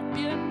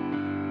champion,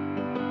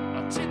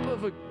 a tip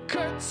of a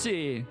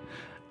curtsy,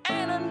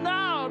 and a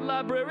nod,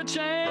 library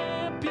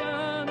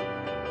champion.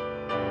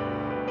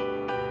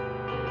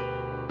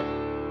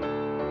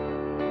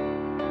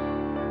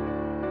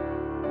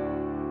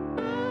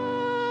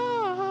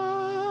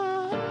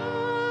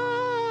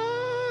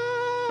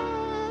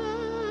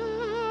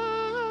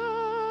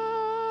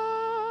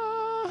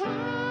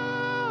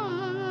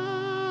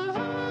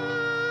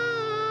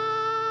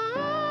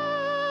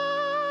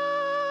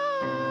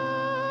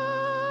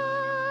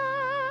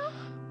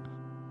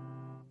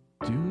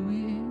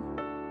 Dewey,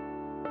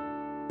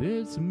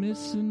 there's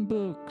missing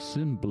books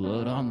and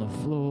blood on the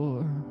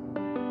floor.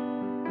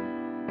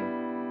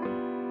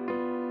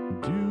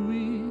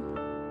 Dewey,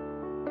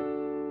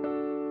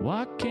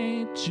 why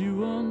can't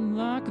you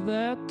unlock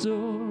that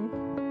door?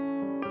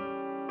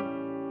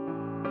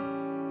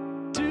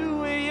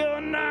 Dewey,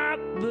 you're not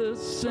the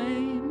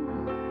same.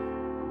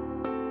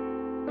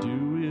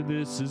 Dewey,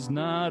 this is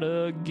not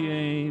a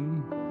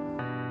game.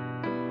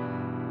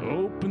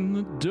 Open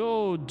the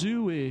door,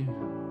 Dewey.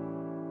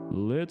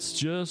 Let's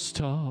just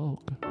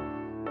talk.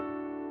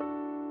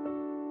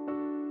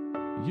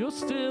 You're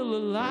still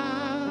a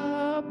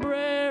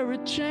library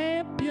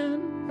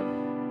champion,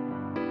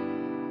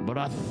 but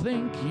I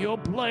think you're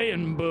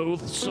playing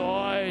both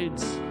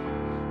sides.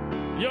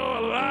 You're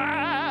a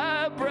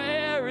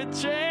library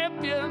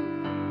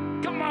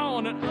champion. Come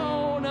on and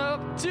own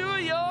up to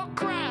your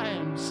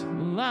crimes,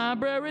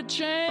 library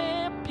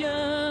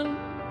champion.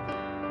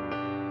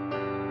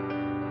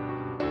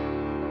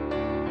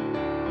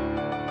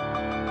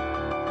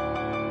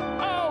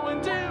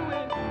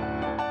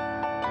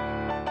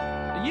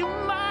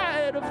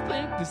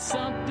 There's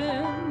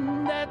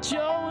something that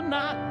you're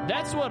not.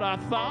 That's what I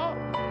thought.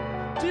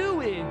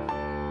 Dewey,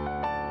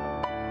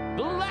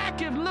 the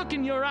lack of look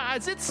in your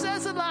eyes, it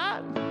says a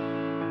lot.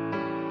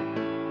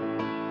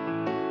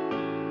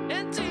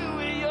 And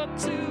Dewey, you're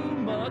too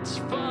much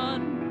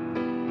fun.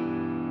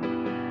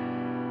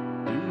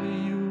 Dewey,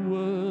 you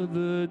were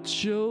the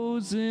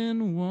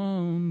chosen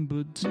one,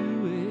 but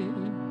Dewey,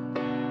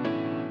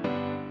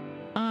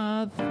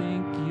 I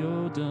think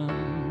you're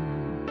done.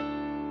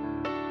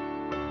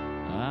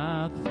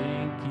 I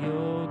think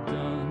you're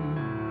done.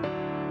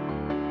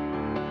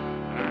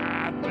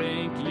 I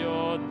think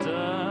you're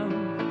done.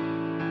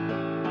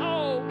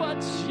 Oh,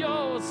 but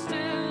you're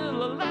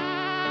still a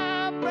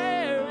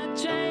library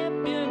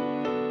champion,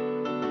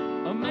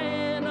 a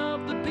man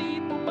of the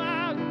people,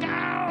 by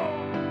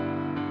God.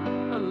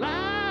 A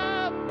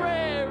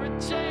library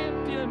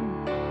champion,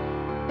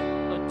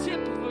 a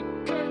tip of a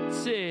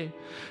curtsy,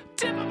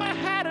 tip of a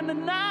hat and a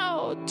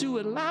nod to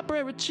a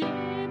library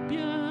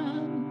champion.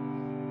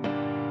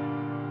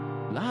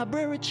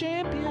 Library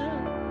champion.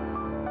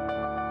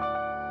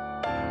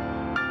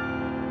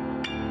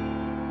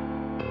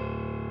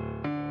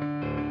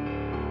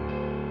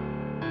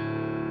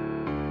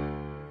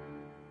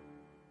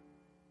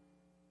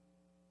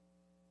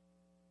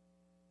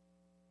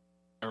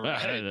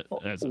 right.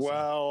 That's a song.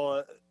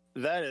 Well,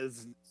 that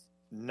is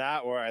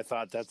not where I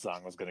thought that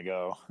song was going to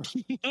go.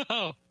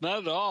 No, not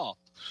at all.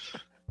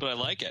 But I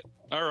like it.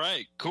 All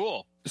right,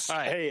 cool. All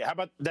right. Hey, how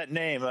about that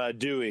name,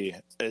 Dewey?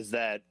 Is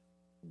that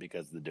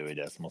because of the Dewey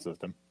Decimal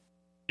System?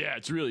 Yeah,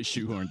 it's really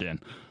shoehorned in.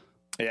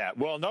 Yeah,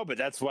 well, no, but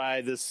that's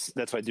why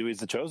Dewey's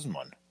the chosen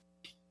one.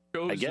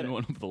 Chosen get it.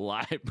 one of the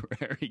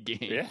library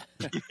game.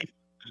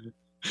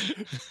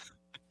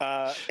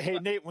 Yeah. Hey,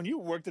 Nate, when you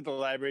worked at the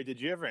library, did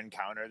you ever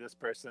encounter this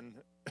person?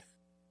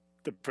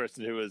 The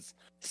person who was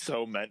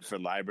so meant for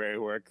library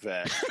work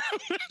that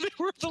They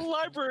were the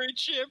library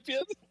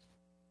champion.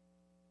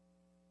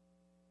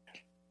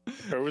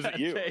 or was it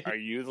you? Okay. Are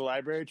you the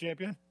library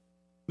champion?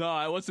 No,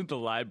 I wasn't the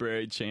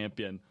library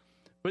champion.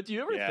 But do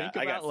you ever Yeah, think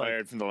about I got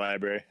fired from the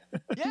library.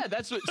 Yeah,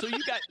 that's what. So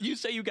you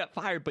say you got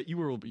fired, but you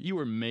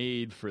were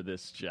made for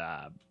this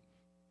job.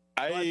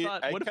 So I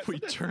thought, what if we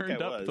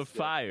turned up the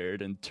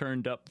fired and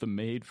turned up the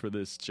made for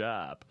this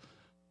job?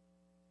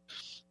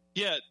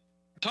 Yeah,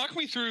 talk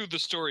me through the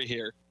story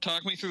here.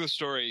 Talk me through the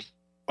story.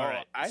 All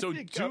right. I So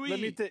think,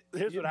 Dewey,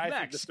 here's what I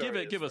think. Max,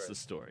 give us the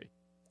story.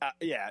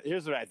 Yeah,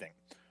 here's what I think.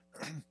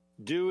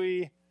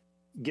 Dewey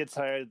gets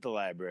hired at the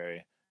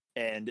library,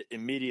 and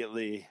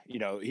immediately,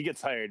 he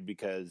gets hired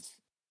because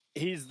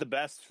he's the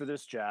best for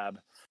this job,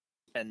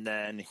 and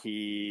then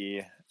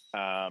he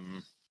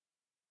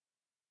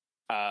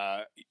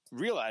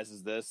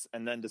realizes this,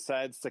 and then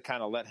decides to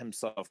kind of let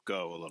himself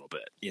go a little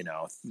bit.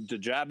 The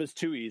job is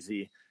too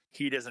easy.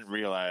 He doesn't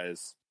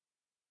realize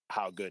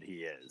how good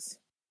he is,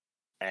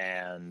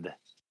 and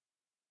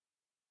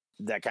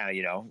that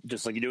kind of,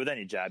 just like you do with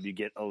any job, you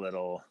get a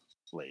little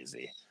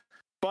lazy.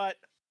 But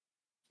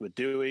with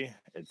Dewey,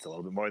 it's a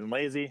little bit more than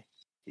lazy.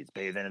 He's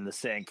bathing in the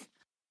sink.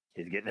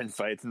 He's getting in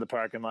fights in the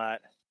parking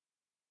lot.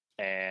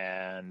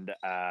 And,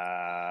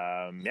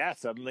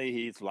 suddenly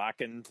he's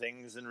locking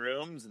things in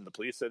rooms and the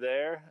police are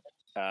there.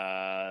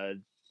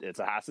 It's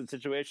a hostage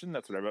situation.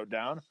 That's what I wrote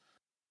down.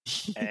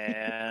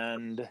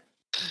 And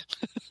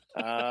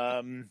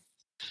I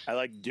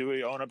like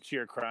Dewey, own up to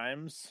your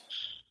crimes.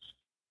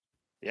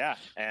 Yeah.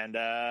 And,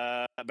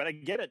 but I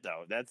get it,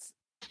 though.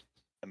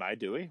 Am I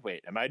Dewey?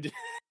 Wait, am I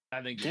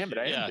I think. Damn it,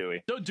 I am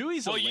Dewey. So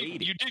Dewey's a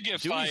lady. You did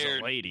get Dewey's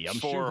fired a lady. I'm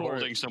for sure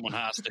holding someone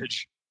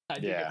hostage. I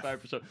did get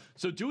fired for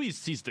so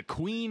Dewey's the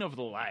queen of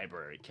the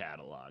library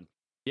catalog.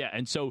 Yeah,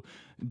 and so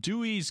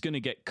Dewey's going to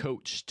get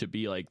coached to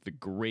be like the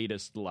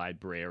greatest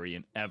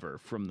librarian ever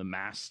from the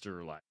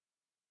master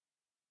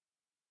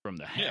from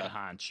the head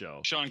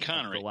honcho, Sean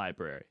Connery, the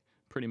library,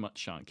 pretty much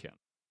Sean Connery.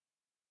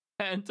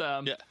 And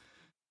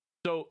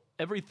so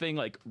everything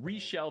like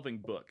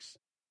reshelving books.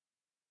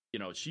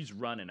 She's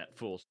running at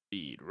full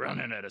speed,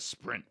 running at a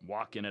sprint,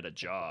 walking at a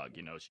jog.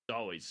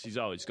 She's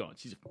always going.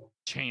 She's a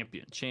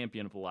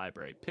champion of the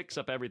library. Picks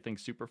up everything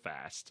super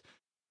fast,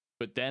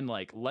 but then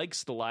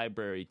likes the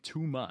library too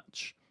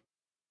much.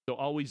 So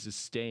always is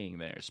staying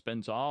there,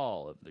 spends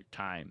all of their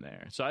time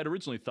there. So I'd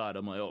originally thought,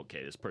 I'm like,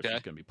 okay, this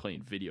person's going to be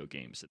playing video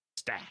games at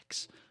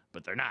Stacks,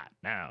 but they're not.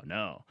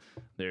 No,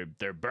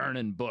 they're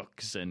burning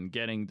books and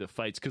getting to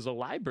fights because the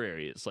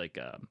library is like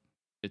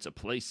it's a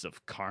place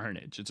of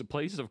carnage. It's a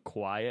place of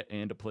quiet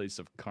and a place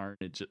of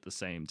carnage at the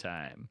same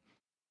time.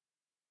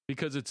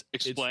 Because it's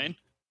the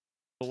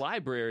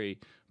library,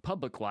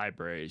 public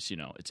libraries,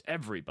 it's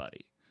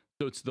everybody.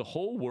 So it's the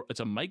whole world. It's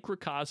a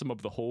microcosm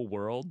of the whole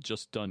world,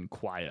 just done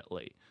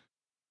quietly.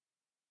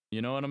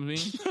 You know what I mean?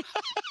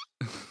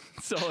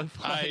 So if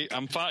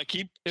I'm fine.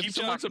 Keep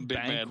someone's talking, a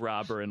bank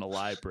robber in a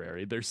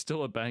library, they're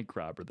still a bank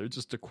robber. They're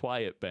just a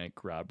quiet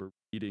bank robber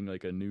reading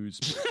like a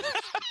newspaper.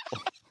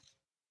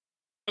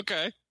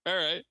 Okay. All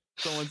right.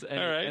 All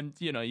right. And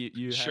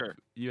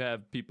you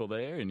have people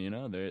there,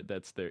 and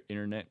that's their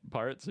internet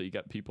part. So you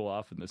got people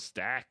off in the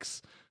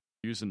stacks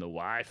using the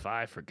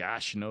Wi-Fi for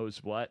gosh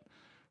knows what.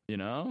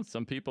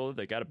 Some people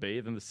they got to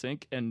bathe in the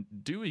sink, and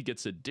Dewey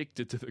gets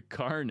addicted to the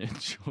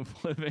carnage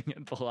of living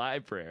at the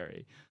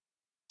library.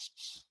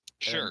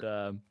 Sure.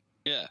 And,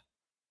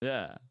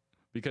 yeah,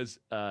 because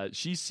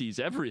she sees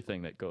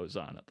everything that goes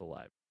on at the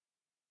library,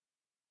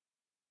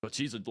 but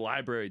she's a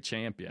library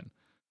champion.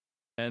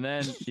 And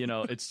then,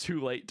 it's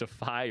too late to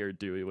fire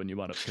Dewey when you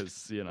want to,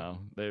 because,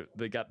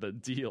 they got the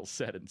deal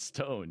set in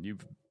stone.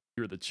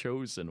 You're the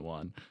chosen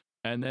one.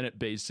 And then it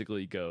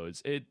basically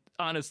goes,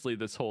 honestly,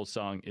 this whole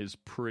song is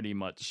pretty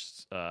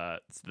much the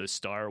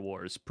Star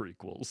Wars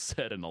prequel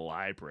set in a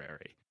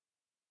library.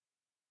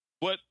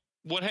 What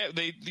have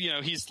they,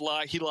 he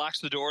locks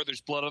the door. There's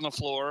blood on the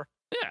floor.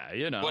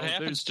 Yeah, what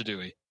happens to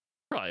Dewey?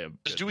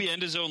 Does Dewey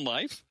end his own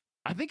life?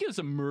 I think it's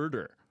a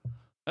murder.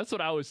 That's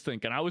what I was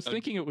thinking. I was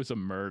thinking it was a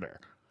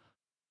murder.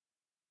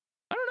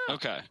 I don't know.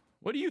 Okay.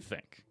 What do you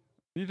think?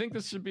 Do you think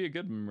this should be a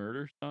good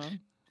murder song?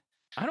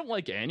 I don't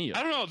like any of it.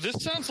 I don't know.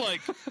 This sounds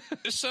like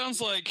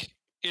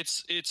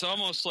it's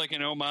almost like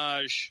an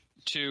homage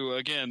to,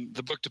 again,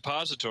 the book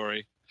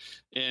Depository.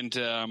 And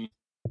I'm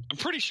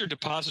pretty sure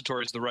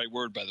depository is the right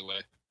word, by the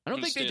way. I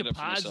don't think they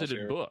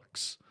deposited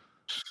books.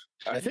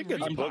 I think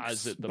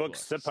it's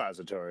books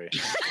depository.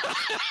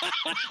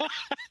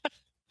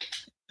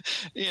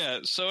 Yeah.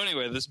 So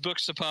anyway, this book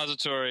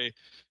suppository,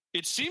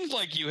 it seemed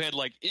like you had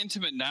like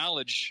intimate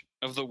knowledge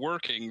of the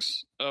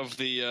workings of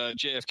the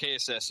JFK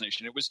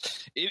assassination. It was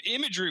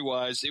imagery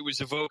wise, it was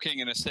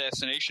evoking an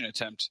assassination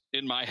attempt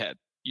in my head.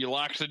 You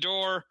locked the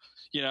door,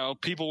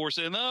 people were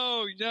saying,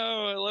 "No,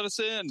 let us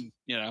in."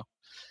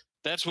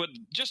 That's what,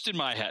 just in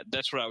my head,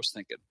 that's what I was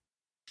thinking.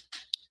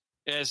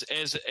 As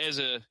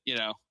a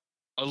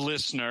a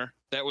listener,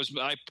 that was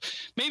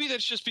maybe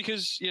that's just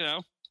because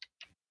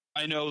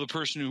I know the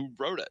person who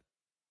wrote it.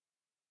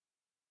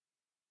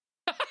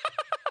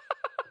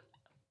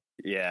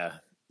 Yeah,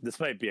 this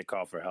might be a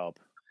call for help.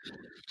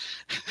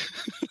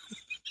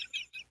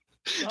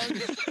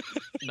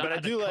 But I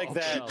do like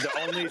that the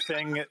only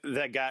thing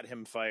that got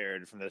him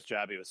fired from this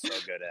job he was so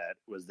good at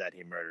was that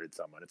he murdered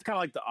someone. It's kind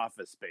of like the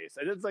Office Space.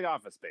 It's like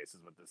Office Space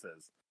is what this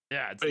is.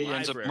 Yeah, but he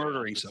ends up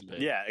murdering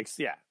somebody. Yeah,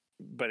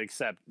 but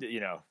except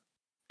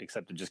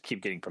to just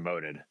keep getting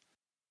promoted,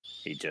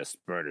 he just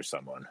murders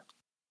someone.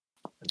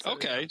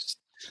 Okay,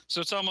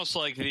 so it's almost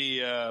like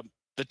the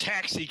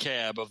taxi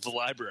cab of the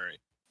library.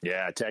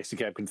 Yeah, Taxi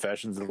Cab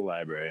Confessions of the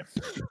Library.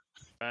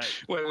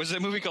 Right. Wait, was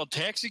that movie called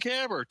Taxi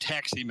Cab or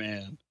Taxi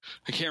Man?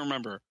 I can't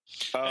remember.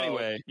 Oh,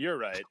 anyway, you're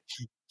right.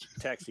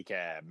 Taxi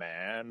Cab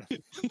Man.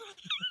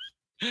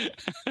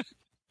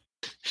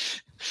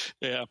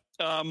 Yeah.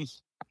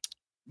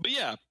 But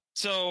yeah,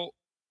 so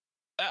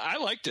I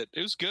liked it.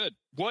 It was good.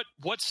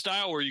 What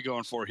style were you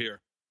going for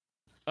here?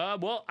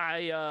 Well,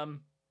 I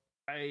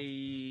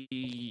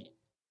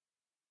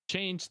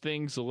changed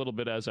things a little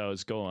bit as I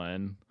was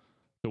going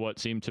to what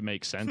seemed to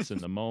make sense in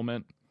the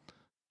moment.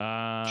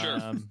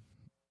 Sure.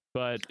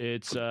 But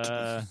it's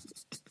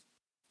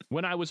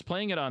when I was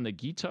playing it on the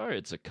guitar,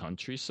 it's a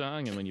country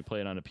song, and when you play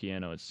it on a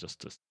piano, it's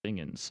just a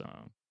singing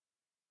song.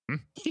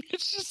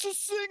 It's just a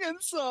singing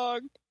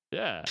song.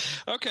 Yeah.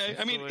 Okay.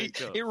 I mean,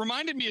 it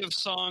reminded me of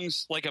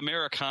songs like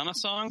Americana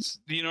songs.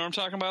 Do you know what I'm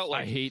talking about?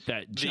 Like, I hate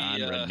that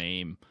genre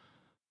name.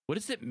 What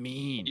does it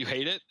mean? You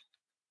hate it?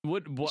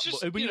 What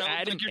when you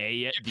add an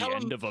A at the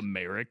end of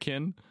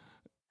American?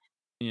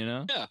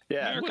 Yeah.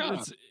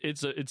 Americana.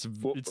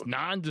 It's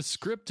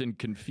nondescript and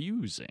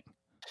confusing.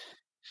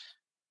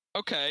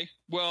 Okay.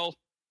 Well,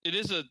 it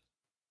is a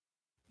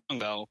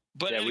though.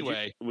 But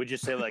anyway, would you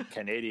say like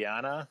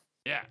Canadiana?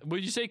 Yeah.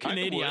 Would you say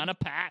Canadiana,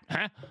 Pat?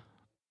 Huh?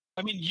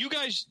 I mean, you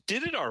guys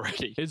did it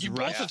already. Is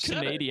Rush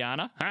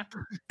Canadiana? Huh?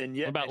 And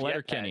yet, what about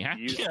Letterkenny? Huh?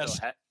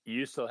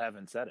 You still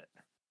haven't said it.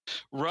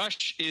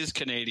 Rush is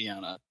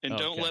Canadiana, and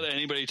don't let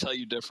anybody tell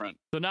you different.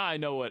 So now I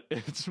know what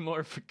it's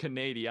more for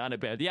Canadiana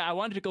band. Yeah, I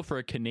wanted to go for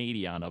a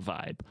Canadiana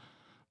vibe,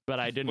 but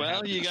I didn't.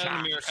 Well, you got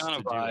an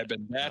Americana vibe,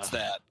 and that's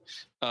that.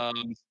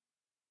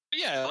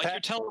 Yeah, like you're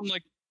telling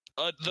like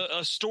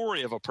a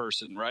story of a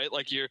person, right?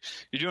 Like you're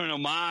doing an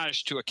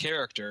homage to a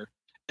character,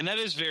 and that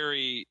is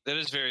very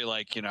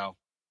like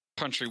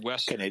country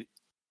western.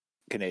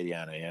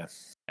 Canadiana, yeah.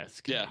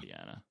 Yes,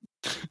 Canadiana.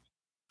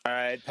 All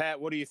right, Pat,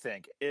 what do you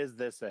think? Is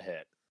this a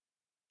hit?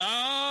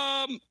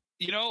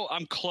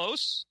 I'm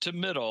close to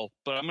middle,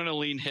 but I'm going to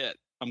lean hit.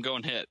 I'm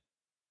going hit.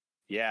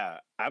 Yeah,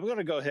 I'm going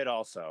to go hit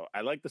also. I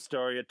like the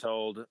story it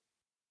told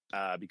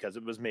because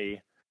it was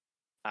me.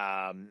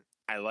 I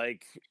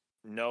like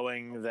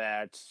knowing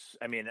that,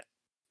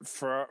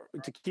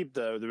 to keep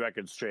the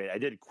record straight, I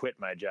did quit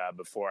my job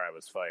before I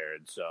was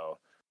fired. So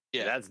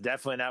that's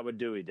definitely not what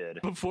Dewey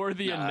did. Before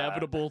the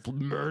inevitable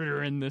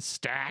murder in the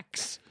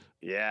stacks.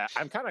 Yeah,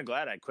 I'm kind of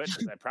glad I quit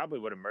because I probably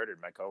would have murdered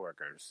my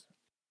coworkers.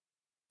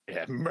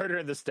 Yeah, Murder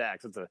in the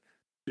Stacks. It's a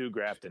Sue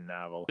Grafton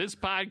novel. This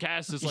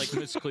podcast is like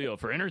Miss Cleo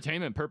for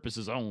entertainment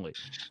purposes only.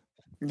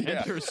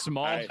 Enter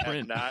small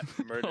print. Not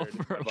murdered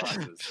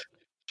bosses.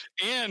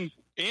 And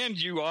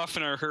you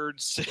often are heard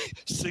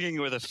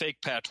singing with a fake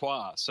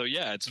patois. So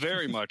yeah, it's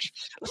very much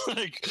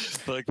like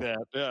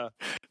that.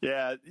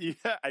 Yeah.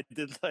 I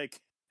did like.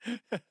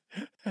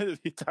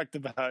 He talked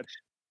about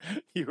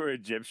you were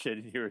Egyptian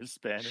and you were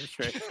Spanish,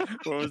 right?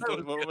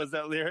 What was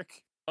that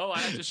lyric? Oh, I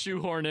had to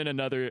shoehorn in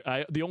another.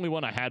 The only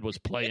one I had was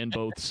playing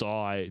both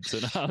sides,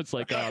 and I was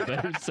like, "Oh,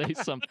 better say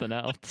something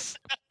else."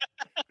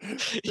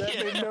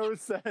 That made no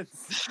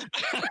sense.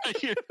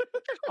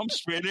 I'm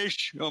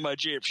Spanish. I'm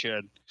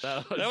Egyptian.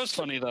 That was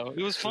funny though.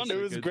 It was funny.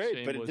 It was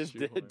great, but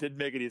it didn't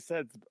make any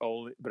sense.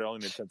 But it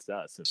only made sense to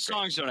us.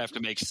 Songs don't have to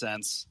make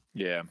sense.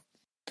 Yeah.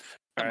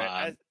 All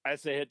right, I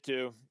say hit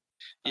 2.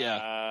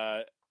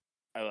 Yeah.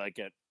 I like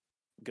it.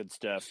 Good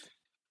stuff.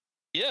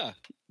 Yeah.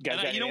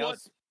 You know what?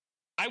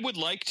 I would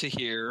like to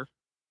hear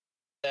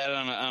that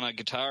on a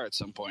guitar at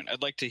some point.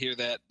 I'd like to hear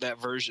that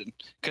version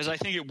because I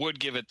think it would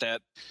give it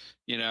that,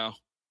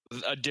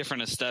 a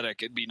different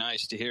aesthetic. It'd be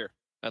nice to hear.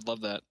 I'd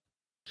love that.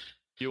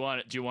 Do you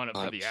want it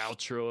for the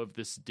outro of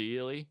this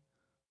dealy?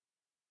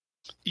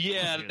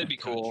 Yeah, that'd be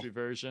cool. Country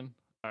version.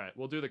 All right,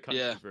 we'll do the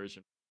country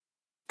version.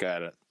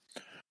 Got it.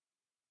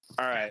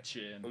 All right,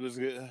 it was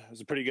good. It was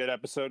a pretty good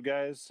episode,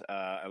 guys.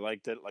 I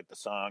liked it. Like the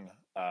song.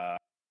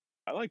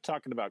 I like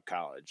talking about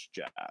college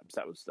jobs.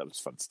 That was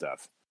fun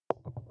stuff.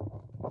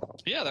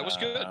 Yeah, that was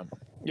good.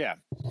 Yeah.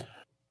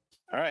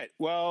 All right.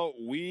 Well,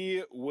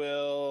 we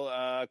will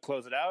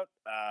close it out.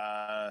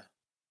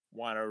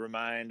 Want to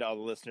remind all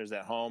the listeners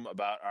at home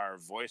about our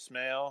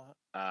voicemail.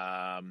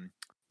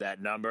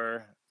 That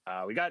number.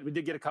 We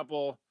did get a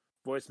couple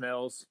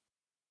voicemails,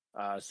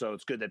 so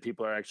it's good that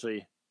people are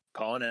actually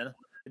calling in.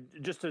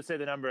 Just to say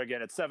the number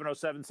again, it's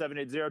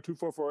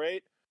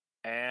 707-780-2448,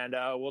 and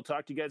we'll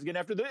talk to you guys again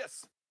after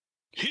this.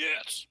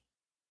 Yes.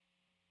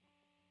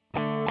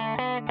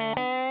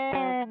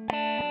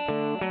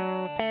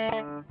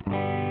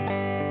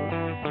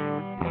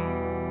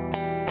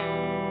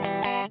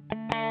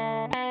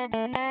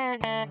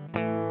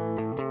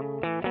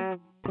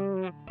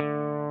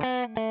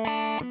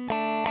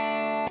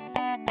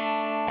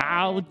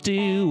 I'll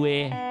do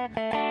it.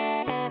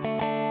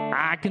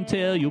 I can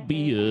tell you'll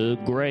be a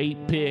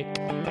great pick.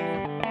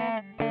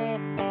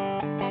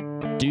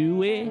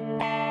 Do it.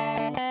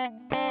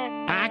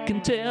 I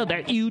can tell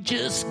that you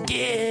just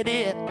get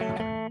it.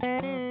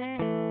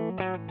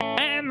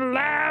 And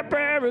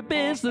library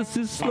business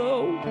is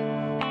slow.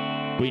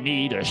 We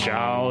need a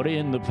shot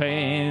in the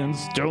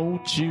pants,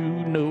 don't you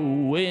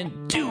know?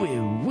 And do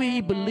it.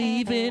 We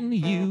believe in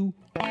you.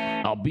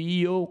 I'll be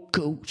your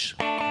coach.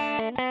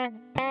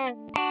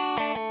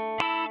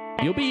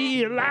 You'll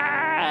be a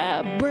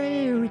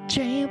library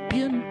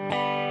champion,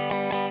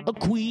 a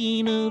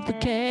queen of the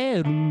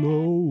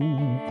catalog,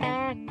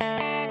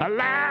 a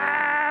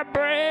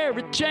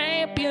library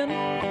champion,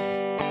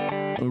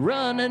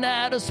 running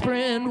out of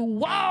sprint,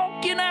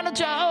 walking out of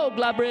jog,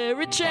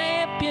 library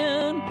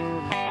champion.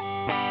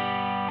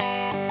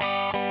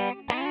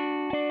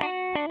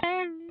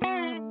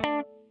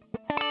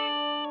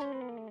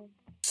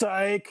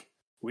 Psych.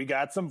 We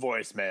got some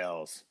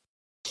voicemails.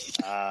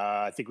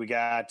 I think we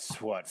got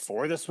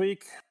 4 this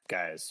week,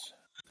 guys.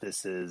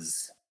 This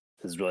is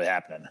really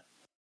happening.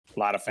 A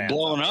lot of fans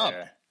blowing up.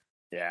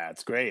 Yeah,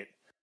 it's great.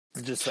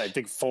 It's just I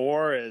think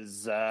 4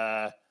 is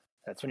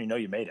that's when you know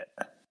you made it.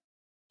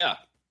 Yeah,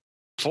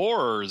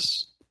 4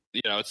 is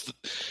it's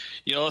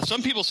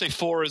some people say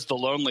 4 is the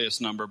loneliest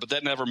number, but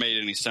that never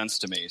made any sense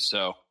to me.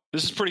 So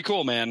this is pretty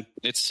cool, man.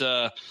 It's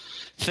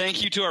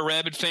thank you to our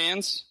rabid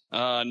fans.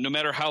 No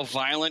matter how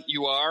violent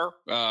you are,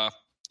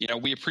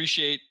 we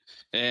appreciate.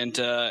 And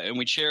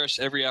we cherish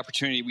every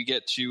opportunity we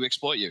get to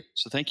exploit you.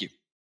 So thank you.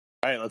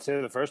 All right, let's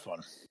hear the first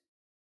one.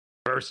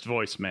 First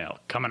voicemail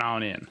coming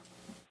on in.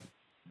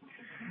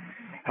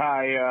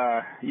 Hi,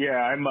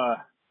 I'm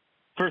a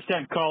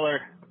first-time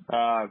caller,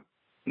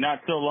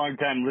 not so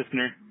long-time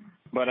listener,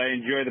 but I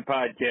enjoy the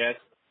podcast.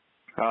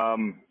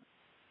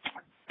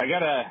 I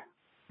got a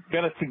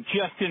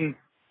suggestion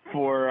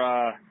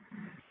for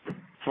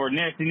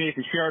Nasty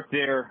Nathan Sharp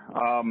there.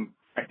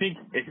 I think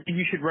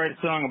you should write a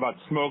song about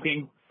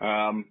smoking.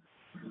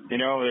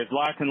 There's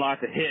lots and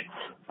lots of hits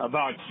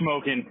about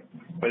smoking,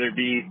 whether it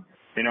be,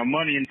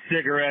 money and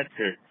cigarettes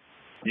or,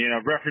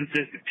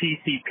 references to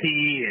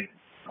PCP and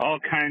all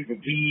kinds of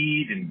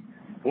weed and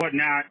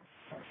whatnot.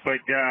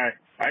 But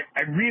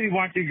I really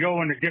want to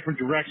go in a different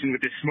direction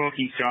with this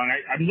smoking song.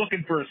 I'm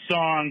looking for a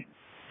song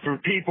for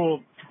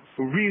people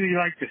who really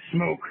like to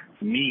smoke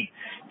meats.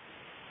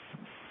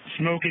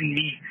 Smoking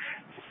meats.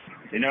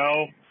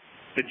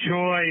 The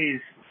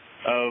joys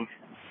of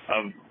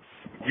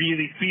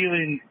really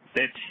feeling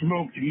that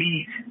smoked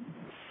meat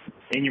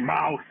in your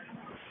mouth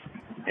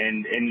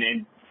and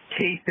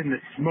tasting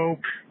the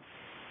smoke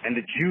and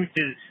the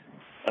juices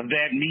of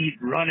that meat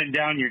running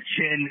down your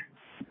chin,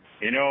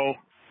 and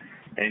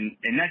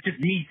not just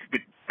meats,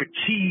 but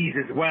cheese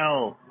as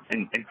well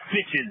and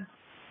fishes.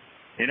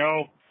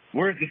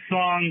 Where's the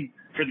song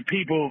for the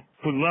people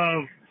who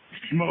love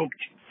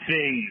smoked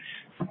things?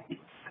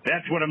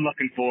 That's what I'm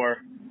looking for.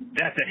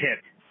 That's a hit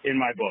in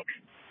my book.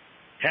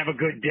 Have a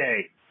good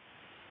day.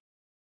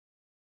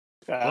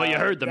 Well, you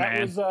heard the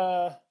man.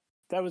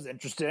 That was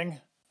interesting.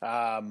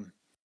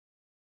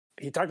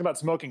 He talked about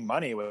smoking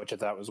money, which I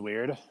thought was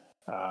weird.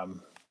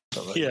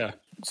 Yeah.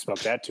 Smoke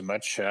that too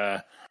much.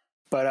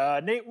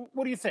 But Nate,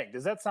 what do you think?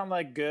 Does that sound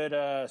like good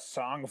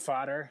song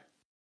fodder?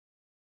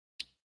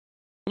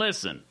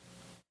 Listen,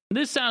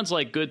 this sounds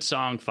like good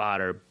song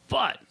fodder,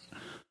 but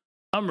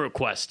I'm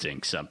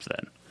requesting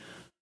something.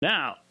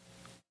 Now,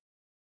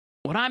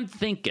 what I'm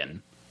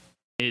thinking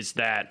is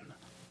that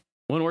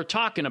when we're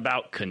talking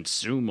about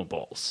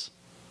consumables,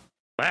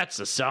 that's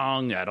a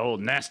song that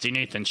old Nasty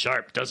Nathan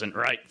Sharp doesn't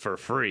write for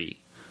free.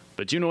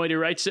 But you know what he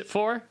writes it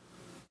for?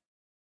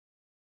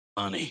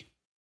 Money.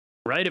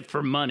 Write it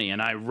for money,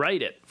 and I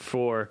write it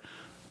for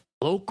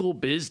local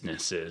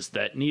businesses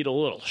that need a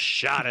little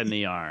shot in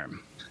the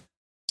arm.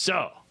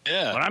 So,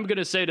 what I'm going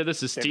to say to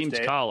this esteemed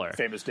caller.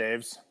 Famous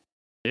Dave's.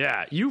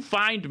 Yeah, you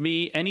find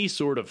me any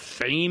sort of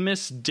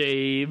Famous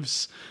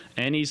Dave's,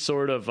 any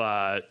sort of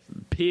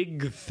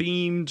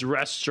pig-themed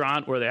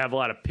restaurant where they have a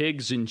lot of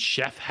pigs in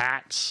chef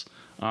hats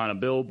on a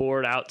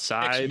billboard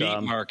outside.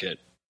 Meat market.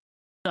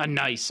 A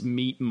nice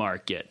meat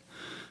market.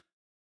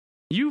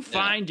 You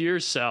find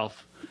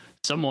yourself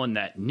someone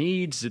that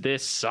needs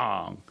this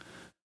song,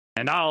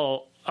 and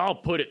I'll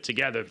put it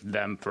together for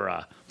them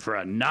for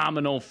a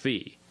nominal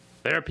fee.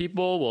 Their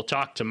people will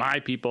talk to my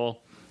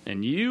people,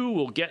 and you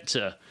will get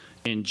to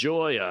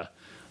enjoy a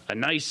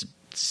nice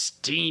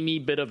steamy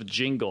bit of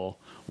jingle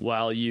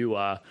while you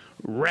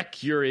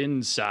wreck your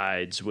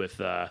insides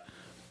with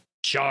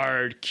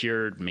charred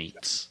cured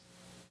meats.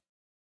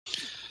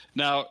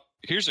 Now,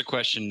 here's a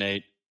question,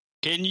 Nate.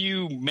 Can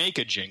you make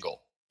a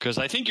jingle? Because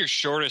I think your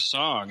shortest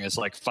song is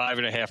like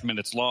 5.5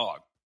 minutes long.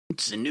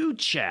 It's a new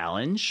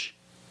challenge.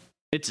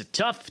 It's a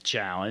tough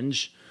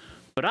challenge,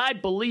 but I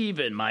believe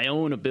in my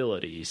own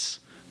abilities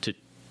to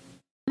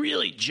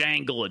really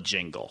jangle a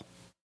jingle.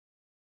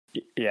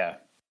 Yeah.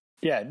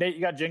 Yeah, Nate,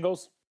 you got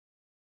jingles?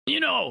 You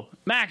know,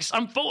 Max,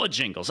 I'm full of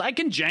jingles. I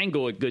can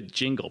jangle a good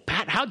jingle.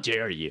 Pat, how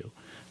dare you?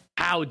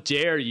 How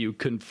dare you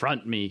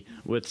confront me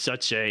with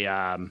such a,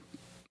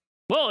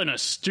 an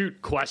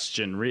astute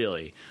question,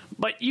 really.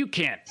 But you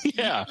can't.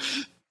 Yeah.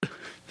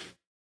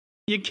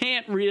 You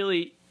can't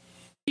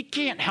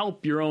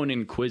help your own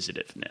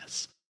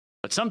inquisitiveness.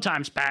 But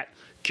sometimes, Pat,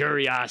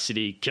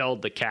 curiosity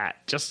killed the cat.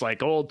 Just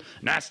like old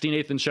nasty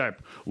Nathan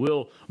Sharp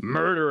will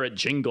murder a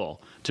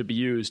jingle to be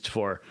used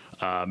for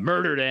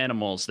murdered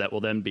animals that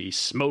will then be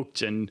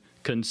smoked and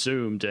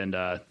consumed and,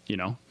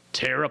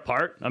 tear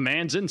apart a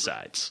man's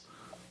insides.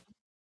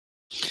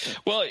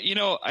 Well,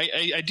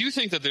 I do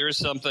think that there is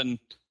something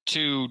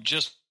to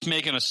just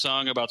making a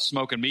song about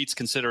smoking meats,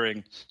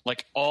 considering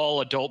like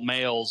all adult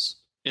males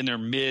in their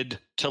mid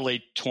to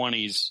late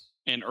 20s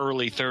and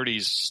early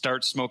 30s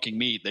start smoking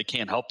meat. They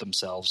can't help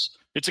themselves.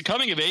 It's a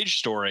coming of age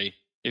story,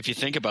 if you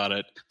think about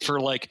it, for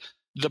like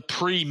the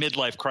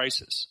pre-midlife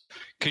crisis,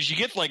 because you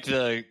get like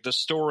the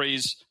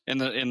stories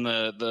and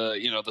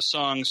the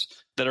songs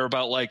that are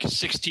about like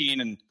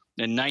 16 and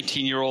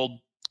 19-year-old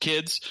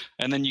kids,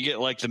 and then you get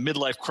like the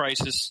midlife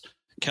crisis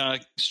kind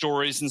of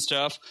stories and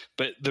stuff.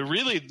 But the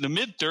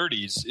mid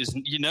 30s is,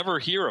 you never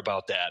hear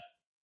about that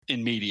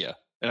in media.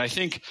 And I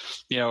think,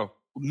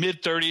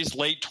 mid 30s,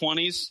 late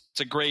 20s,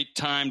 it's a great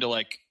time to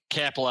like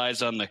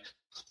capitalize on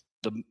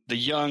the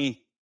young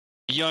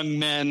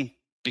men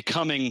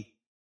becoming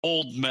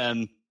old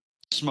men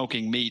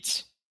smoking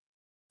meats.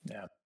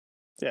 Yeah.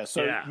 Yeah.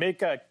 So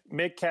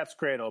make Cat's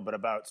Cradle, but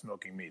about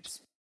smoking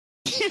meats.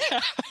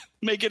 Yeah.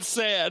 Make it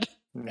sad.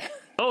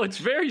 Oh, it's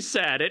very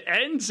sad. It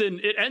ends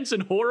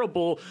in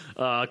horrible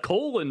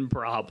colon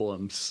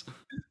problems.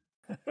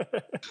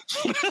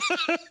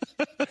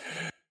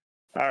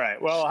 All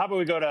right. Well, how about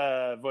we go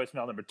to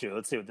voicemail number 2?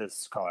 Let's see what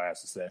this caller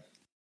has to say.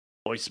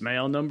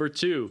 Voicemail number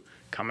 2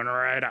 coming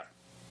right up.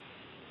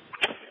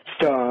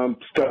 Stomp,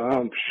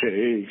 stomp,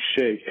 shake,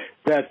 shake.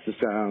 That's the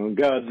sound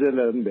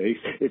Godzilla makes.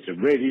 It's a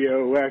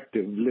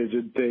radioactive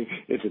lizard thing.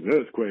 It's an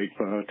earthquake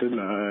brought to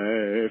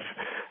life.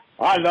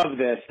 I love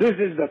this. This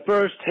is the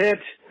first hit.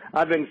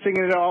 I've been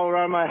singing it all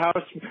around my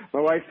house. My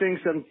wife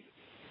thinks I'm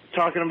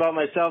talking about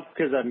myself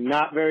because I'm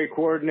not very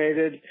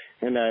coordinated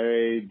and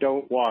I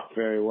don't walk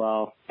very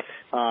well.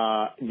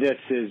 This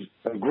is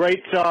a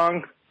great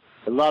song.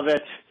 I love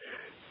it.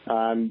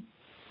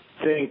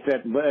 Think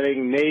that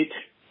letting Nate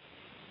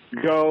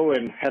go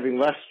and having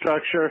less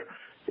structure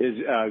is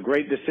a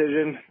great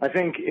decision. I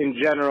think in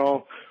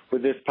general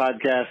with this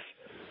podcast,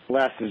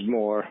 less is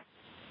more.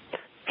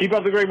 Keep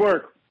up the great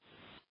work.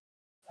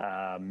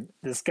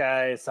 This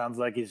guy sounds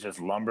like he's just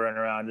lumbering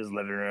around his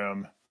living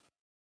room.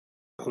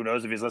 Who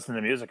knows if he's listening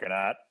to music or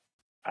not?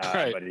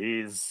 Right. But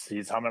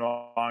he's humming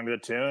along to the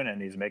tune, and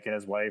he's making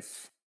his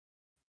wife,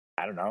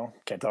 I don't know,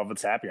 can't tell if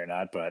it's happy or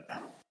not, but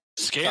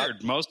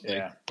scared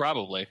mostly,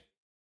 probably.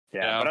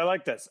 Yeah, but I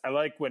like this. I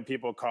like when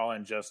people call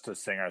in just to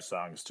sing our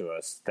songs to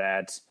us.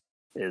 That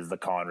is the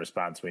call and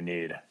response we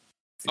need.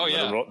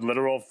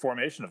 Literal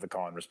formation of the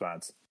call and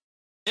response.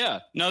 Yeah.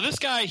 No, this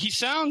guy, he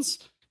sounds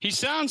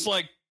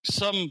like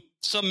some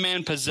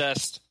man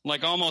possessed,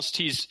 like almost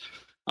he's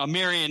a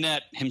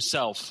marionette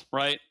himself,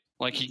 right?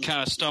 Like he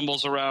kind of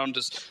stumbles around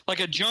as like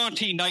a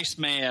jaunty, nice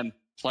man.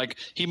 Like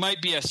he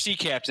might be a sea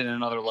captain in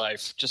another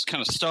life, just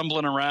kind of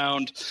stumbling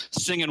around,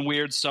 singing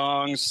weird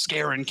songs,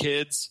 scaring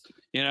kids,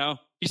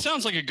 He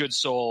sounds like a good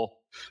soul.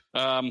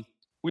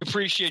 We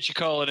appreciate you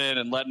calling in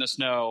and letting us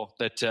know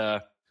that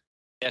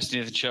Nasty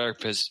Nathan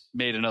Sharp has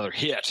made another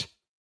hit.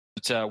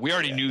 But we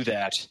already knew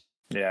that.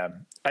 Yeah.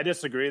 I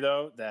disagree,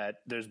 though,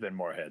 that there's been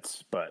more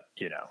hits. But,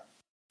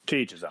 to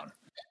each his own.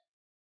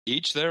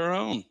 Each their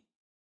own.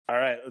 All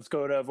right. Let's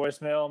go to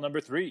voicemail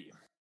number 3.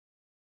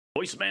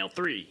 Voicemail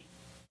 3.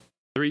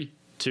 3,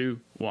 2,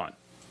 1.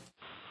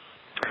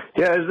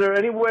 Yeah, is there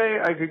any way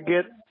I could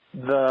get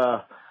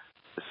the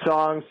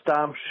song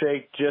Stomp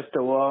Shake just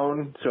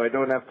alone so I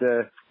don't have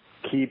to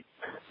keep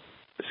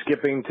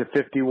skipping to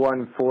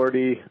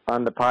 5140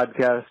 on the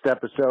podcast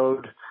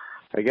episode?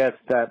 I guess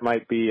that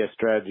might be a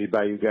strategy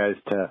by you guys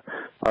to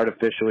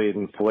artificially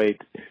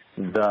inflate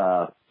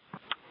the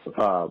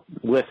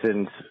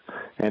listens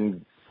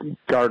and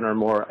garner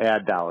more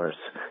ad dollars.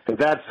 If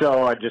that's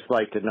so, I'd just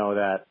like to know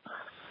that.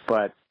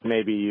 But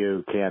maybe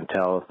you can't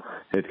tell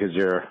it because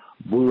your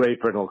Blue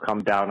Apron will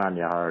come down on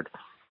you hard.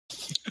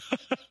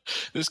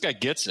 This guy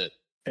gets it.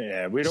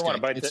 Yeah, we don't want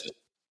to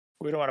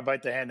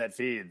bite the hand that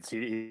feeds.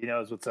 He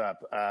knows what's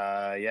up.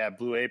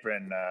 Blue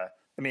Apron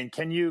I mean,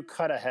 can you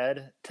cut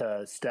ahead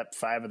to step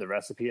 5 of the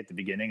recipe at the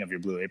beginning of your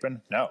Blue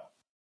Apron? No.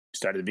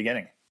 Start at the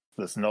beginning.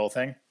 Listen to the whole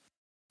thing.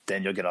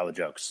 Then you'll get all the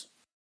jokes.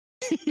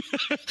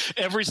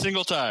 Every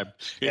single time.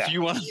 Yeah. If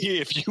you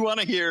want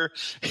to hear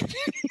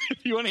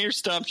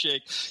Stomp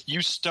Shake,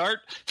 you start.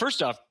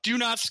 First off, do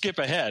not skip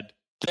ahead.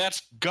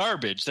 That's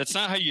garbage. That's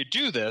not how you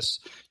do this.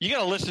 You got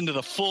to listen to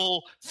the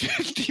full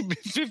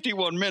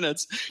 51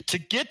 minutes to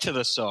get to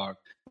the song,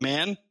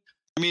 man.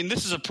 I mean,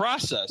 this is a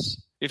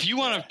process. If you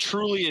want to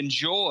truly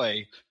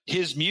enjoy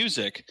his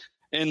music,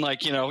 and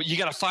you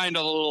got to find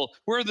a little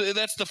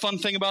that's the fun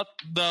thing about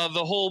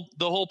the whole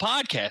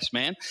podcast,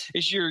 man,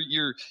 is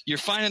you're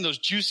finding those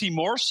juicy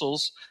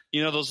morsels,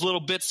 those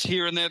little bits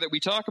here and there that we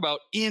talk about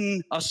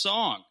in a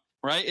song,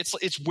 right?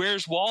 It's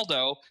Where's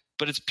Waldo,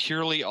 but it's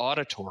purely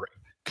auditory.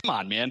 Come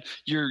on, man.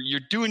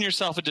 You're doing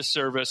yourself a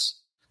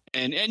disservice,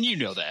 and you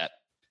know that.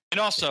 And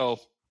also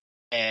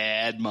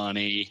ad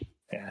money.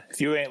 Yeah.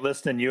 If you ain't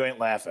listening, you ain't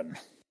laughing.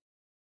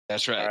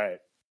 That's right. All right.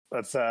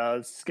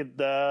 Let's get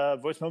the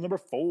voicemail number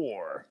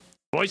 4.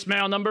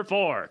 Voicemail number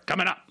 4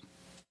 coming up.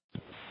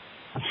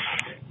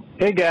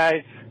 Hey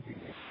guys,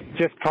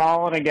 just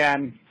calling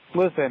again.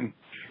 Listen,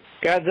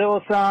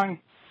 Godzilla song,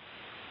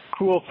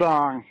 cool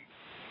song.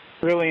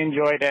 Really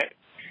enjoyed it.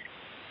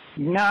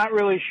 Not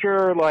really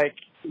sure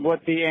what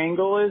the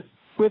angle is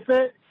with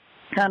it.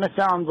 Kind of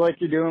sounds like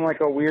you're doing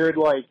a weird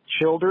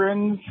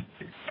children's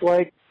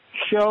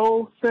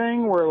show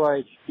thing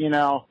where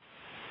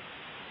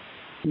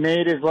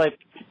Nate is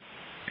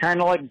kind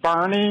of like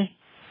Barney,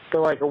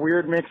 so a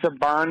weird mix of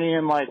Barney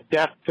and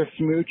Death to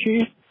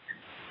Smoochie.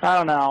 I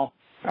don't know.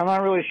 I'm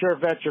not really sure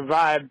if that's your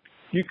vibe.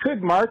 You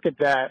could market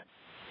that.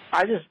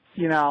 I just,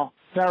 it's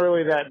not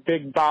really that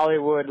big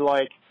Bollywood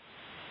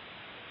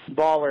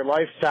baller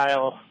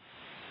lifestyle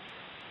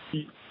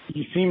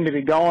you seem to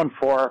be going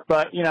for.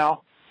 But,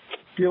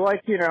 if you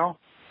like,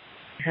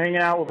 hanging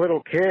out with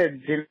little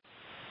kids,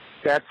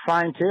 that's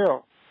fine too.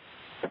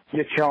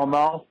 You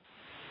chomo.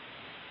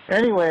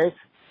 Anyways,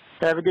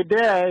 have a good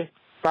day.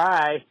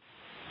 Bye.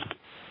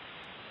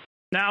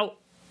 Now,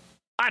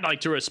 I'd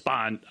like to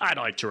respond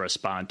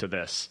to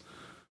this.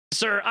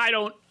 Sir, I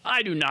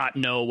do not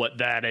know what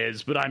that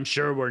is, but I'm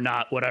sure we're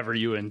not whatever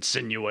you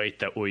insinuate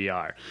that we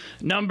are.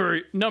 Number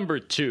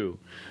 2,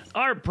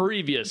 our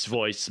previous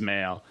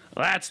voicemail,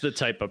 that's the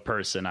type of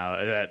person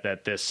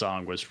that this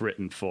song was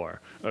written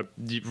for.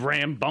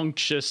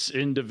 Rambunctious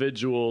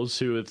individuals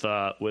who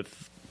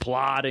with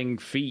plodding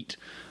feet,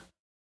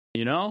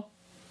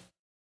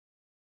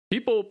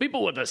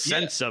 People with a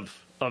sense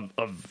of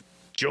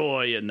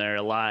joy in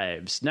their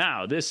lives.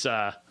 Now, this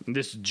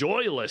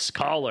joyless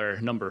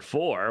caller, number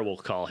 4, we'll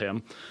call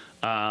him,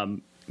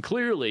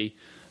 clearly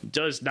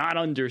does not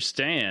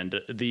understand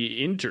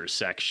the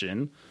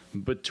intersection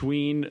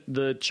between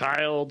the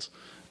child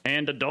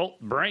and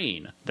adult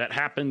brain that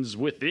happens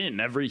within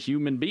every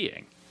human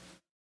being.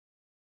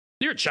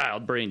 Your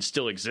child brain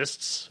still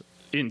exists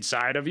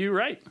inside of you,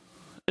 right?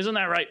 Isn't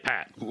that right,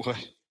 Pat?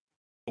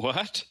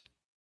 What?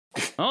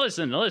 Oh,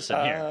 listen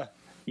here.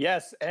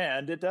 Yes,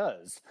 and it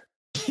does.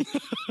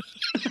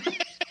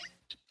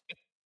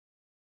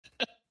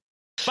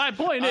 My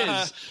point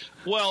is,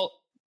 well,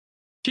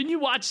 can you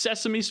watch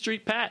Sesame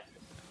Street, Pat?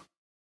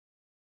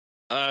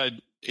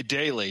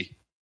 Daily.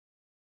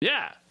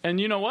 Yeah, and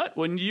you know what?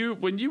 When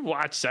you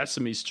watch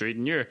Sesame Street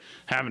and you're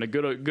having a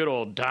good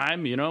old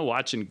time,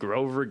 watching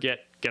Grover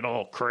get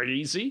all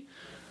crazy,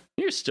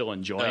 you're still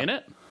enjoying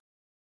it.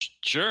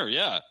 Sure,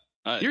 yeah.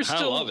 I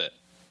love it.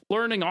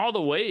 Learning all the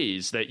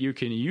ways that you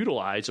can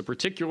utilize a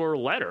particular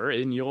letter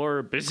in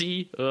your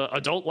busy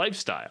adult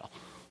lifestyle.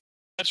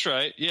 That's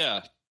right.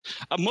 Yeah.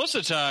 Most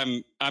of the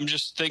time, I'm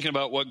just thinking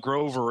about what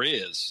Grover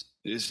is.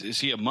 Is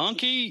he a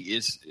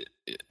monkey?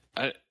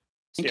 I'm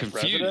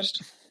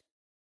confused.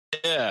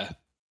 Yeah.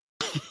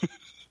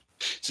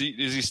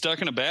 Is he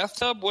stuck in a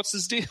bathtub? What's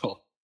his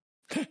deal?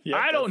 Yeah,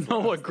 I don't know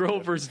what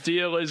Grover's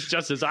deal is.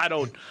 Just as I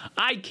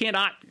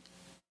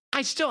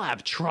still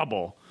have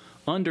trouble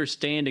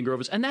understanding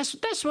Grover's, and that's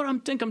what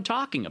I'm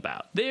talking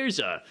about. There's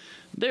a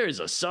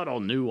subtle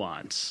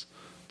nuance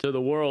to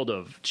the world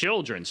of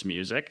children's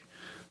music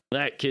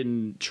that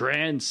can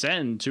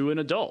transcend to an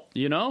adult.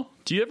 Do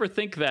you ever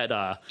think that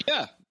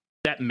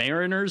that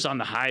mariners on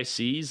the high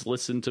seas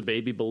listen to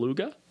Baby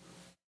Beluga?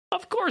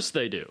 Of course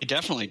they do. They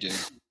definitely do.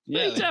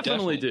 Yeah, they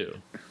definitely do.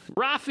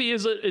 Rafi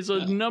is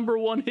a number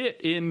 1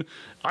 hit in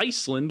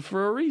Iceland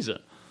for a reason.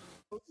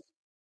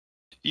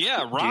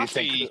 Yeah,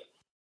 Rafi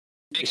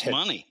makes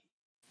money.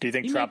 Do you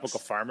think tropical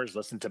farmers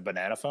listen to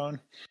Banana Phone?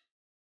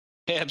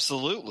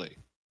 Absolutely.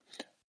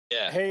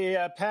 Yeah.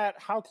 Hey, Pat,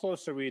 how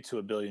close are we to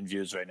 1 billion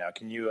views right now?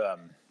 Can you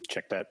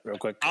check that real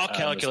quick? I'll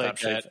calculate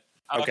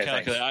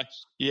that.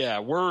 Yeah,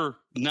 we're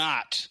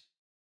not.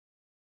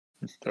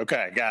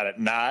 Okay, got it.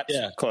 Not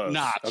close.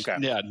 Not. Okay.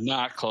 Yeah,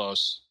 not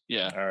close.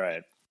 Yeah. All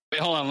right. Wait,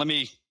 hold on. Let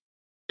me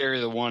carry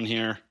the one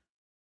here.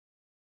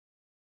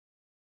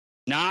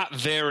 Not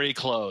very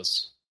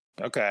close.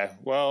 Okay.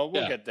 Well,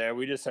 we'll get there.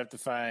 We just have to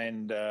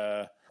find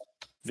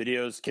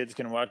videos kids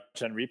can watch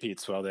on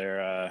repeats while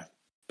they're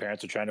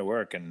parents are trying to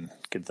work and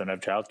kids don't have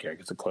childcare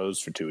because it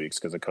closed for 2 weeks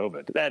because of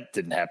COVID. That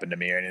didn't happen to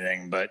me or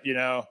anything, but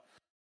yeah,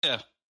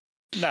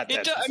 not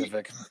that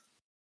specific.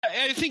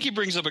 I think he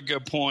brings up a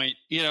good point.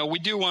 We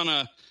do want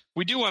to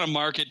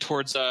market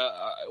towards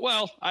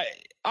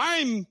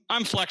I'm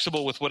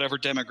flexible with whatever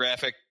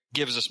demographic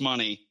gives us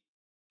money.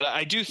 But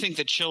I do think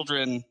that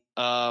children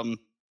don't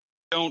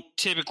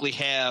typically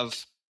have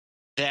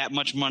that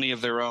much money of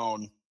their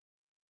own.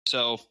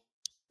 So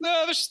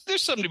there's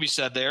something to be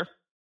said there.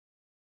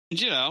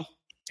 And, yeah,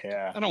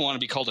 I don't want to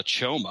be called a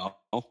chomo.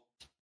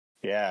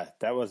 Yeah,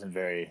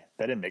 that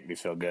didn't make me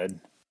feel good.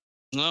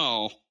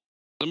 No.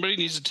 Somebody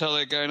needs to tell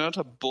that guy not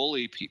to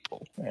bully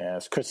people. Yeah,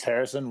 is Chris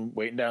Harrison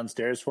waiting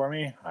downstairs for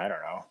me? I don't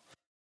know.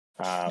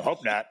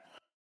 Hope not.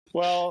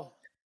 Well,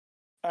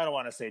 I don't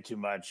want to say too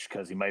much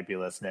because he might be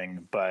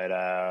listening, but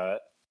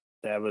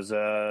that was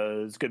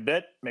a good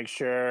bit. Make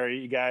sure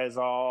you guys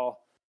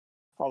all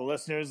the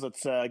listeners,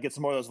 let's get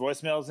some more of those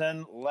voicemails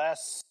in.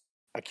 Less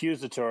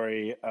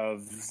accusatory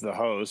of the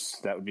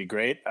host. That would be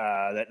great.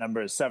 That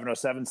number is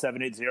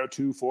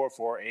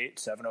 707-780-2448,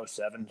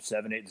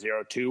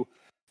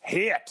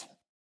 707-780-2-HIT.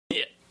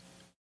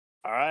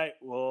 All right.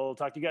 We'll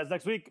talk to you guys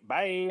next week.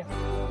 Bye.